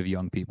would you give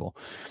young people?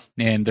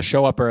 And to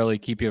show up early,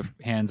 keep your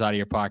hands out of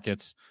your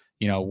pockets,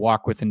 you know,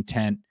 walk with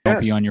intent,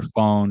 don't be on your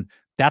phone.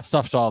 That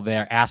stuff's all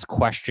there. Ask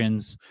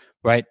questions,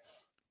 right?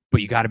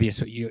 But you got to be,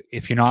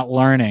 if you're not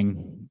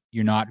learning,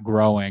 you're not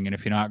growing. And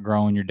if you're not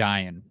growing, you're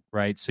dying,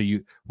 right? So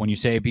when you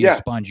say be a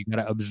sponge, you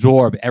got to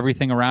absorb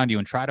everything around you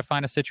and try to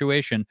find a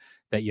situation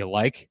that you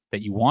like,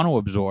 that you want to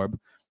absorb,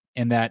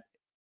 and that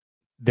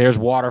there's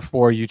water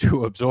for you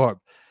to absorb,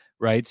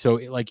 right? So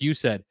like you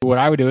said, what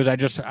I would do is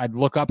I'd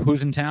look up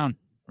who's in town,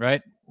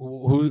 right?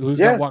 Who's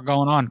got what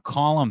going on?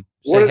 Call them,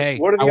 say, hey, I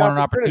want an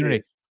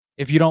opportunity.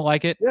 If you don't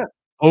like it,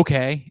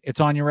 okay, it's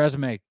on your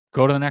resume.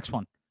 Go to the next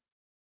one.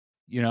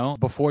 You know,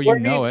 before you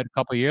know it, a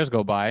couple of years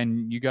go by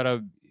and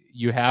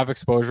you have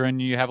exposure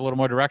and you have a little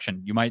more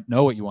direction. You might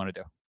know what you want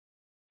to do.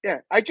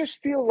 Yeah, I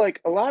just feel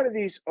like a lot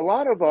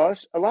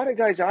of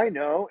guys I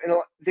know, and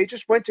they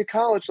just went to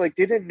college like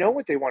they didn't know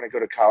what they want to go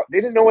to college. They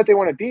didn't know what they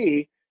want to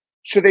be,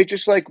 so they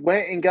just like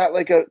went and got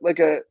like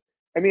a.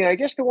 I mean, I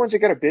guess the ones that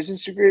got a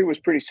business degree was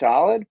pretty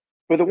solid,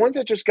 but the ones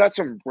that just got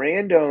some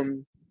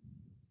random,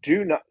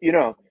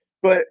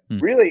 But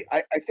really,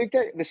 I think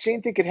that the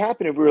same thing could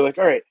happen if we were like,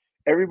 all right,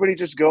 everybody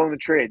just go in the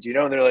trades, you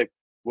know, and they're like,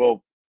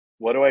 well,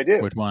 what do I do?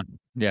 Which one?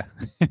 Yeah.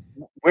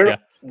 Where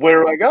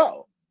do I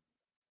go?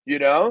 You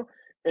know?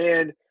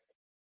 And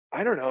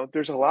I don't know,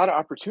 there's a lot of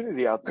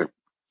opportunity out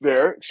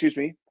there. Excuse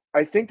me.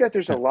 I think that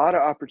there's a lot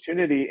of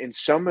opportunity in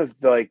some of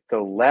the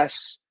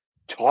less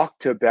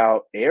talked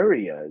about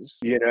areas,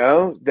 you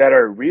know, that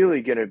are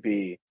really going to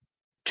be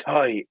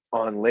tight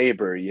on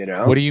labor, you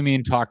What know? do you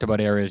mean talked about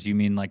areas? You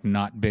mean like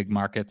not big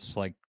markets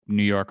like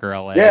New York or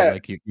LA? Yeah,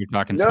 Like you're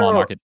talking small no,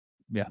 market?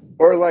 Yeah,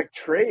 or like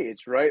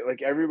trades, right?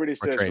 Like everybody or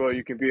says, well, trades.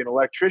 you can be an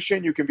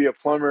electrician, you can be a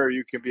plumber,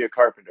 you can be a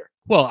carpenter.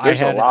 Well,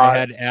 There's a I lot.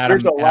 had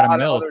There's a Adam lot of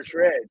Mills. other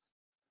trades.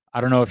 I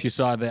don't know if you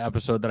saw the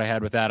episode that I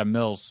had with Adam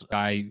Mills.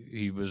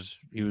 He was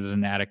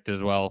an addict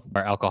as well,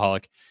 or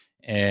alcoholic,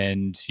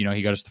 and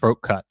he got his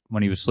throat cut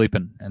when he was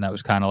sleeping, and that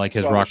was kind of like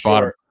his Saw the rock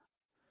bottom, short.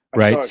 I saw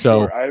right? it short.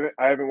 So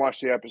I haven't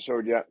watched the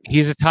episode yet.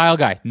 he's a tile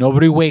guy.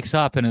 Nobody wakes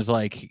up and is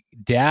like,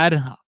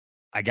 "Dad,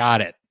 I got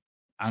it.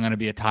 I'm gonna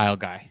be a tile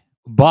guy."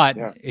 But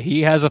Yeah.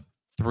 he has a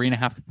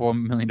 $3.5 to $4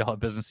 million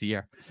business a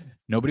year.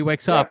 Nobody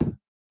wakes up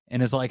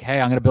and is like,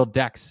 "Hey, I'm gonna build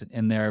decks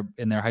in their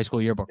high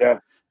school yearbook." Yeah.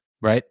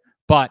 Right.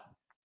 But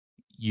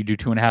you do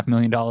 $2.5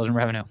 million in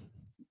revenue,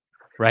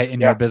 right?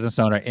 And you're a business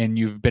owner, and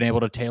you've been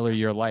able to tailor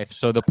your life.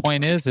 So the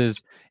point is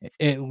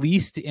at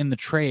least in the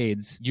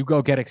trades, you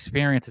go get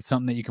experience. It's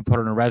something that you can put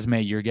on a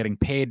resume. You're getting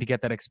paid to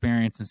get that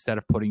experience instead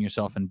of putting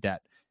yourself in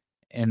debt.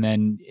 And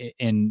then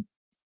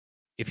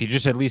if you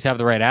just at least have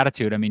the right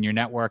attitude, I mean, you're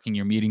networking,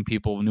 you're meeting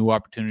people, new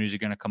opportunities are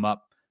going to come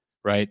up,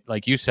 right?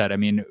 Like you said, I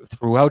mean,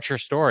 throughout your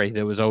story,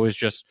 there was always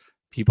just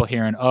people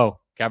hearing, oh,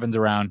 Kevin's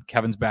around,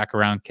 Kevin's back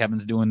around,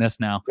 Kevin's doing this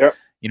now. Yep.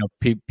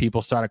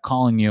 People started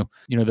calling you.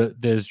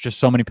 There's just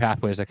so many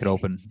pathways that could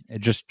open.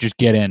 Just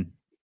get in,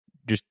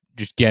 just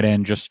get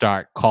in, just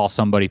start. Call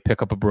somebody,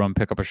 pick up a broom,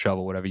 pick up a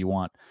shovel, whatever you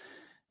want,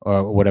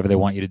 or whatever they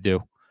want you to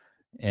do,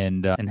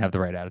 and have the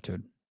right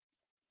attitude.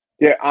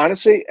 Yeah,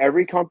 honestly,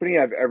 every company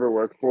I've ever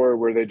worked for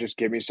where they just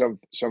give me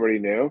somebody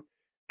new,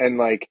 and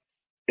like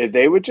if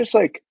they would just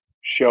like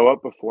show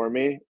up before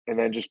me and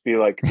then just be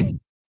like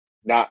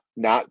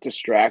not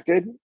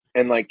distracted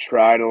and like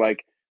try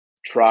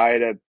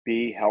to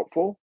be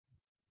helpful,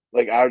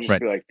 like I would just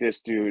Right. be like,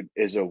 this dude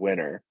is a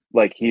winner.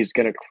 Like he's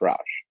gonna crush.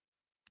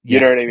 You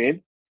Yeah. know what I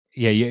mean?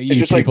 Yeah. And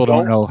just like People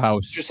don't know how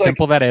just like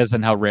simple that is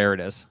and how rare it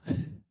is.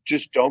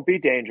 just don't be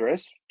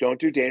dangerous. Don't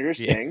do dangerous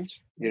Yeah. things,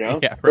 you know?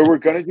 Yeah. Or Right. we're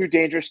going to do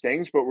dangerous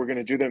things, but we're going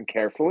to do them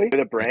carefully with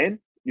a brain.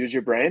 Use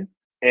your brain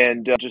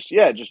and just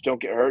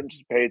don't get hurt and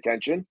just pay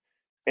attention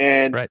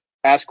and Right.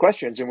 ask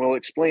questions and we'll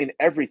explain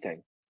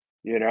everything,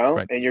 you know?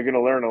 Right. And you're going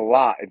to learn a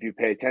lot if you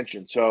pay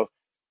attention. So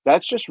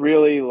that's just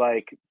really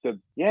like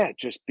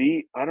just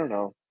be, I don't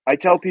know. I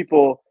tell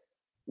people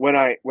when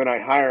I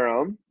hire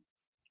them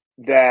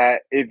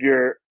that if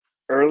you're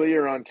early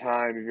or on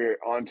time, if you're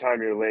on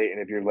time, you're late.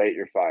 And if you're late,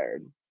 you're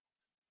fired.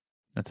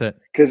 That's it.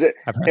 Because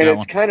I've heard and that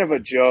it's one. kind of a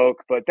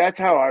joke, but that's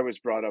how I was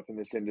brought up in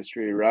this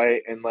industry,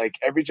 right? And like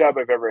every job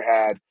I've ever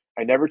had,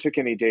 I never took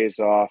any days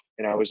off,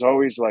 and I was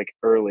always like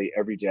early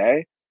every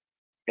day,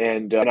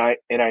 and I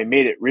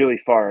made it really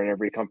far in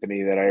every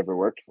company that I ever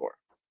worked for.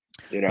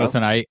 You know,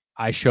 Listen, I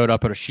showed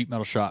up at a sheet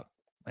metal shop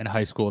in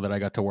high school that I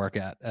got to work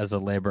at as a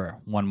laborer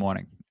one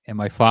morning, and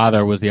my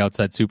father was the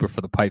outside super for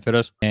the pipe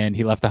fitters, and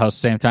he left the house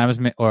the same time as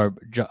me, or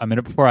a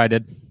minute before I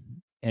did.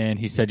 And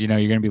he said, you're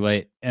going to be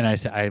late. And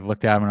I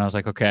looked at him and I was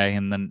like, okay.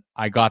 And then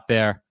I got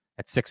there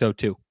at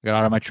 6:02. I got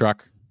out of my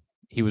truck.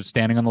 He was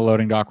standing on the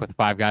loading dock with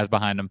 5 guys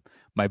behind him.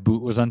 My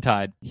boot was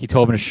untied. He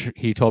told me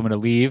to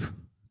leave,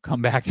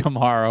 come back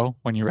tomorrow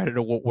when you're ready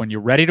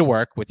to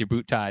work with your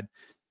boot tied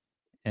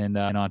and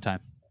on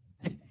time.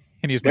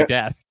 And he's my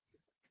dad,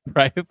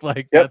 right?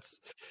 Like that's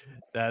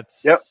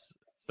the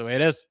way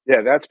it is.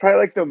 Yeah, that's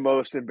probably like the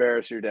most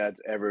embarrassed your dad's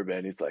ever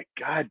been. He's like,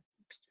 God,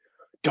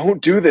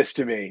 don't do this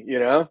to me, you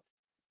know?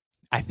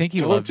 I think he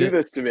Don't loved do it.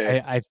 this to me.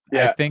 I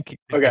think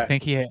Okay. I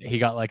think he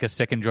got like a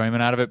sick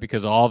enjoyment out of it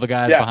because all the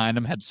guys behind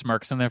him had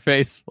smirks on their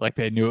face, like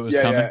they knew it was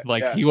coming.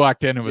 He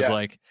walked in and was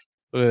like,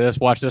 "Look at this!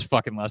 Watch this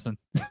fucking lesson."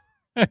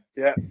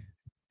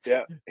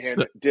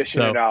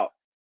 Dishing it out.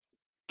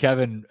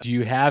 Kevin, do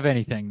you have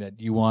anything that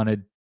you want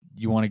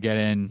to get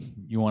in?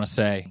 You want to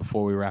say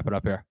before we wrap it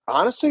up here?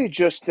 Honestly,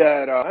 just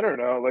that I don't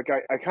know. Like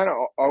I kind of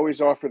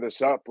always offer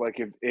this up. Like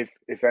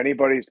if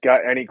anybody's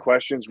got any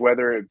questions,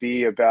 whether it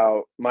be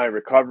about my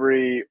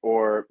recovery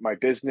or my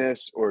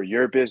business or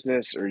your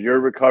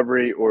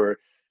recovery or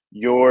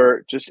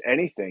your just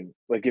anything.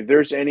 Like if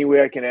there's any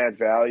way I can add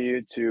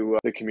value to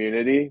the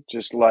community,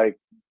 just like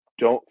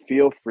don't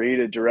feel free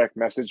to direct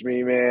message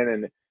me, man.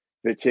 And if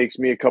it takes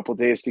me a couple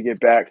days to get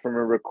back from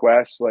a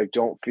request, like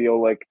don't feel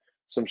like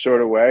some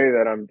sort of way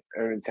that I'm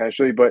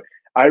intentionally, but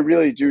I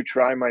really do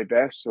try my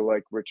best to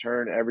like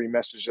return every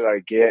message that I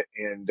get.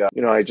 And,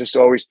 I just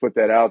always put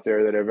that out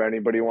there that if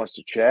anybody wants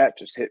to chat,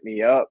 just hit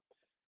me up.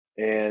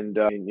 And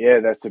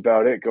that's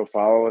about it. Go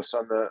follow us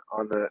on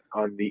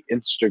the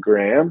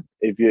Instagram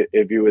if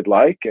you would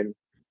like. And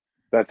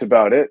that's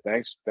about it.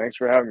 Thanks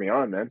for having me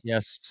on, man.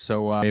 Yes.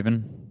 So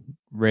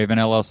Ravin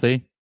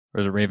LLC,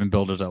 or is it Ravin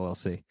Builders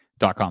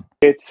LLC.com?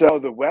 It's the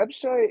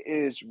website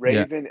is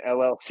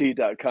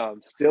ravenllc.com.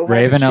 Still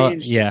haven't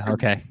changed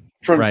okay.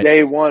 From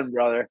day one,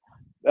 brother.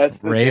 That's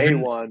the day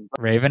one.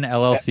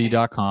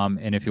 RavenLLC.com.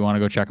 And if you want to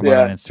go check them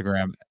out on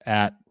Instagram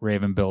at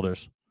Ravin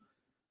Builders.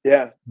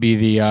 Yeah. Be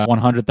the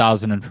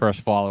 100,000 and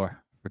first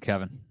follower for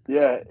Kevin.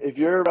 Yeah. If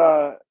you're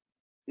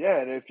Yeah,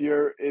 and if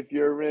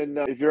you're in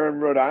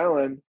Rhode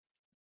Island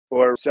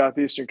or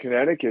southeastern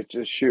Connecticut,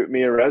 just shoot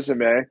me a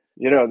resume.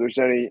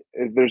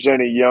 If there's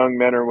any young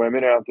men or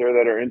women out there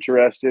that are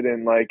interested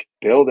in like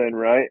building,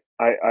 right?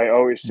 I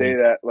always say Mhm.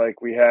 that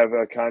like we have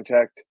a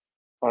contact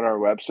on our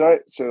website,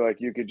 so like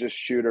you could just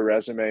shoot a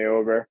resume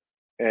over,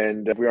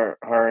 and if we aren't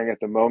hiring at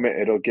the moment,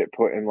 it'll get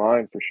put in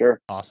line for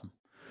sure. Awesome.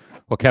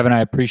 Well, Kevin,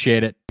 I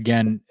appreciate it.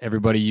 Again,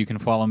 everybody, you can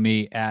follow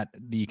me at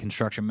The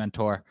Construction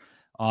Mentor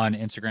on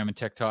Instagram and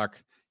TikTok.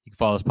 You can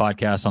follow this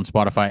podcast on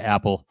Spotify,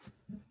 Apple.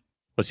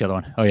 What's the other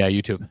one? Oh, yeah,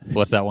 YouTube.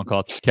 What's that one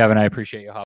called? Kevin, I appreciate you.